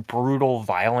most brutal,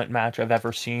 violent match I've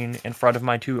ever seen in front of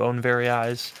my two own very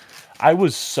eyes. I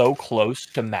was so close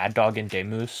to Mad Dog and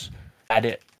Demus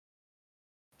that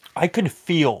I could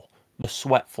feel the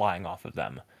sweat flying off of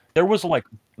them. There was like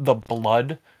the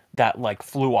blood that like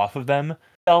flew off of them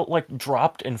felt like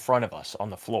dropped in front of us on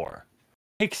the floor.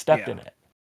 Jake stepped in it.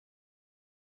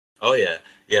 Oh yeah,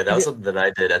 that was something that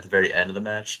I did at the very end of the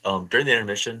match. During the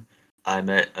intermission, I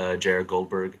met Jared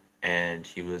Goldberg, and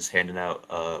he was handing out.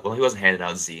 He wasn't handing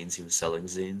out zines; he was selling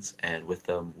zines, and with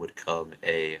them would come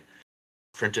a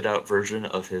printed out version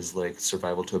of his like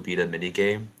Survival to Abita mini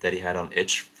game that he had on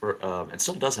itch for, and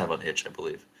still does have on itch, I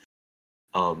believe.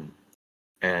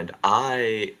 And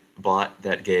I bought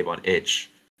that game on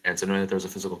itch And so knowing that there was a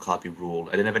physical copy ruled.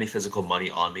 I didn't have any physical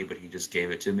money on me, but he just gave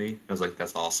it to me. I was like,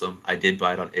 that's awesome. I did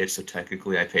buy it on itch, so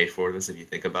technically I paid for this if you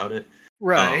think about it.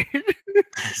 Right.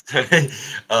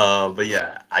 But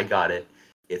yeah, I got it.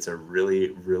 It's a really,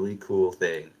 really cool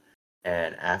thing.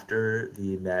 And after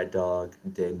the Mad Dog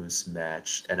Demus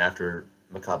match, and after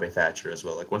Makabe Thatcher as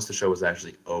well, like once the show was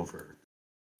actually over,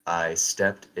 I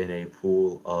stepped in a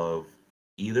pool of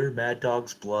either Mad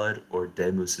Dog's blood or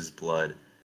Demus's blood,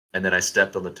 and then I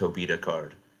stepped on the Tobita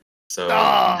card. So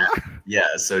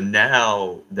so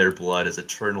now their blood is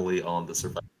eternally on the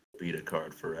Survivor Tobita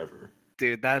card forever.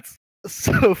 Dude, that's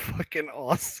so fucking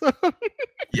awesome.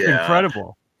 Yeah,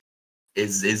 incredible.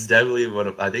 It's definitely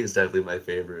I think it's definitely my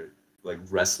favorite like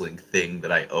wrestling thing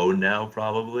that I own now,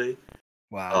 probably.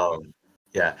 Wow.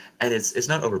 Yeah, and it's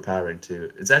not overpowering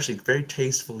too. It's actually very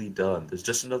tastefully done. There's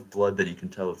just enough blood that you can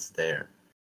tell it's there.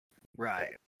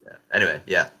 Right. Yeah. Anyway,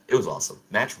 yeah, it was awesome.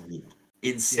 Match ruled.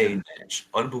 Insane match.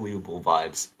 Unbelievable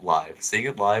vibes live. Seeing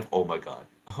it live, oh my god.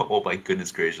 Oh my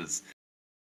goodness gracious.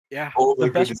 Yeah. Oh the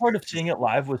best part of seeing it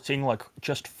live was seeing like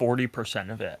just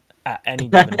 40% of it at any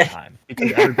given time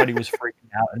because everybody was freaking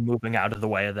out and moving out of the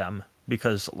way of them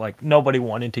because like nobody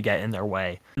wanted to get in their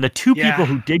way. And the two people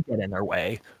who did get in their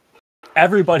way,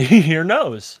 everybody here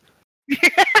knows.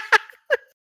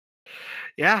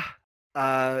 Yeah.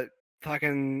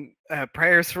 Fucking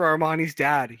prayers for Armani's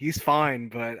dad. He's fine,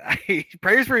 but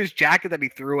prayers for his jacket that he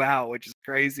threw out, which is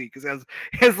crazy because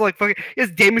he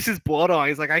has Demus's blood on.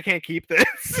 He's like, I can't keep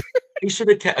this. He should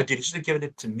have given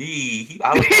it to me. He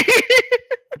got hit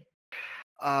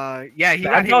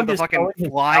with a fucking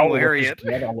flying lariat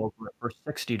all over it for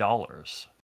 $60.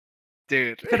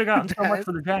 Dude, he could have gotten so much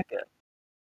for the jacket.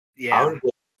 Yeah, I would have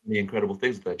done the incredible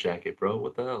things with that jacket, bro.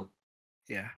 What the hell?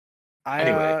 Yeah.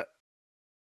 Anyway.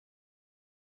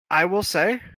 I will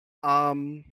say, I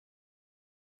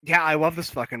love this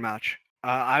fucking match.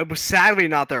 I was sadly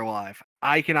not there live.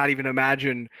 I cannot even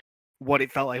imagine what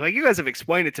it felt like. Like, you guys have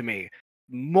explained it to me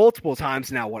multiple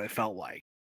times now what it felt like.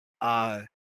 I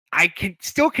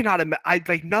cannot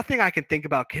imagine. Nothing I can think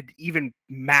about could even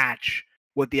match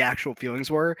what the actual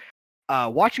feelings were.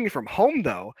 Watching it from home,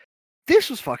 though, this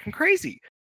was fucking crazy.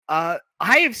 I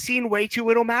have seen way too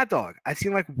little Mad Dog. I've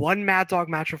seen like one Mad Dog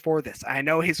match before this. I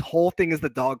know his whole thing is the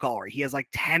dog collar. He has like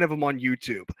 10 of them on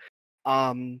YouTube.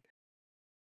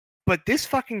 But this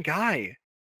fucking guy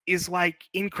is like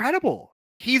incredible.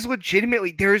 He's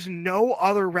legitimately, there's no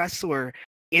other wrestler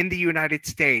in the United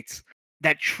States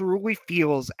that truly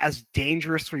feels as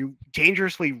dangerously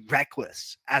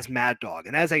reckless as Mad Dog.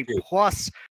 And as a plus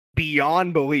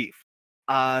beyond belief.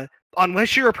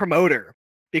 Unless you're a promoter.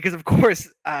 Because, of course,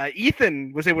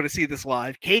 Ethan was able to see this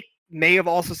live. Kate may have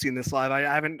also seen this live. I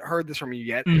haven't heard this from you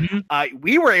yet. Mm-hmm.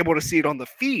 We were able to see it on the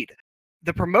feed.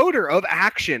 The promoter of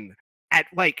Action,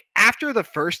 after the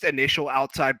first initial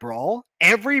outside brawl,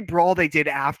 every brawl they did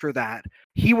after that,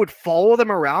 he would follow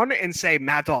them around and say,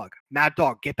 Mad Dog,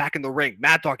 get back in the ring.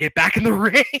 Mad Dog, get back in the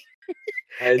ring.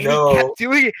 I know. And he kept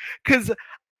doing it because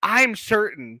I'm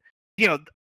certain,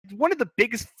 one of the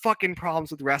biggest fucking problems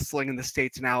with wrestling in the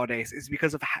States nowadays is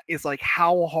because of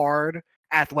how hard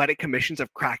athletic commissions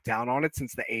have cracked down on it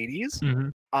since the 80s.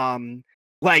 Mm-hmm.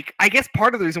 I guess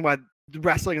part of the reason why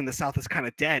wrestling in the South is kind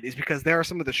of dead is because there are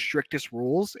some of the strictest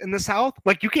rules in the South.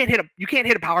 Like, you can't hit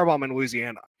a powerbomb in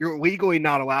Louisiana. You're legally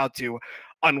not allowed to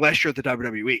unless you're the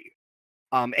WWE.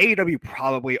 AEW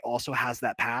probably also has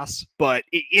that pass, but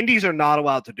indies are not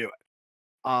allowed to do it.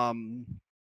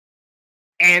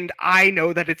 And I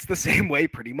know that it's the same way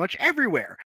pretty much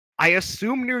everywhere. I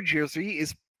assume New Jersey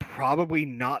is probably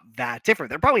not that different.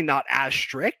 They're probably not as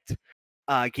strict,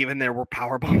 given there were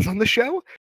power bombs on the show.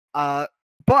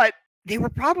 But they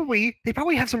probably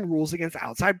have some rules against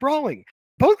outside brawling.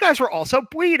 Both guys were also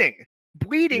bleeding.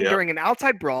 Bleeding during an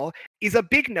outside brawl is a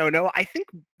big no-no, I think,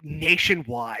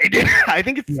 nationwide. I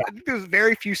think there's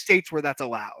very few states where that's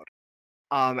allowed.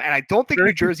 And I don't think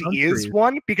New Jersey is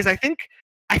one, because I think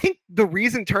the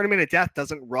reason Tournament of Death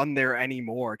doesn't run there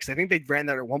anymore, because I think they ran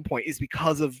there at one point, is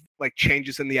because of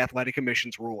changes in the Athletic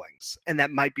Commission's rulings, and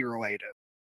that might be related.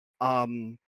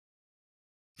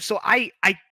 So I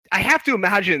have to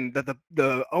imagine that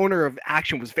the owner of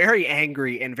Action was very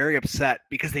angry and very upset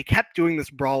because they kept doing this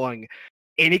brawling,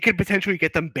 and it could potentially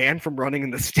get them banned from running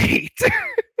in the state.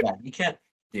 Yeah, you can't,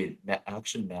 dude.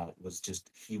 Action Matt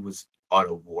he was on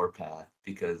a warpath,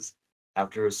 because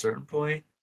after a certain point,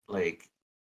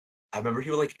 I remember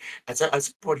he would at some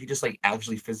point he just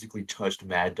actually physically touched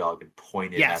Mad Dog and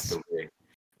pointed at the ring.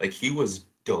 He was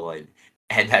done,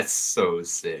 and that's so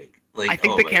sick. I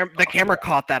think the camera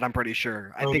caught that. I'm pretty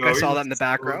sure. I think I saw that in the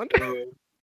background.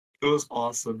 It was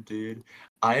awesome, dude.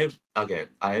 I have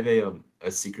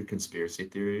a secret conspiracy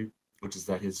theory, which is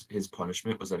that his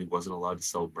punishment was that he wasn't allowed to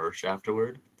sell merch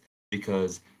afterward,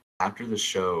 because after the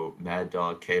show, Mad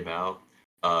Dog came out,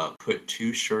 put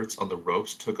 2 shirts on the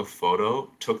ropes, took a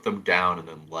photo, took them down, and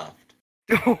then left.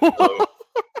 So,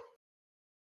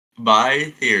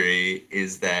 my theory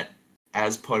is that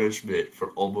as punishment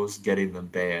for almost getting them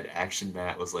banned, Action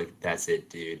Matt was like, "That's it,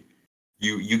 dude.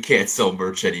 You can't sell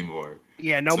merch anymore."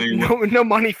 Yeah, no, So no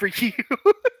money for you.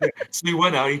 So he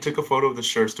went out, he took a photo of the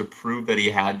shirts to prove that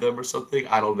he had them or something.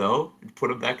 I don't know. Put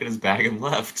them back in his bag and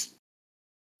left.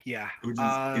 Yeah. Which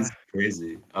is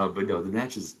crazy. But no, the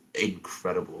match is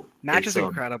incredible. Match is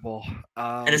incredible.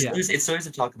 And it's so easy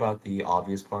to talk about the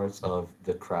obvious parts of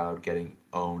the crowd getting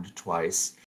owned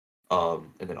twice.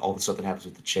 And then all the stuff that happens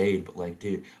with the chain. But like,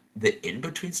 dude, the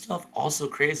in-between stuff, also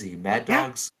crazy. Mad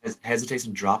Dog's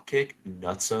hesitation drop kick,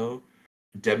 nutso.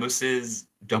 Demus's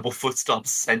double foot stomp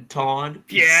senton.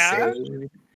 Yeah. Insane.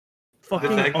 Fucking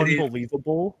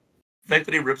unbelievable. The fact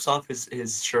that he rips off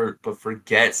his shirt but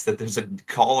forgets that there's a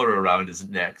collar around his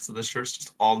neck, so the shirt's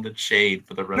just on the chain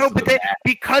for the rest of the match.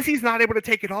 Because he's not able to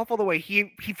take it off all the way,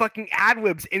 he fucking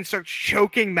ad-libs and starts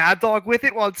choking Mad Dog with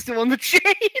it while it's still on the chain.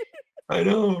 I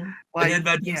know. Like, and then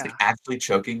Mad Dog's actually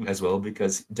choking as well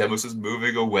because Demus is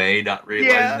moving away, not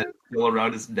realizing that it's still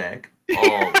around his neck.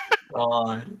 Oh,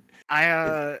 God.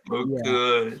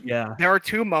 Good. Yeah. There are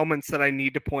 2 moments that I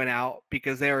need to point out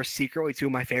because they are secretly 2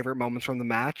 of my favorite moments from the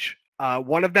match.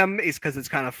 One of them is because it's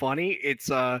kind of funny. It's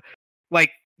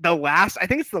like I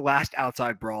think it's the last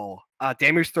outside brawl.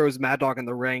 Demus throws Mad Dog in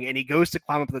the ring and he goes to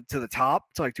climb up to the top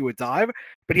to like do a dive,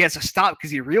 but he has to stop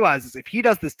because he realizes if he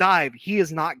does this dive, he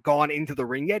has not gone into the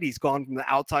ring yet. He's gone from the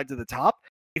outside to the top.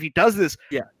 If he does this,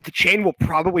 the chain will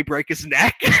probably break his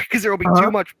neck because there will be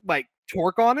too much like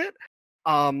torque on it.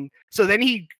 So then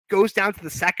he goes down to the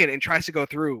second and tries to go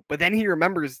through, but then he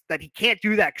remembers that he can't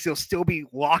do that because he'll still be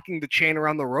locking the chain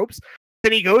around the ropes.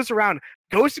 Then he goes to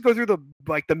go through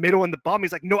the middle and the bum.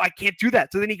 He's like, no, I can't do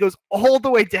that. So then he goes all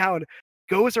the way down,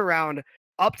 goes around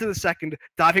up to the second,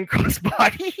 diving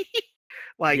crossbody.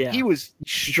 He was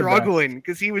struggling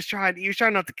because he was trying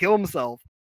not to kill himself.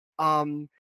 And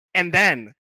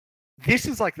then this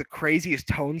is like the craziest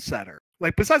tone setter.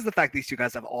 Like, besides the fact these 2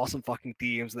 guys have awesome fucking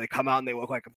themes, and they come out and they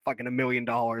look like fucking $1 million.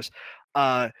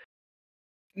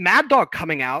 Mad Dog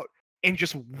coming out and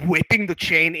just whipping the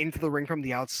chain into the ring from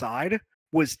the outside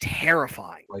was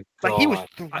terrifying. Like he was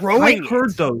throwing. I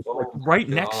heard those right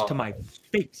next to my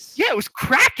face. Yeah, it was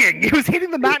cracking. It was hitting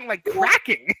the mat and like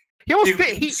cracking. He almost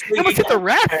hit the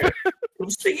ref. It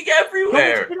was sticking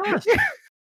everywhere.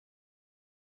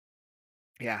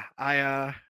 Yeah,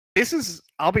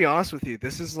 I'll be honest with you.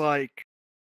 This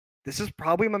is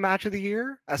probably my match of the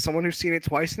year. As someone who's seen it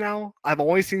twice now, I've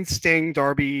only seen Sting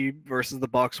Darby versus the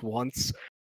Bucks once,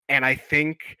 and I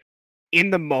think in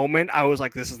the moment I was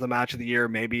like, "This is the match of the year."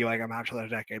 Maybe like a match of the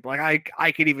decade. But like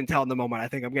I could even tell in the moment. I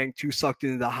think I'm getting too sucked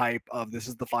into the hype of this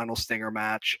is the final Stinger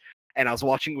match, and I was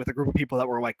watching with a group of people that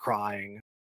were like crying.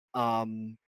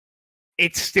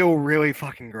 It's still really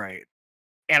fucking great,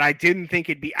 and I didn't think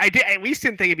it'd be. At least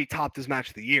didn't think it'd be topped as match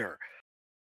of the year.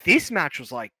 This match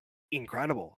was like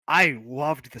incredible. I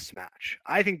loved this match.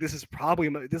 I think this is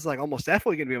like almost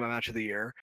definitely going to be my match of the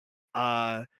year.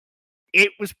 It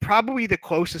was probably the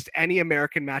closest any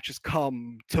American matches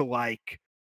come to like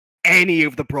any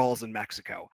of the brawls in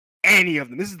Mexico. Any of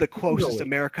them. This is the closest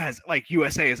America has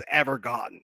USA has ever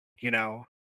gotten, you know.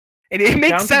 And it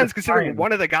makes sense considering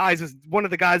one of the guys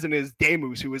in his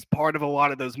Demus who was part of a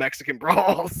lot of those Mexican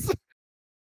brawls.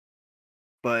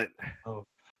 But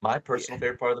my personal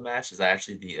favorite part of the match is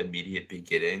actually the immediate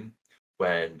beginning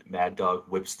when Mad Dog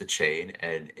whips the chain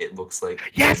and it looks like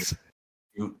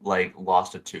you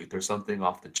lost a tooth or something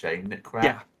off the chain that cracked.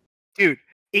 Yeah, dude,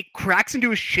 it cracks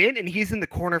into his chin and he's in the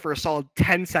corner for a solid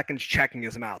 10 seconds checking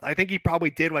his mouth. I think he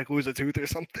probably did lose a tooth or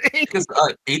something. Because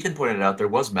Ethan pointed out there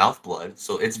was mouth blood,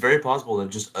 so it's very possible that it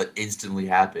just instantly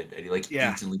happened and he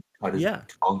instantly cut his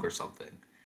tongue or something.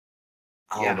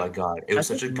 Oh my god! It was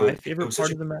such a good. Favorite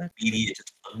part of the match.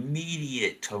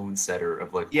 Immediate tone setter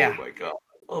of oh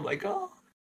my god,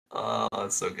 oh,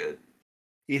 it's so good.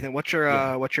 Ethan, what's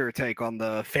your take on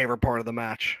the favorite part of the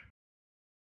match?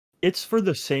 It's for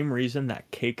the same reason that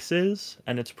Cakes is,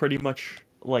 and it's pretty much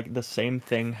like the same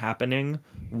thing happening.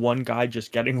 One guy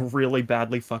just getting really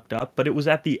badly fucked up, but it was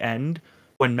at the end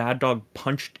when Mad Dog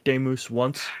punched Demus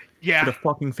once. Yeah. With a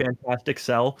fucking fantastic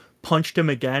sell. Punched him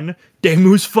again.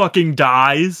 Demus fucking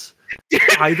dies.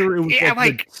 Either it was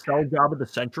the sell job of the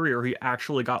century or he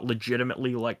actually got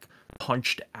legitimately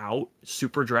punched out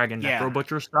Super Dragon Necro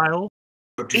Butcher style.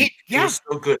 Dude, it was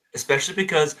so good, especially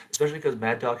because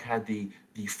Mad Dog had the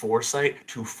foresight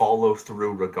to follow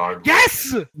through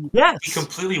regardless. Yes. He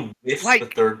completely whiffs the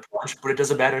third punch, but it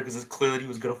doesn't matter because it's clear that he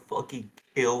was gonna fucking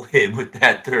kill him with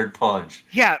that third punch.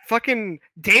 Yeah, fucking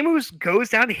Demus goes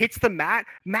down, hits the mat.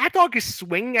 Mad Dog is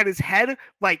swinging at his head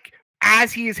like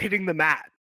as he is hitting the mat.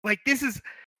 Like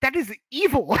that is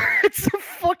evil. It's so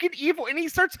fucking evil, and he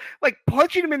starts like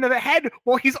punching him in the head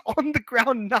while he's on the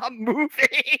ground, not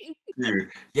moving.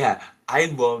 Dude, yeah, I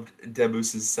loved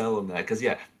Demus's sell on that because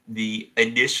the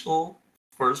initial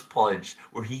first punch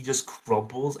where he just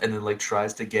crumples and then like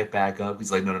tries to get back up.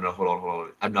 He's like, no, hold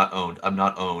on. I'm not owned.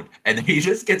 And then he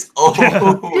just gets owned.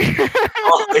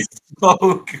 Oh, it's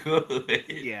so good.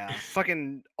 Yeah,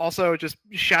 fucking also just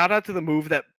shout out to the move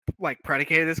that like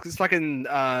predicated this because fucking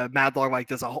Mad Dog like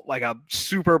does a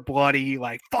super bloody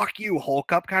like fuck you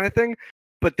Hulk up kind of thing.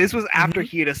 But this was after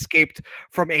he had escaped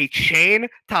from a chain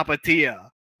tapatilla,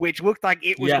 which looked like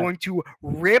it was going to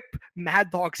rip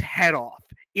Mad Dog's head off.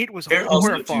 It was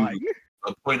horrifying.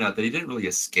 I'll point out that he didn't really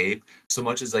escape so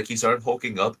much as like he started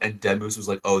hulking up, and Demus was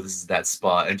like, "Oh, this is that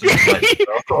spot," and just let it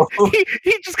go.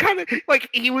 he just kind of like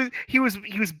he was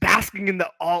basking in the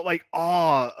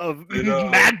awe of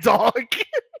Mad Dog.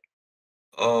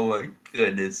 Oh my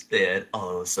goodness, man!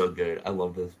 Oh, it was so good. I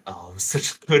love this. Oh, it was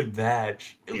such a good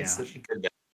match. It was such a good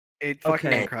match. It's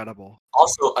fucking incredible.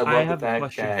 Also, I love the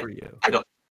fact that for you. I don't.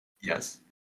 Yes.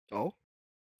 Oh.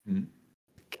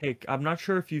 Cake. I'm not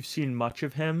sure if you've seen much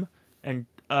of him, and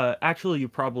actually, you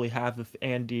probably have if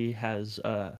Andy has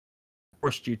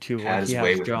forced you to, like he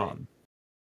has John.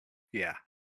 Yeah.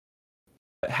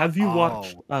 Have you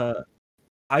watched?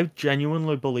 I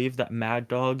genuinely believe that Mad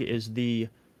Dog is the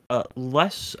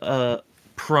less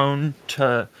prone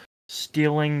to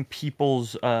stealing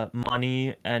people's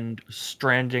money and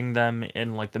stranding them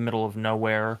in like the middle of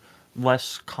nowhere,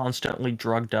 less constantly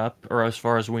drugged up, or as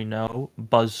far as we know,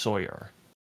 Buzz Sawyer.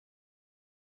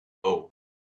 Oh,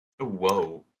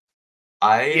 whoa!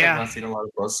 I have not seen a lot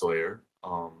of Buzz Sawyer.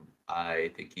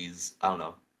 I think he's I don't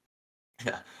know.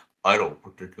 I don't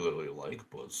particularly like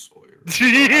Buzz Sawyer.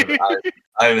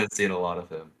 I haven't seen a lot of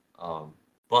him.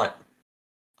 But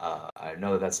I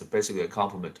know that's basically a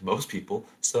compliment to most people.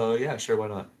 So yeah, sure, why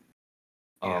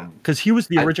not? Because he was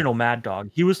the original Mad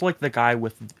Dog. He was like the guy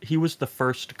he was the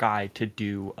first guy to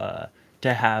do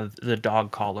to have the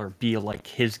dog collar be like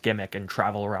his gimmick and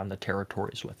travel around the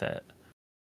territories with it.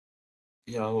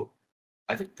 You know,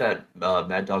 I think that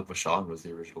Mad Dog Vachon was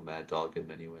the original Mad Dog in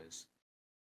many ways.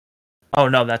 Oh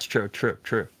no, that's true.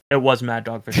 It was Mad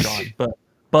Dog Vachon, but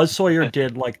Buzz Sawyer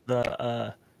did like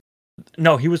the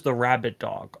no, he was the Rabbit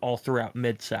Dog all throughout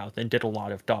Mid-South and did a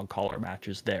lot of dog collar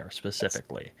matches there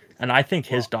specifically. And I think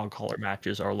his dog collar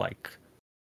matches are like,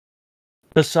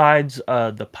 besides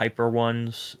the Piper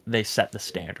ones, they set the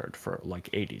standard for like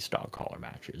 80s dog collar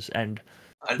matches. And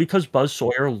because Buzz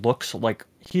Sawyer looks like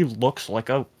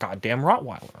a goddamn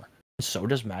Rottweiler, so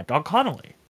does Mad Dog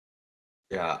Connolly.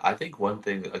 Yeah, I think one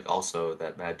thing like also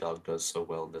that Mad Dog does so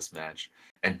well in this match,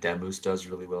 and Demus does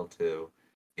really well too,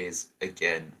 is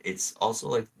again, it's also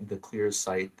like the clear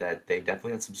sight that they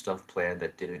definitely had some stuff planned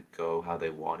that didn't go how they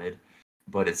wanted,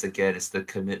 but it's the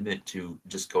commitment to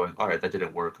just going, all right, that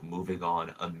didn't work, moving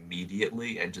on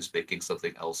immediately and just making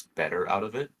something else better out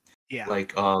of it. Yeah.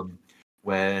 Like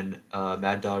when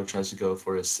Mad Dog tries to go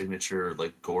for his signature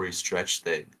like gory stretch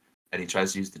thing, and he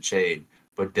tries to use the chain,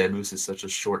 but Demus is such a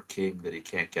short king that he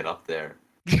can't get up there.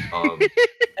 And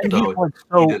he's like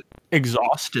so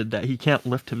exhausted that he can't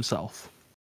lift himself.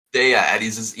 Yeah, and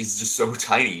he's just so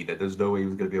tiny that there's no way he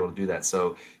was gonna be able to do that.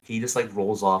 So he just like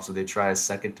rolls off. So they try a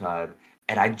second time,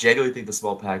 and I genuinely think the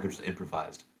small package was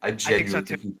improvised. I genuinely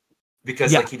think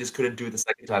because like he just couldn't do it the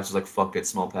second time. So it was like, fuck it,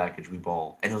 small package, we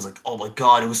ball. And it was like, oh my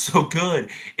god, it was so good.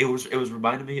 It was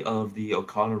reminding me of the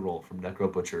O'Connor roll from Necro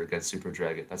Butcher against Super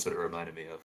Dragon. That's what it reminded me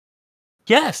of.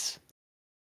 Yes.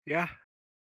 Yeah.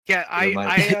 There's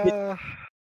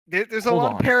a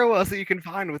lot of parallels that you can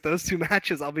find with those two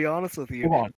matches. I'll be honest with you.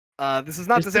 Hold on. This is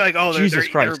not to say like, oh,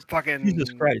 they're fucking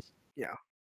Jesus Christ. Yeah.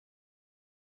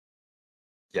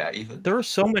 Yeah, even there are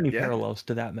so many parallels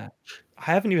to that match. I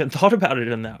haven't even thought about it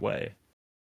in that way.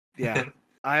 Yeah.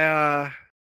 And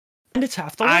it's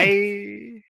half the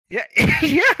length.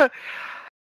 Yeah.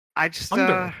 I just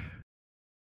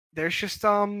there's just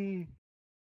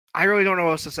I really don't know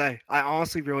what else to say. I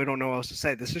honestly really don't know what else to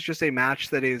say. This is just a match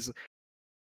that is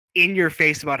in your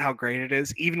face about how great it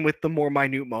is. Even with the more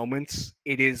minute moments,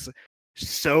 it is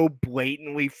so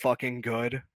blatantly fucking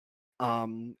good.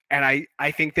 And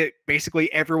I think that basically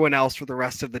everyone else for the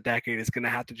rest of the decade is going to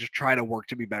have to just try to work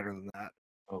to be better than that.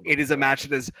 It is a match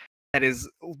that is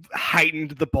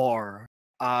heightened the bar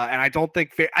And I don't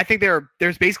think I think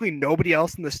there's basically nobody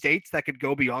else in the States that could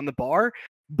go beyond the bar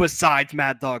besides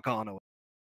Mad Dog Conaway.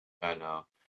 I know.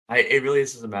 It really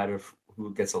is just a matter of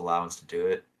who gets allowance to do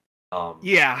it.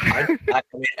 Yeah. I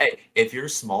mean, hey, if you're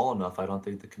small enough, I don't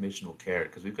think the commission will care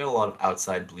because we've got a lot of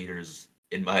outside bleeders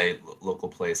in my local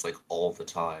place, like all the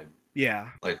time. Yeah.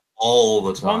 Like all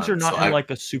the time. As long as you're not So in like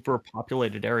a super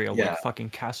populated area Yeah. like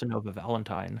fucking Casanova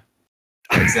Valentine.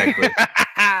 Exactly.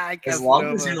 As long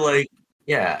Casanova. as you're like,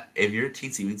 yeah, if you're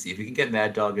teensy weensy, if you can get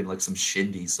Mad Dog in like some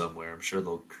shindy somewhere, I'm sure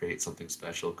they'll create something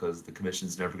special because the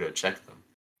commission's never going to check them.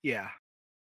 Yeah.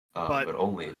 But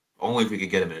only if we could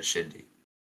get him in a shindy.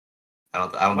 I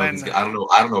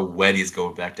don't know when he's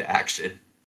going back to action.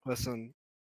 Listen,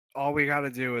 all we gotta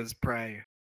do is pray.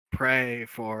 Pray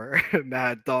for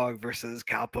Mad Dog versus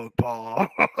Cowpoke Paul.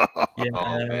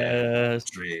 Yes.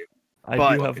 Dream.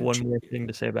 I do have one more thing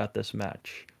to say about this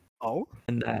match. Oh?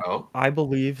 And that I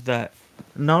believe that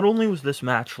not only was this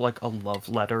match like a love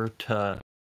letter to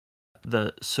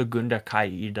the Segunda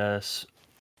Caídas,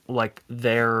 like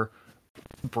their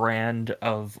brand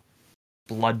of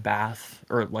bloodbath,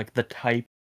 or like the type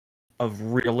of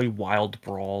really wild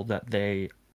brawl that they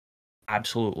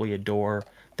absolutely adore,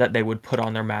 that they would put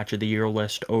on their match of the year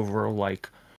list over like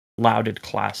lauded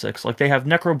classics. Like they have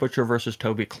Necro Butcher versus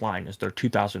Toby Klein as their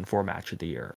 2004 match of the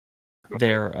year.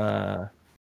 Their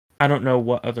I don't know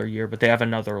what other year, but they have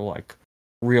another like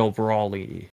real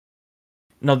brawly.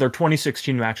 No, their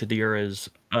 2016 match of the year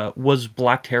was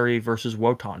Black Terry versus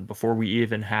Wotan before we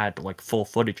even had like full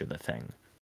footage of the thing.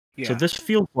 Yeah. So this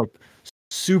feels like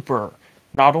super,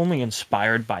 not only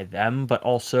inspired by them, but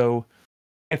also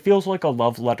it feels like a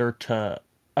love letter to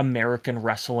American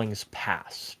wrestling's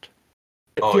past.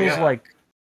 It feels like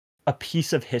a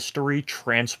piece of history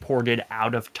transported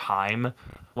out of time,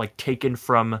 like taken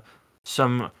from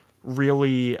some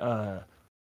really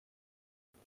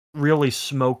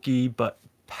smoky but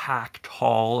packed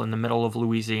hall in the middle of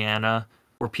Louisiana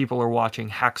where people are watching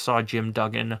Hacksaw Jim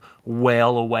Duggan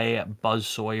wail away at Buzz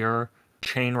Sawyer,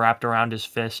 chain wrapped around his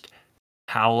fist,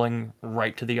 howling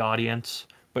right to the audience,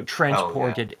 but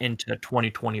transported into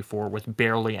 2024 with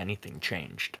barely anything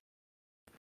changed.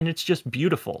 And it's just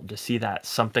beautiful to see that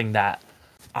something that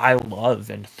I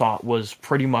love and thought was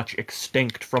pretty much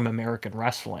extinct from American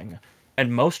wrestling,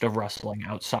 and most of wrestling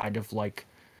outside of like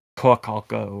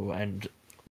Koakalko and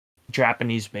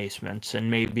Japanese basements,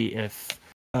 and maybe if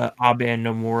Abe and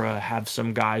Nomura have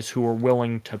some guys who are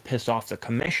willing to piss off the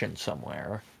commission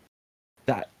somewhere,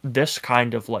 that this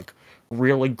kind of like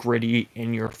really gritty,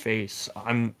 in your face,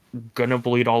 I'm gonna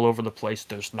bleed all over the place,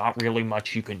 there's not really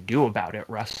much you can do about it,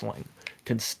 wrestling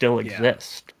can still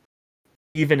exist.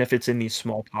 Even if it's in these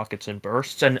small pockets and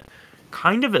bursts, and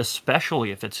kind of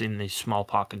especially if it's in these small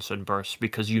pockets and bursts,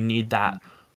 because you need that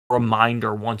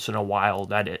reminder once in a while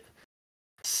that it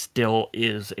still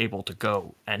is able to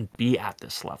go and be at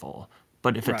this level.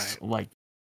 But if it's like,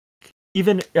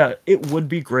 even it would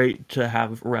be great to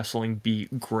have wrestling be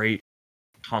great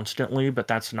constantly, but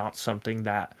that's not something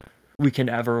that we can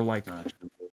ever like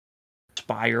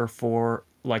aspire for,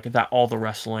 like that all the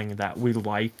wrestling that we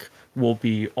like will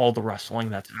be all the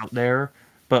wrestling that's out there.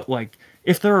 But like,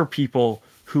 if there are people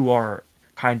who are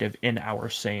kind of in our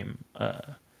same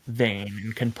vein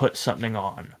and can put something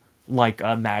on, like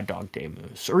a Mad Dog Day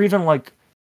Moose, or even like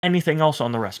anything else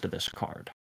on the rest of this card,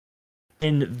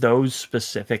 in those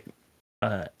specific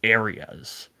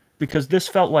areas, because this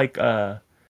felt like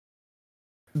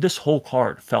this whole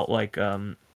card felt like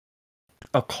a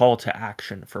call to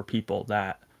action for people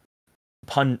that,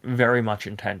 pun very much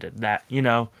intended, that, you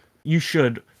know, you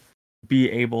should be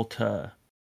able to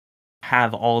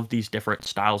have all of these different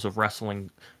styles of wrestling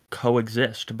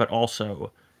coexist, but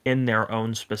also in their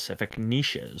own specific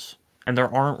niches. And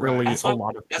there aren't really a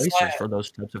lot of places for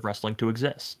those types of wrestling to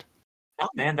exist. Oh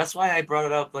man, that's why I brought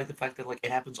it up, like the fact that like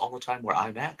it happens all the time where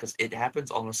I'm at, because it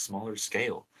happens on a smaller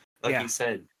scale. Like you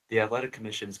said, the Athletic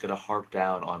Commission is going to harp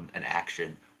down on an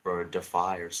action or a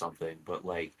defy or something, but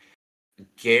like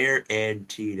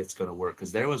guaranteed it's going to work.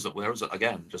 Because there was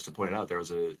again, just to point it out, there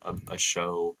was a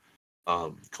show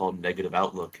called Negative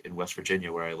Outlook in West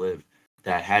Virginia where I live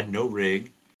that had no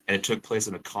ring, and it took place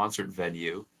in a concert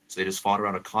venue. So they just fought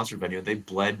around a concert venue and they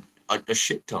bled a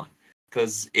shit ton.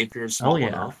 Because if you're small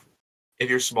enough,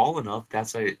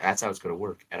 that's how it's going to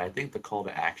work. And I think the call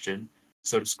to action,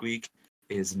 so to speak,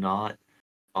 is not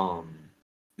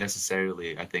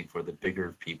necessarily, I think, for the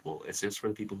bigger people. It's just for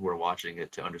the people who are watching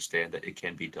it to understand that it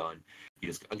can be done. You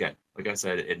just, again, like I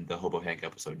said in the Hobo Hank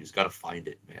episode, you just got to find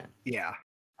it, man. Yeah.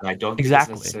 And I don't think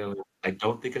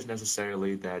it's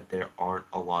necessarily that there aren't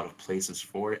a lot of places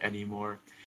for it anymore.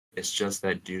 It's just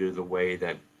that due to the way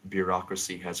that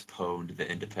bureaucracy has pwned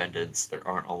the independents. There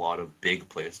aren't a lot of big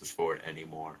places for it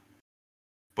anymore.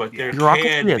 But there can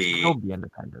Bureaucracy has be. killed the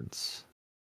independents.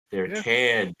 There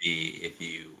can be if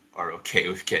you are okay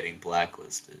with getting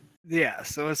blacklisted. Yeah,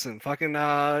 so listen, fucking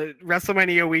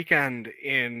WrestleMania weekend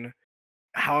in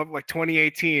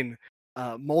 2018,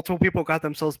 multiple people got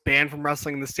themselves banned from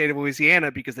wrestling in the state of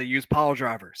Louisiana because they use pile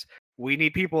drivers. We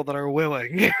need people that are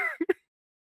willing.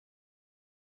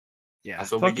 Yeah.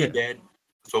 That's what we need, Dad.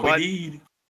 That's what we need.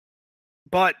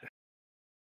 But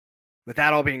with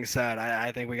that all being said,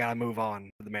 I think we gotta move on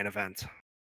to the main event.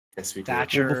 Yes, we do.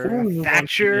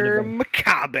 Thatcher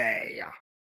Makabe.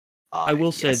 I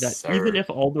will say that sir. even if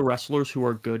all the wrestlers who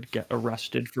are good get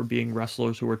arrested for being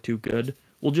wrestlers who are too good,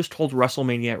 we'll just hold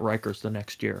WrestleMania at Rikers the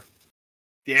next year.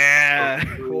 Yeah,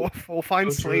 we'll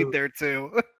find Slade there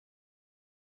too.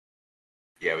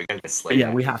 Yeah, we gotta get Slade.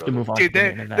 Yeah, we have to move on. Dude,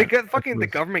 the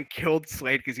government killed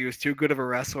Slade because he was too good of a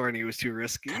wrestler and he was too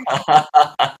risky.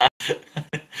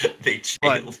 They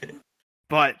jailed him.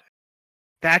 But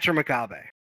Thatcher Makabe.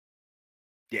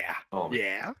 Yeah. Oh,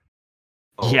 yeah.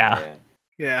 Oh, Yeah. Man.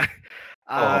 Yeah.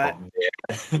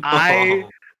 Man.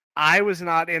 I was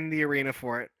not in the arena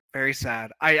for it. Very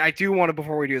sad. I do want to,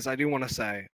 before we do this, I do want to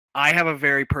say I have a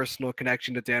very personal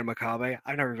connection to Dan Makabe.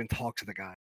 I've never even talked to the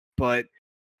guy. But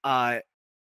I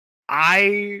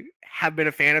have been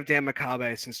a fan of Dan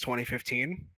Makabe since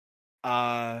 2015.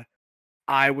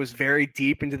 I was very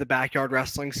deep into the backyard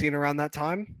wrestling scene around that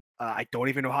time. I don't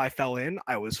even know how I fell in.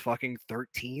 I was fucking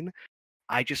 13.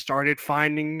 I just started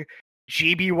finding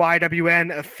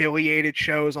GBYWN affiliated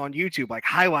shows on YouTube, like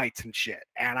highlights and shit.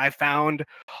 And I found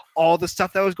all the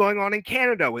stuff that was going on in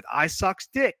Canada with I Sucks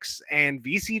Dicks and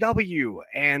VCW.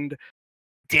 And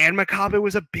Dan Makabe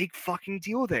was a big fucking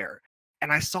deal there.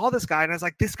 And I saw this guy and I was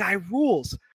like, this guy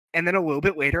rules. And then a little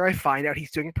bit later, I find out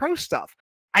he's doing pro stuff.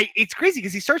 It's crazy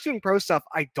because he starts doing pro stuff.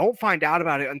 I don't find out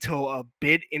about it until a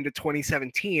bit into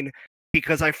 2017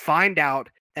 because I find out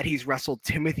that he's wrestled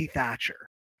Timothy Thatcher.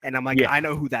 And I'm like, yeah. I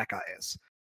know who that guy is.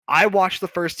 I watched the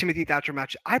first Timothy Thatcher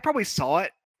match. I probably saw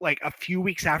it like a few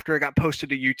weeks after it got posted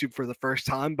to YouTube for the first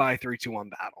time by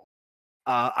 3-2-1 Battle.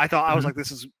 I thought, I was like,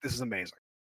 this is amazing.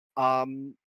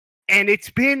 And it's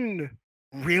been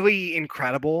really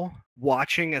incredible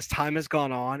watching as time has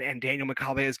gone on and Daniel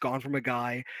Makabe has gone from a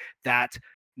guy that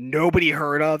nobody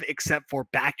heard of except for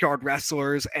backyard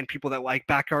wrestlers and people that like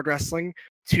backyard wrestling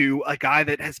to a guy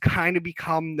that has kind of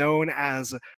become known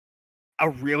as a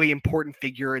really important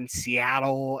figure in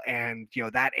Seattle and, you know,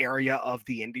 that area of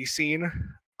the indie scene,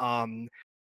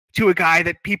 to a guy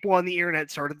that people on the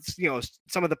internet started, you know,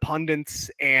 some of the pundits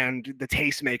and the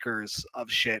tastemakers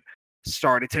of shit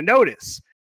started to notice.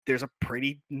 There's a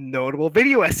pretty notable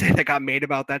video essay that got made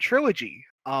about that trilogy.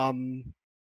 And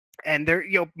there,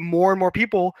 you know, more and more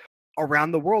people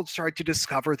around the world started to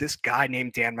discover this guy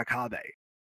named Dan Makabe.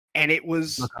 And it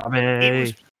was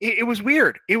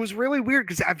weird. It was really weird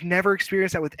because I've never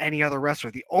experienced that with any other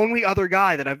wrestler. The only other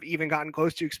guy that I've even gotten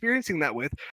close to experiencing that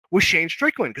with was Shane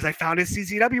Strickland because I found his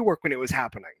CZW work when it was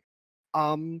happening.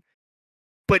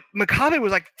 But Makabe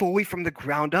was like fully from the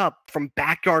ground up, from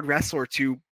backyard wrestler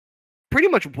to pretty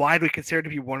much widely considered to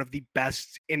be one of the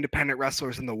best independent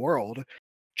wrestlers in the world.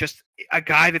 Just a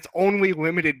guy that's only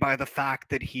limited by the fact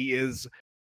that he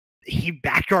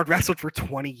backyard wrestled for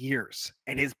 20 years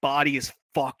and his body is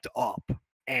fucked up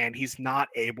and he's not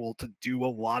able to do a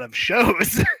lot of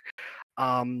shows.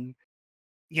 You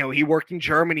know, he worked in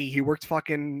Germany, he worked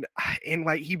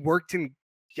he worked in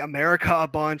America a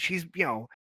bunch. He's, you know,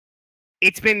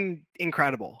 it's been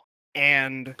incredible.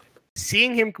 And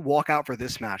seeing him walk out for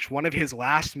this match, one of his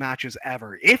last matches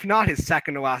ever, if not his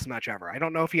second to last match ever. I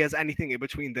don't know if he has anything in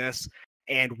between this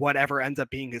and whatever ends up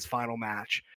being his final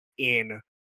match in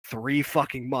 3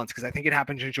 fucking months, because I think it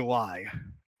happens in July.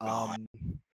 I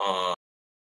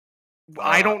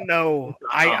don't know.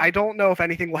 I don't know if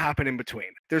anything will happen in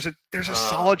between. There's a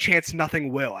solid chance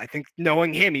nothing will. I think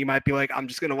knowing him, he might be like, I'm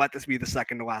just gonna let this be the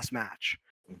second to last match.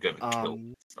 I'm gonna kill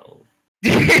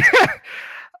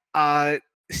myself.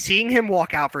 Seeing him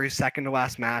walk out for his second to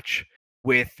last match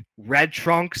with red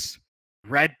trunks,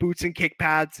 red boots and kick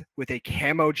pads, with a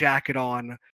camo jacket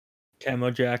on.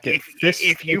 Camo jacket. Fist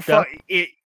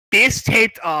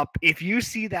taped up. If you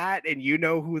see that and you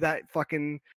know who this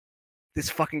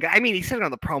fucking guy, I mean, he said it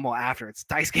on the promo after. It's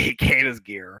Daisuke Ikada's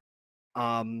gear.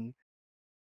 I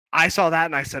saw that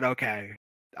and I said, okay,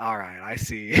 all right, I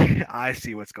see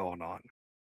what's going on.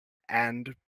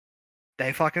 And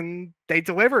they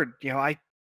delivered. You know,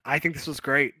 I think this was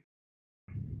great.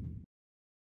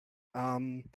 I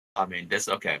mean,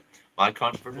 my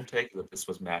controversial take is that this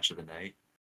was match of the night.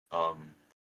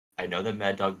 I know that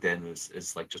Mad Dog Den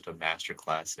is like just a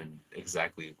masterclass in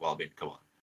exactly. Well, I mean, come on,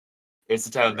 it's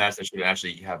the type of match that should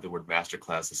actually have the word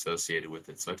masterclass associated with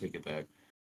it. So I take it back.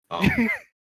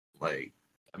 Like,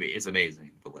 I mean, it's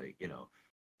amazing, but like,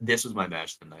 this was my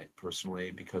match of the night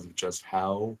personally because of just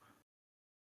how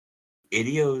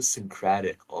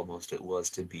idiosyncratic almost it was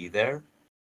to be there.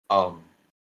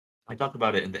 I talked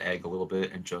about it in the egg a little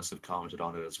bit, and Joseph commented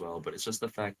on it as well. But it's just the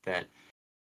fact that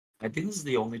I think this is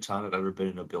the only time I've ever been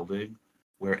in a building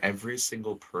where every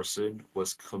single person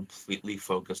was completely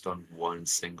focused on one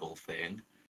single thing.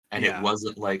 And it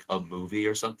wasn't like a movie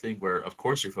or something where, of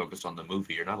course, you're focused on the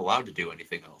movie. You're not allowed to do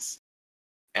anything else.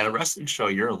 At a wrestling show,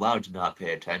 you're allowed to not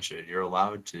pay attention. You're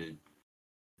allowed to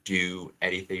do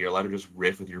anything. You're allowed to just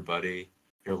riff with your buddy.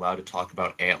 You're allowed to talk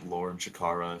about Aunt Lauren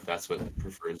Chikara if that's what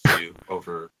prefers you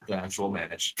over the actual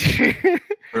match.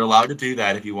 You're allowed to do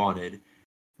that if you wanted.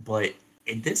 But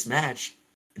in this match,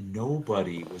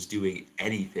 nobody was doing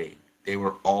anything. They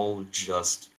were all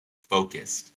just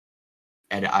focused.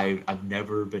 And I've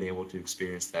never been able to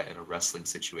experience that in a wrestling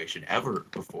situation ever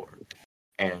before.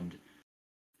 And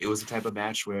it was the type of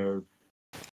match where,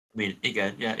 I mean,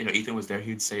 again, Ethan was there,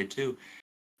 he'd say it too.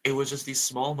 It was just these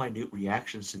small, minute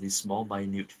reactions to these small,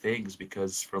 minute things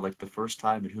because for like the first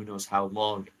time in who knows how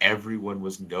long, everyone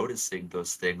was noticing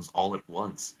those things all at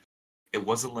once. It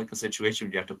wasn't like a situation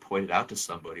where you have to point it out to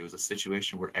somebody. It was a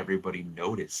situation where everybody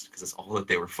noticed because that's all that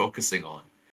they were focusing on.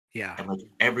 Yeah. And like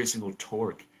every single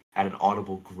torque had an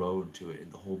audible groan to it in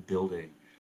the whole building.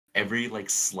 Every like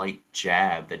slight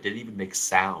jab that didn't even make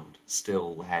sound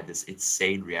still had this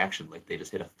insane reaction, like they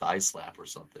just hit a thigh slap or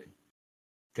something.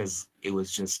 Because it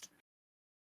was just,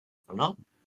 I don't know.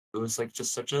 It was like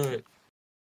just such a,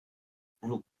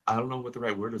 I don't know what the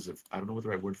right word is. I don't know what the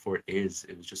right word for it is.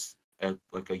 It was just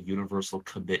like a universal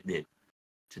commitment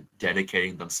to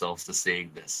dedicating themselves to seeing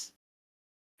this.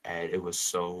 And it was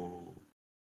so,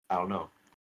 I don't know.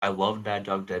 I love Mad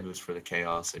Dog Den Moves for the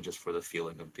chaos and just for the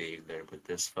feeling of being there, but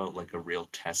this felt like a real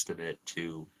testament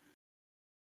to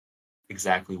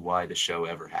exactly why the show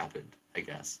ever happened, I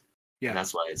guess. Yeah, and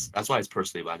that's why it's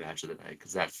personally my match of the night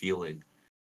because that feeling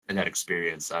and that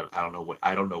experience, I don't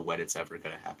know when it's ever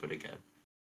gonna happen again.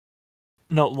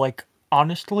 No, like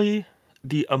honestly,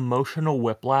 the emotional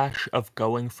whiplash of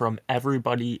going from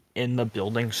everybody in the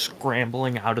building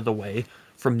scrambling out of the way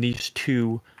from these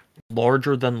two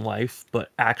larger than life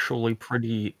but actually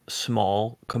pretty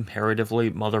small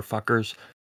comparatively motherfuckers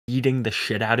beating the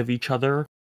shit out of each other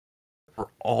for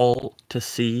all to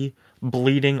see,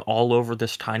 bleeding all over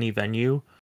this tiny venue,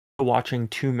 watching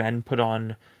two men put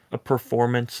on a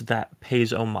performance that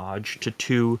pays homage to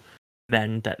two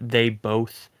men that they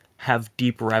both have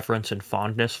deep reverence and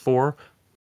fondness for,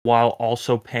 while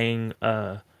also paying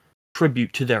a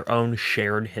tribute to their own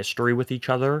shared history with each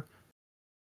other,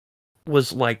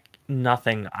 was like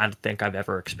nothing I think I've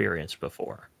ever experienced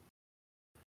before.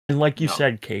 And like you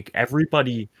said, Cake,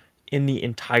 everybody in the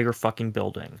entire fucking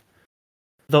building.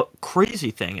 The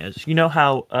crazy thing is, you know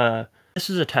how, this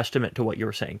is a testament to what you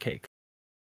were saying, Cake.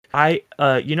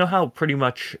 You know how pretty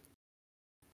much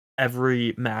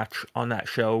every match on that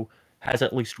show has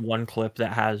at least one clip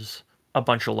that has a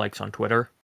bunch of likes on Twitter?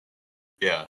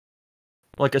 Yeah.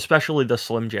 Like, especially the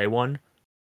Slim J one.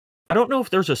 I don't know if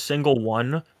there's a single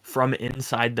one from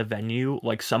inside the venue,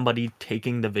 like somebody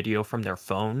taking the video from their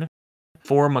phone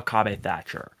for Makabe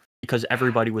Thatcher, because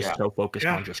everybody was so focused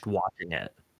on just watching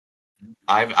it.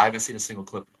 I haven't seen a single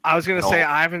clip. I was gonna say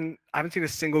I haven't seen a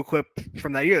single clip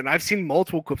from that either, and I've seen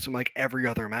multiple clips from like every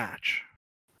other match.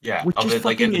 Yeah, which is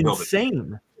fucking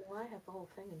insane. Well, I have the whole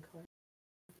thing in clip.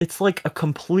 It's like a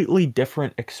completely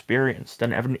different experience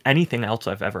than anything else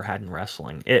I've ever had in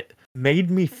wrestling. It made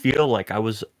me feel like I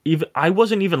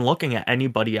wasn't even looking at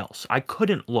anybody else. I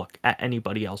couldn't look at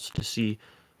anybody else to see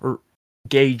or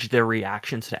gauge their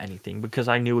reactions to anything because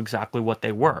I knew exactly what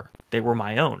they were. They were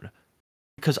my own.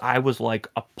 Because I was like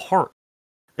a part.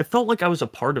 It felt like I was a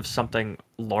part of something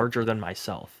larger than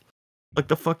myself. Like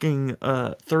the fucking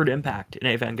third impact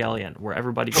in Evangelion, where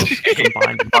everybody just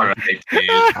combined. Alright, dude.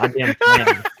 Goddamn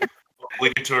plan.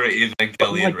 Obligatory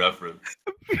Evangelion reference.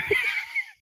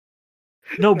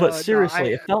 No, but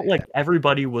seriously, it felt like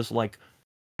everybody was like,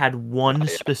 had one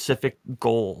specific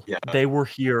goal. Yeah. They were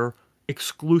here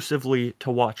exclusively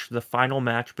to watch the final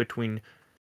match between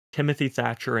Timothy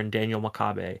Thatcher and Daniel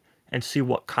Makabe and see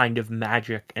what kind of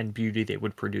magic and beauty they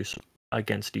would produce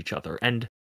against each other. And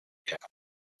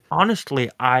honestly,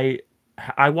 I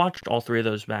watched all three of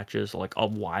those matches like a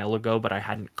while ago, but I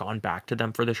hadn't gone back to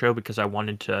them for the show because I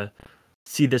wanted to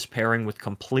see this pairing with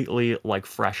completely like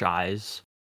fresh eyes.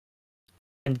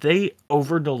 And they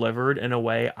over-delivered in a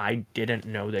way I didn't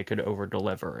know they could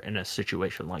over-deliver in a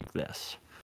situation like this.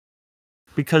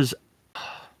 Because,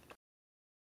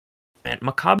 man,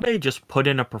 Makabe just put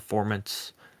in a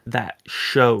performance that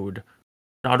showed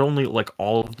not only like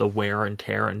all of the wear and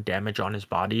tear and damage on his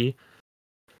body,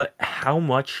 but how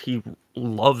much he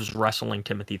loves wrestling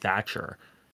Timothy Thatcher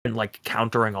and like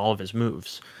countering all of his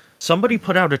moves. Somebody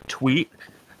put out a tweet,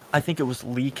 I think it was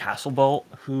Lee Castlebolt,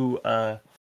 who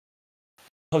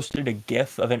posted a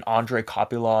gif of an Andrei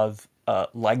Kopylov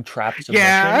leg trap submission.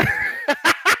 Yeah.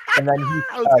 And then he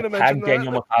tagged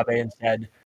Daniel Makabe and said,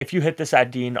 if you hit this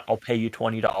at Dean, I'll pay you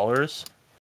 $20.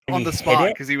 And on the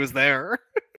spot, because he was there.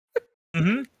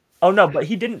 Mm-hmm. Oh, no, but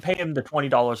he didn't pay him the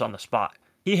 $20 on the spot.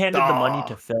 He handed the money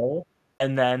to Phil,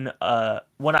 and then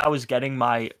when I was getting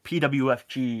my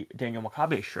PWFG Daniel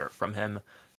Makabe shirt from him,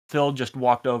 Phil just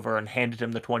walked over and handed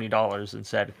him the $20 and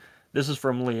said, this is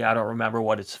from Lee, I don't remember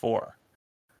what it's for.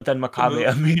 But then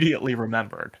Makabe immediately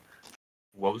remembered.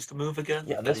 What was the move again?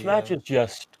 Yeah, this match is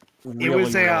just really, it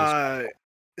was really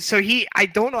so I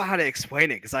don't know how to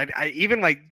explain it, because I even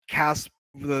like Cass,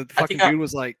 the fucking dude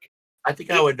was like, I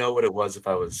think I would know what it was if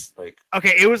I was like,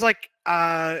 okay, it was like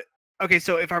okay,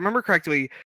 so if I remember correctly,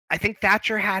 I think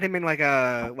Thatcher had him in like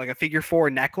a figure 4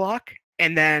 neck lock,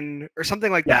 and then or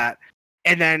something like that,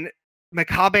 and then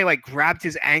Makabe like grabbed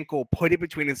his ankle, put it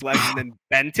between his legs, and then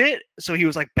bent it, so he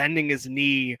was like bending his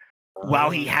knee while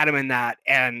he had him in that,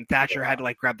 and Thatcher had to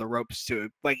like grab the ropes to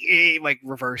it, like it like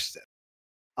reversed it.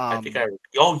 I think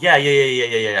oh yeah.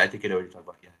 I think I know what you're talking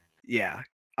about. Yeah.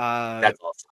 That's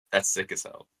awesome. That's sick as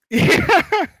hell. Yeah.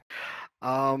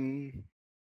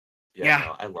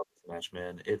 No, I love this match,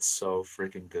 man. It's so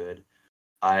freaking good.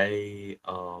 My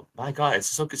God, it's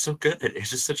so good. It's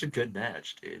just such a good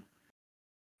match, dude.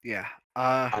 Yeah.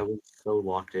 I was so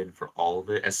locked in for all of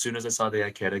it. As soon as I saw the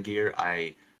Ikeda gear,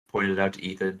 I pointed it out to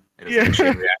Ethan, and it was like a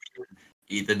chain reaction.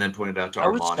 Ethan then pointed it out to Armani. I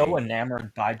was so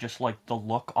enamored by just like the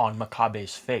look on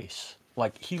Makabe's face.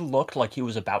 Like he looked like he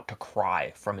was about to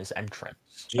cry from his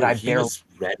entrance. Dude, but I he barely was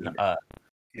ready.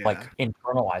 like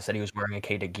internalized that he was wearing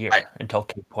Ikeda gear until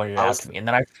Kate pointed it out to me, and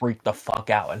then I freaked the fuck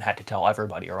out and had to tell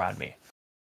everybody around me.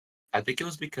 I think it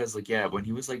was because like when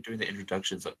he was like doing the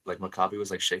introductions, like Makabe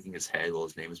was like shaking his head while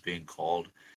his name was being called.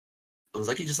 It was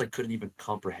like he just like couldn't even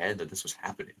comprehend that this was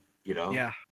happening, you know?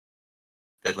 Yeah.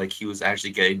 That like he was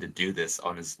actually getting to do this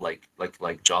on his like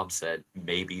John said,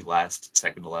 maybe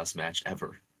second to last match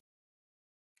ever.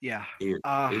 Yeah. It's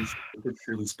a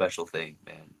truly special thing,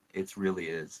 man. It really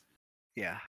is.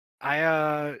 Yeah.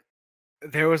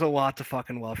 There was a lot to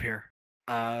fucking love here.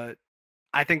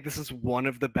 I think this is one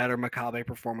of the better Makabe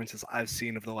performances I've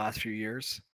seen of the last few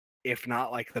years, if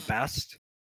not like the best.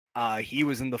 He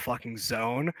was in the fucking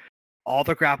zone. All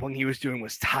the grappling he was doing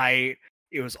was tight.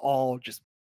 It was all just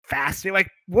fascinating.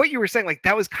 Like what you were saying, like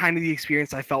that was kind of the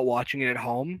experience I felt watching it at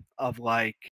home, of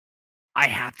like, I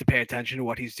have to pay attention to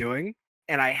what he's doing,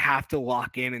 and I have to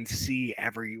lock in and see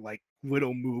every like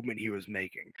little movement he was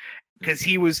making. Because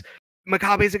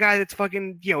Makabe's a guy that's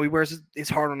fucking, he wears his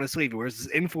heart on his sleeve. He wears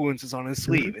his influences on his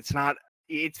sleeve.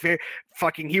 It's very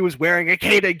fucking, he was wearing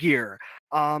Ikeda gear.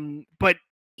 But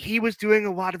he was doing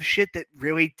a lot of shit that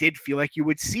really did feel like you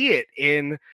would see it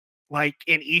in like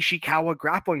an Ishikawa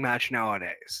grappling match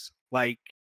nowadays. Like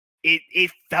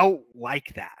it felt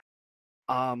like that.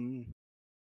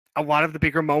 A lot of the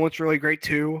bigger moments were really great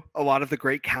too. A lot of the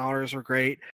great counters were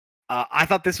great. I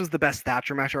thought this was the best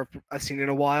Thatcher match I've seen in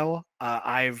a while.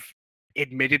 I've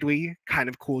admittedly kind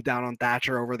of cooled down on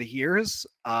Thatcher over the years,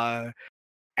 and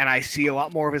I see a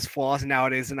lot more of his flaws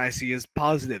nowadays than I see his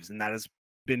positives, and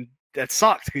that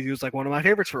sucked because he was like one of my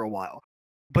favorites for a while.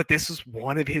 But this was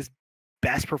one of his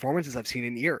best performances I've seen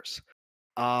in years,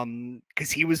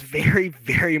 because he was very,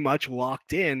 very much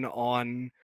locked in on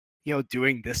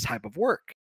doing this type of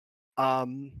work.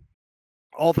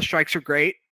 All the strikes are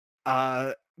great.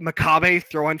 Makabe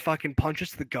throwing fucking punches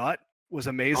to the gut was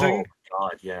amazing. Oh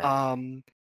God, yeah.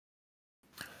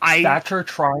 Thatcher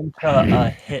trying to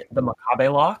hit the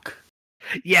Makabe lock.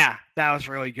 Yeah, that was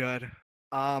really good.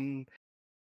 I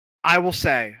will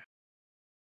say,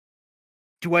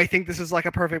 do I think this is like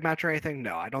a perfect match or anything?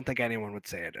 No, I don't think anyone would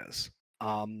say it is.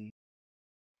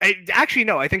 Actually,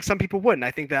 no, I think some people wouldn't.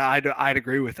 I think that I'd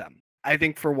agree with them. I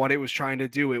think for what it was trying to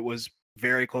do, it was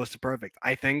very close to perfect.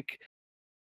 I think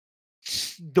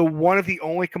one of the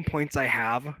only complaints I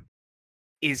have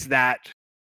is that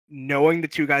knowing the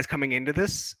two guys coming into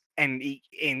this and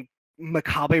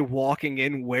Makabe walking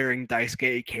in wearing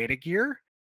Daisuke Ikeda gear,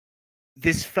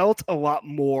 this felt a lot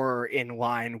more in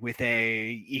line with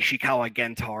a Ishikawa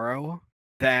Gentaro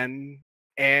than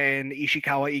an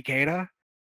Ishikawa Ikeda.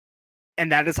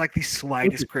 and that is like the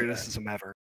slightest criticism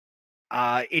ever.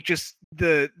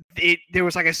 There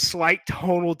was like a slight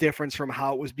tonal difference from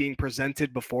how it was being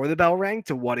presented before the bell rang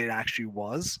to what it actually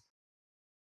was.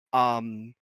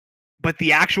 But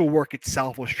the actual work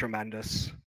itself was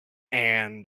tremendous,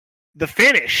 and the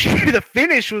finish, the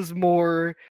finish was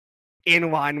more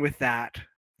in line with that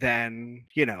than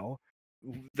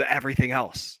everything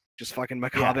else. Just fucking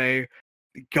Makabe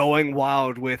going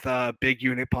wild with big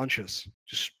unit punches,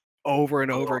 just over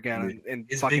and over again, and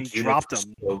fucking dropped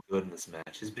them. So good in this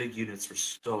match. His big units were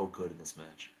so good in this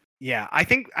match. Yeah, I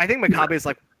think Makabe is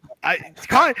like,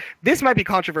 this might be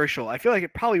controversial. I feel like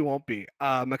it probably won't be.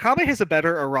 Makabe has a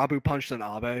better Arabu punch than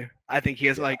Abe. I think he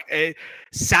has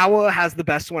Sawa has the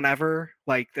best one ever.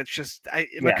 Like that's just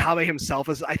Makabe himself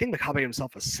is. I think Makabe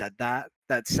himself has said that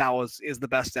Sawa's is the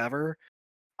best ever.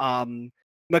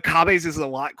 Makabe's is a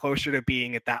lot closer to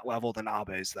being at that level than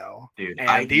Abe's though. Dude,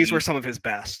 and these were some of his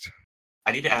best.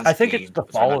 I need to ask. I think it's the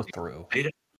follow through. It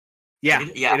is.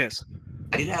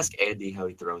 I need to ask Andy how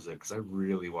he throws it because I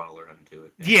really want to learn how to do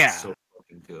it. It's so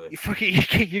fucking good.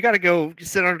 You gotta go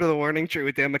sit under the learning tree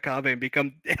with Dan Makabe and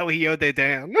become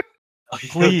VII-DEAN.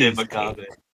 Please, Makabe.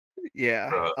 Yeah.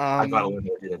 Bro, I gotta learn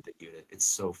how to do that unit. It's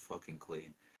so fucking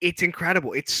clean. It's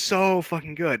incredible. It's so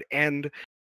fucking good. And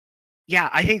yeah,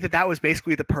 I think that was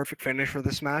basically the perfect finish for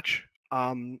this match.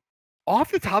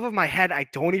 Off the top of my head, I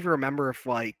don't even remember if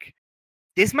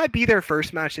this might be their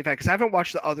first match they've had because I haven't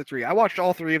watched the other three. I watched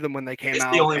all three of them when they came out.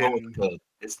 It's the only one with good.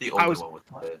 It's the only one with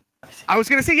good. I was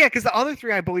gonna say because the other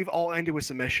three I believe all ended with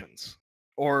submissions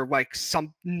or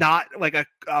some not like a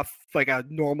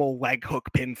normal leg hook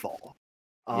pinfall.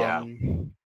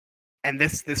 And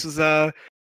this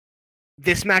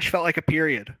match felt like a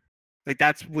period. Like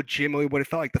that's legitimately what it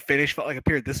felt like. The finish felt like a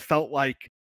period. This felt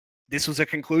like this was a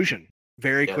conclusion.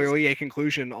 Very clearly a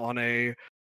conclusion on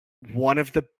one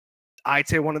of the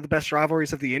best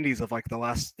rivalries of the indies of like the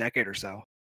last decade or so.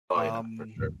 For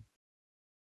sure.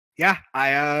 Yeah,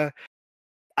 I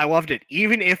loved it.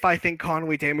 Even if I think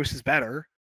Connolly Damus is better,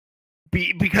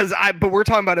 but we're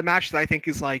talking about a match that I think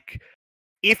is like,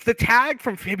 if the tag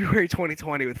from February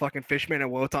 2020 with fucking Fishman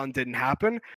and Wotan didn't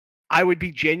happen, I would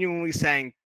be genuinely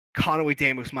saying Connolly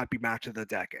Damus might be match of the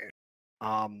decade.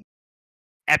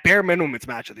 At bare minimum, it's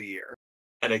match of the year.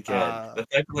 And again, the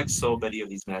fact that so many of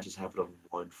these matches happen on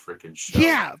one freaking show.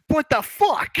 Yeah, what the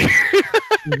fuck?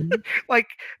 Like,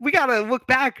 we gotta look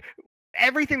back.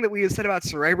 Everything that we have said about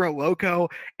Cerebro Loco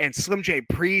and Slim J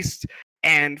Priest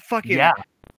and fucking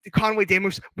Conway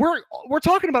Damus, we're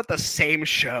talking about the same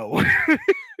show.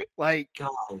 Like,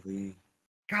 golly.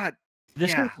 God.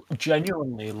 This is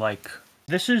genuinely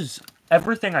this is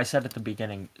everything I said at the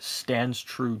beginning stands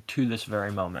true to this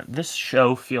very moment. This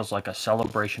show feels like a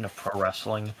celebration of pro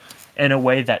wrestling in a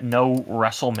way that no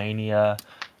WrestleMania,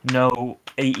 no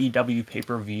AEW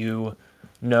pay-per-view,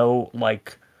 no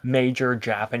major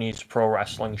Japanese pro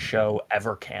wrestling show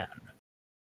ever can.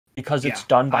 Because it's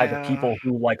done by the people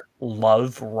who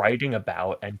love writing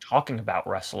about and talking about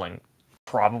wrestling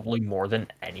probably more than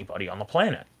anybody on the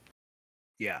planet.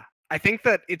 Yeah. I think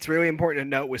that it's really important to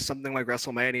note with something like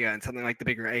WrestleMania and something like the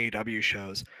bigger AEW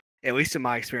shows, at least in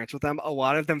my experience with them, a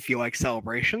lot of them feel like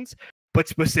celebrations, but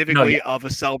specifically of a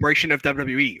celebration of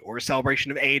WWE or a celebration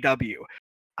of AEW.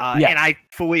 And I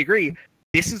fully agree.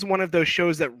 This is one of those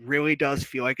shows that really does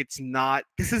feel like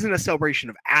this isn't a celebration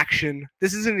of action.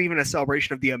 This isn't even a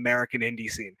celebration of the American indie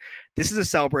scene. This is a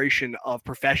celebration of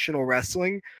professional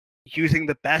wrestling using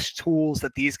the best tools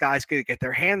that these guys could get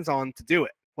their hands on to do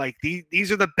it. Like,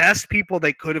 these are the best people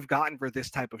they could have gotten for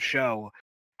this type of show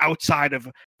outside of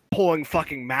pulling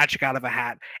fucking magic out of a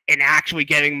hat and actually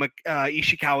getting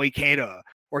Ishikawa Ikeda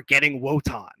or getting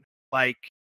Wotan. Or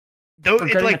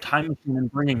getting a time machine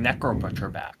and bringing Necro Butcher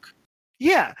back.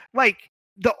 Yeah,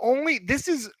 this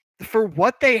is for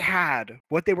what they had,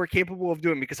 what they were capable of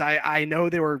doing, because I know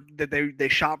they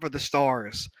shot for the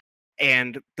stars,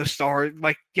 and the star,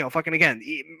 fucking again,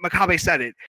 Makabe said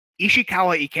it.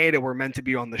 Ishikawa Ikeda were meant to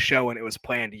be on the show, and it was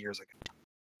planned years ago.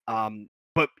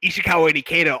 But Ishikawa and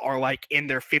Ikeda are in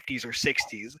their 50s or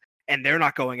 60s, and they're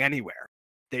not going anywhere.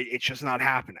 It's just not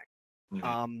happening.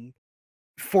 Mm-hmm.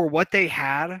 For what they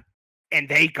had, and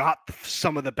they got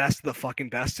some of the best of the fucking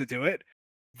best to do it,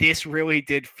 this really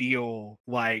did feel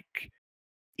like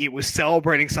it was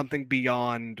celebrating something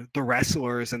beyond the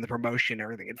wrestlers and the promotion and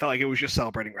everything. It felt like it was just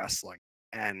celebrating wrestling.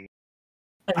 And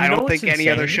I don't think any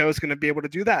other show is going to be able to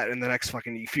do that in the next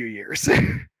fucking few years.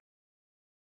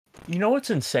 You know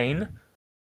what's insane?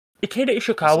 Ikeda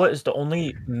Ishikawa is the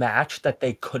only match that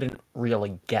they couldn't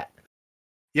really get.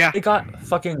 Yeah. They got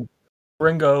fucking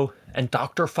Ringo and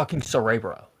Dr. fucking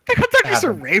Cerebro. They got Dr.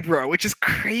 Cerebro, which is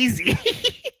crazy.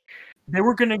 They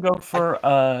were gonna go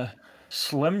for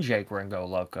Slim J Gringo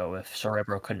Loco if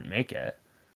Cerebro couldn't make it,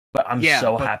 but I'm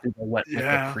happy they went with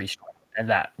the Priest and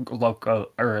that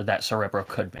Loco or that Cerebro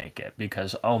could make it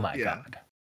because oh my god.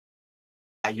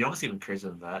 You know what's even crazier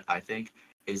than that? I think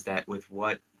is that with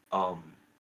what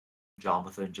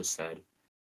Jonathan just said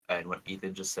and what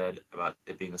Ethan just said about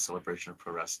it being a celebration of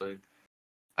pro wrestling.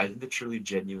 I think the truly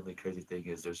genuinely crazy thing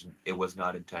is it was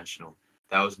not intentional.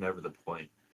 That was never the point.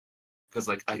 Because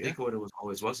I think what it was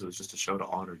just a show to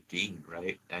honor Dean,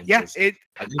 right? And I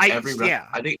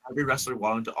think every wrestler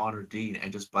wanted to honor Dean,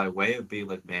 and just by way of being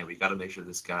like, man, we got to make sure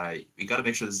this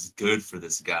is good for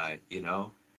this guy, you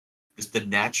know? Just the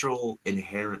natural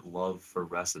inherent love for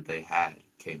wrestling they had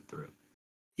came through.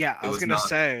 Yeah, I was gonna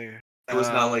say it was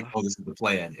not like, oh, this is the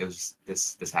plan. It was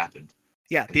this happened.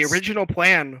 Yeah, the original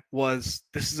plan was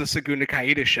this is a Segunda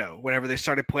Caída show. Whenever they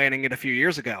started planning it a few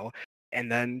years ago,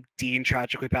 and then Dean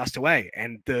tragically passed away,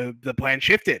 and the plan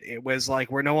shifted. It was like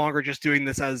we're no longer just doing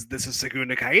this as this is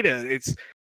Segunda Caída.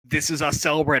 This is us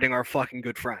celebrating our fucking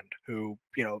good friend who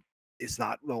is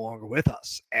no longer with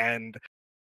us. And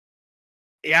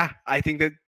yeah, I think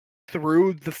that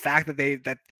through the fact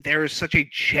that there is such a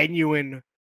genuine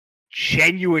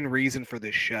reason for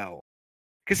this show.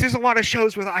 Because there's a lot of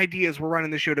shows with ideas. We're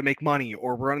running the show to make money,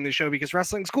 or we're running the show because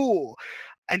wrestling's cool,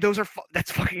 and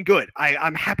that's fucking good.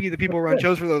 I'm happy that people run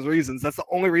shows for those reasons. That's the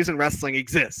only reason wrestling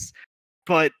exists.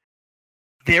 But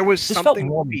there was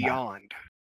something beyond.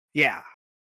 Yeah.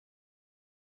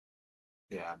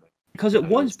 Yeah. Because it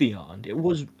was beyond. It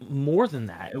was more than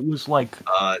that. It was like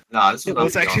this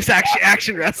was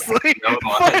action wrestling.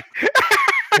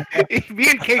 Me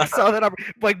and Cake saw that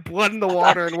like blood in the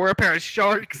water, and we're a pair of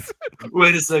sharks.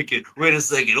 Wait a second,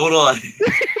 hold on.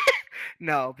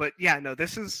 No, but yeah, no.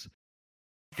 This was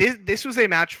a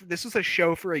match. This was a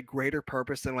show for a greater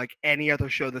purpose than like any other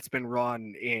show that's been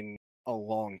run in a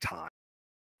long time,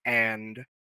 and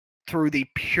through the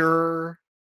pure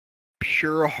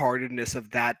heartedness of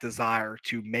that desire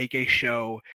to make a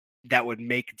show that would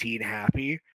make Dean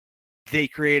happy, they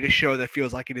create a show that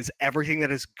feels like it is everything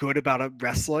that is good about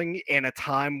wrestling in a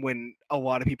time when a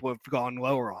lot of people have gone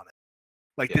lower on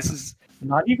it. This is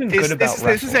not even good about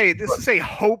wrestling. This is a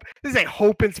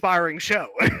hope inspiring show.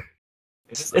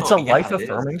 It's a life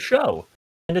affirming show.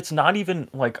 And it's not even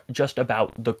like just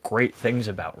about the great things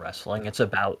about wrestling. It's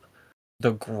about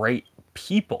the great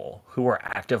people who are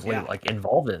actively like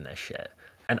involved in this shit.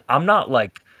 And I'm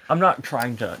not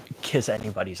trying to kiss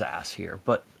anybody's ass here,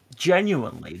 but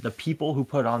genuinely, the people who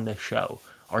put on this show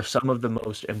are some of the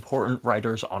most important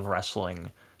writers on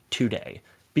wrestling today,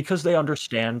 because they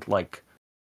understand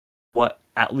what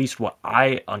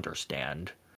I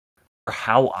understand, or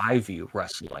how I view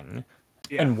wrestling,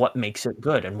 and what makes it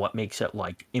good, and what makes it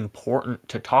important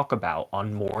to talk about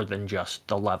on more than just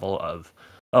the level of,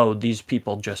 oh, these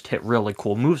people just hit really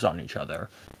cool moves on each other,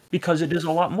 because it is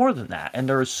a lot more than that, and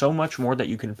there is so much more that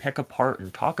you can pick apart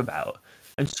and talk about.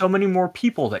 And so many more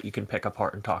people that you can pick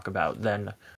apart and talk about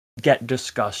than get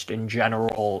discussed in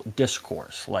general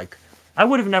discourse. I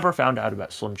would have never found out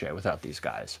about Slim J without these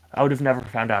guys. I would have never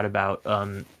found out about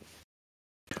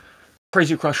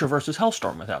Crazy Crusher versus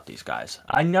Hellstorm without these guys.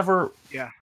 I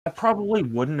probably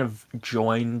wouldn't have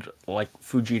joined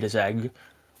Fujita's Egg,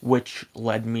 which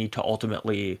led me to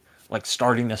ultimately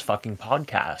starting this fucking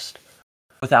podcast,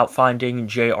 without finding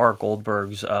J.R.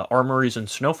 Goldberg's Armories and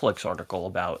Snowflakes article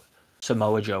about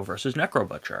Samoa Joe versus Necro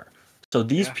Butcher. So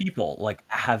these people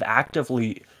have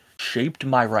actively shaped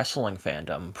my wrestling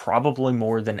fandom probably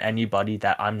more than anybody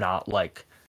that I'm not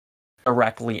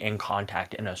directly in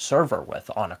contact in a server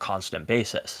with on a constant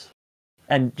basis.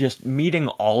 And just meeting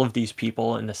all of these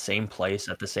people in the same place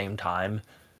at the same time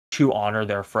to honor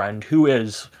their friend, who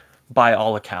is, by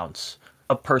all accounts,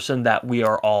 a person that we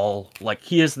are all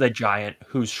he is the giant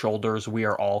whose shoulders we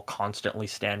are all constantly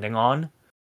standing on.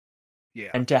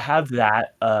 Yeah. And to have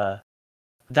that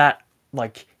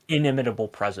inimitable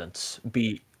presence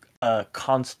be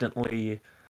constantly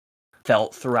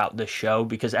felt throughout the show,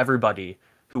 because everybody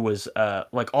who was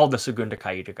all the Segunda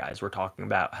Caída guys were talking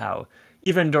about how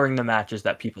even during the matches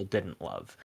that people didn't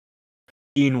love,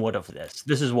 Dean would have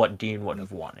this is what Dean would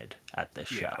have wanted at this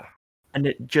show. And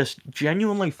it just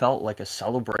genuinely felt like a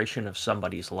celebration of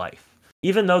somebody's life.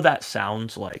 Even though that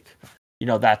sounds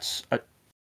that's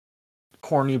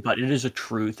corny, but it is a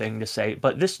true thing to say.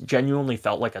 But this genuinely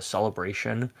felt like a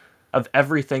celebration of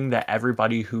everything that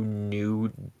everybody who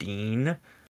knew Dean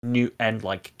knew and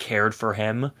cared for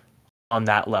him on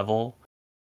that level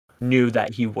knew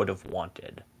that he would have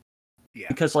wanted. Yeah.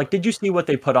 Because did you see what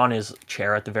they put on his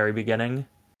chair at the very beginning?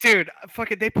 Dude,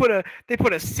 fucking, they put a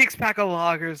 6-pack of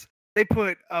lagers. They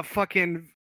put a fucking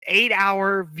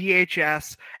 8-hour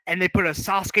VHS, and they put a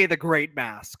Sasuke the Great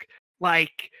mask.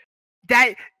 Like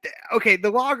that. Okay,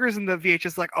 the lagers and the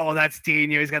VHS, like, oh, that's Dean.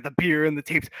 You know, he's got the beer and the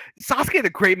tapes. Sasuke the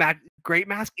Great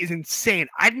mask is insane.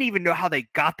 I didn't even know how they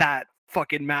got that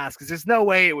fucking mask, because there's no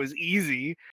way it was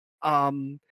easy.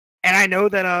 And I know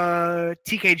that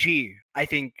TKG, I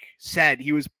think, said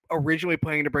he was originally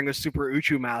planning to bring a Super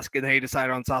Uchu mask, and then he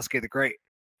decided on Sasuke the Great.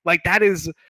 Like, that is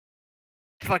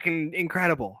fucking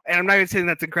incredible. And I'm not even saying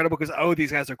that's incredible because, oh,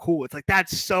 these guys are cool. It's like,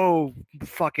 that's so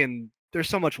fucking... There's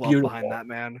so much love behind that,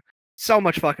 man. So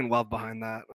much fucking love behind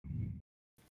that.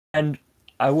 And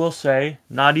I will say,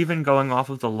 not even going off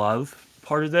of the love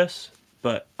part of this,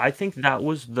 but I think that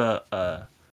was the...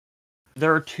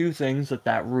 there are two things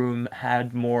that room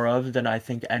had more of than I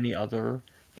think any other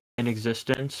in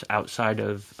existence outside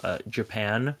of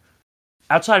Japan.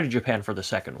 Outside of Japan for the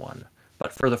second one,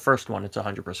 but for the first one, it's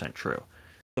 100% true.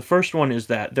 The first one is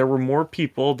that there were more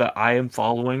people that I am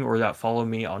following or that follow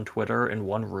me on Twitter in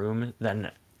one room than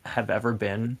have ever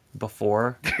been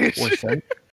before or since.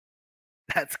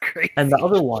 That's crazy. And the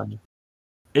other one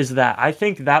is that I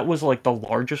think that was like the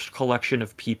largest collection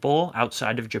of people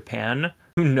outside of Japan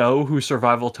who know who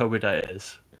Survival Tobita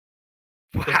is.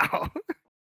 Wow.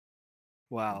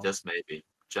 Wow. Just maybe.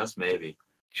 Just maybe.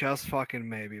 Just fucking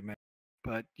maybe, man.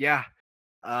 But yeah.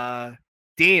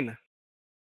 Dean,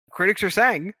 critics are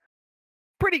saying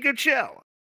pretty good show.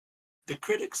 The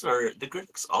critics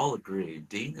all agree.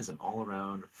 Dean is an all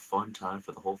around fun time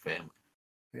for the whole family.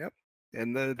 Yep.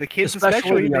 And the kids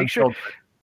especially make sure children.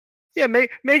 Yeah,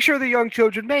 make sure the young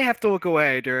children may have to look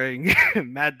away during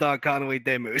Mad Dog Connolly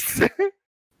Demus.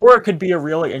 Or it could be a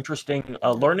really interesting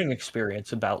learning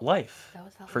experience about life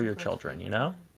for your children, you know?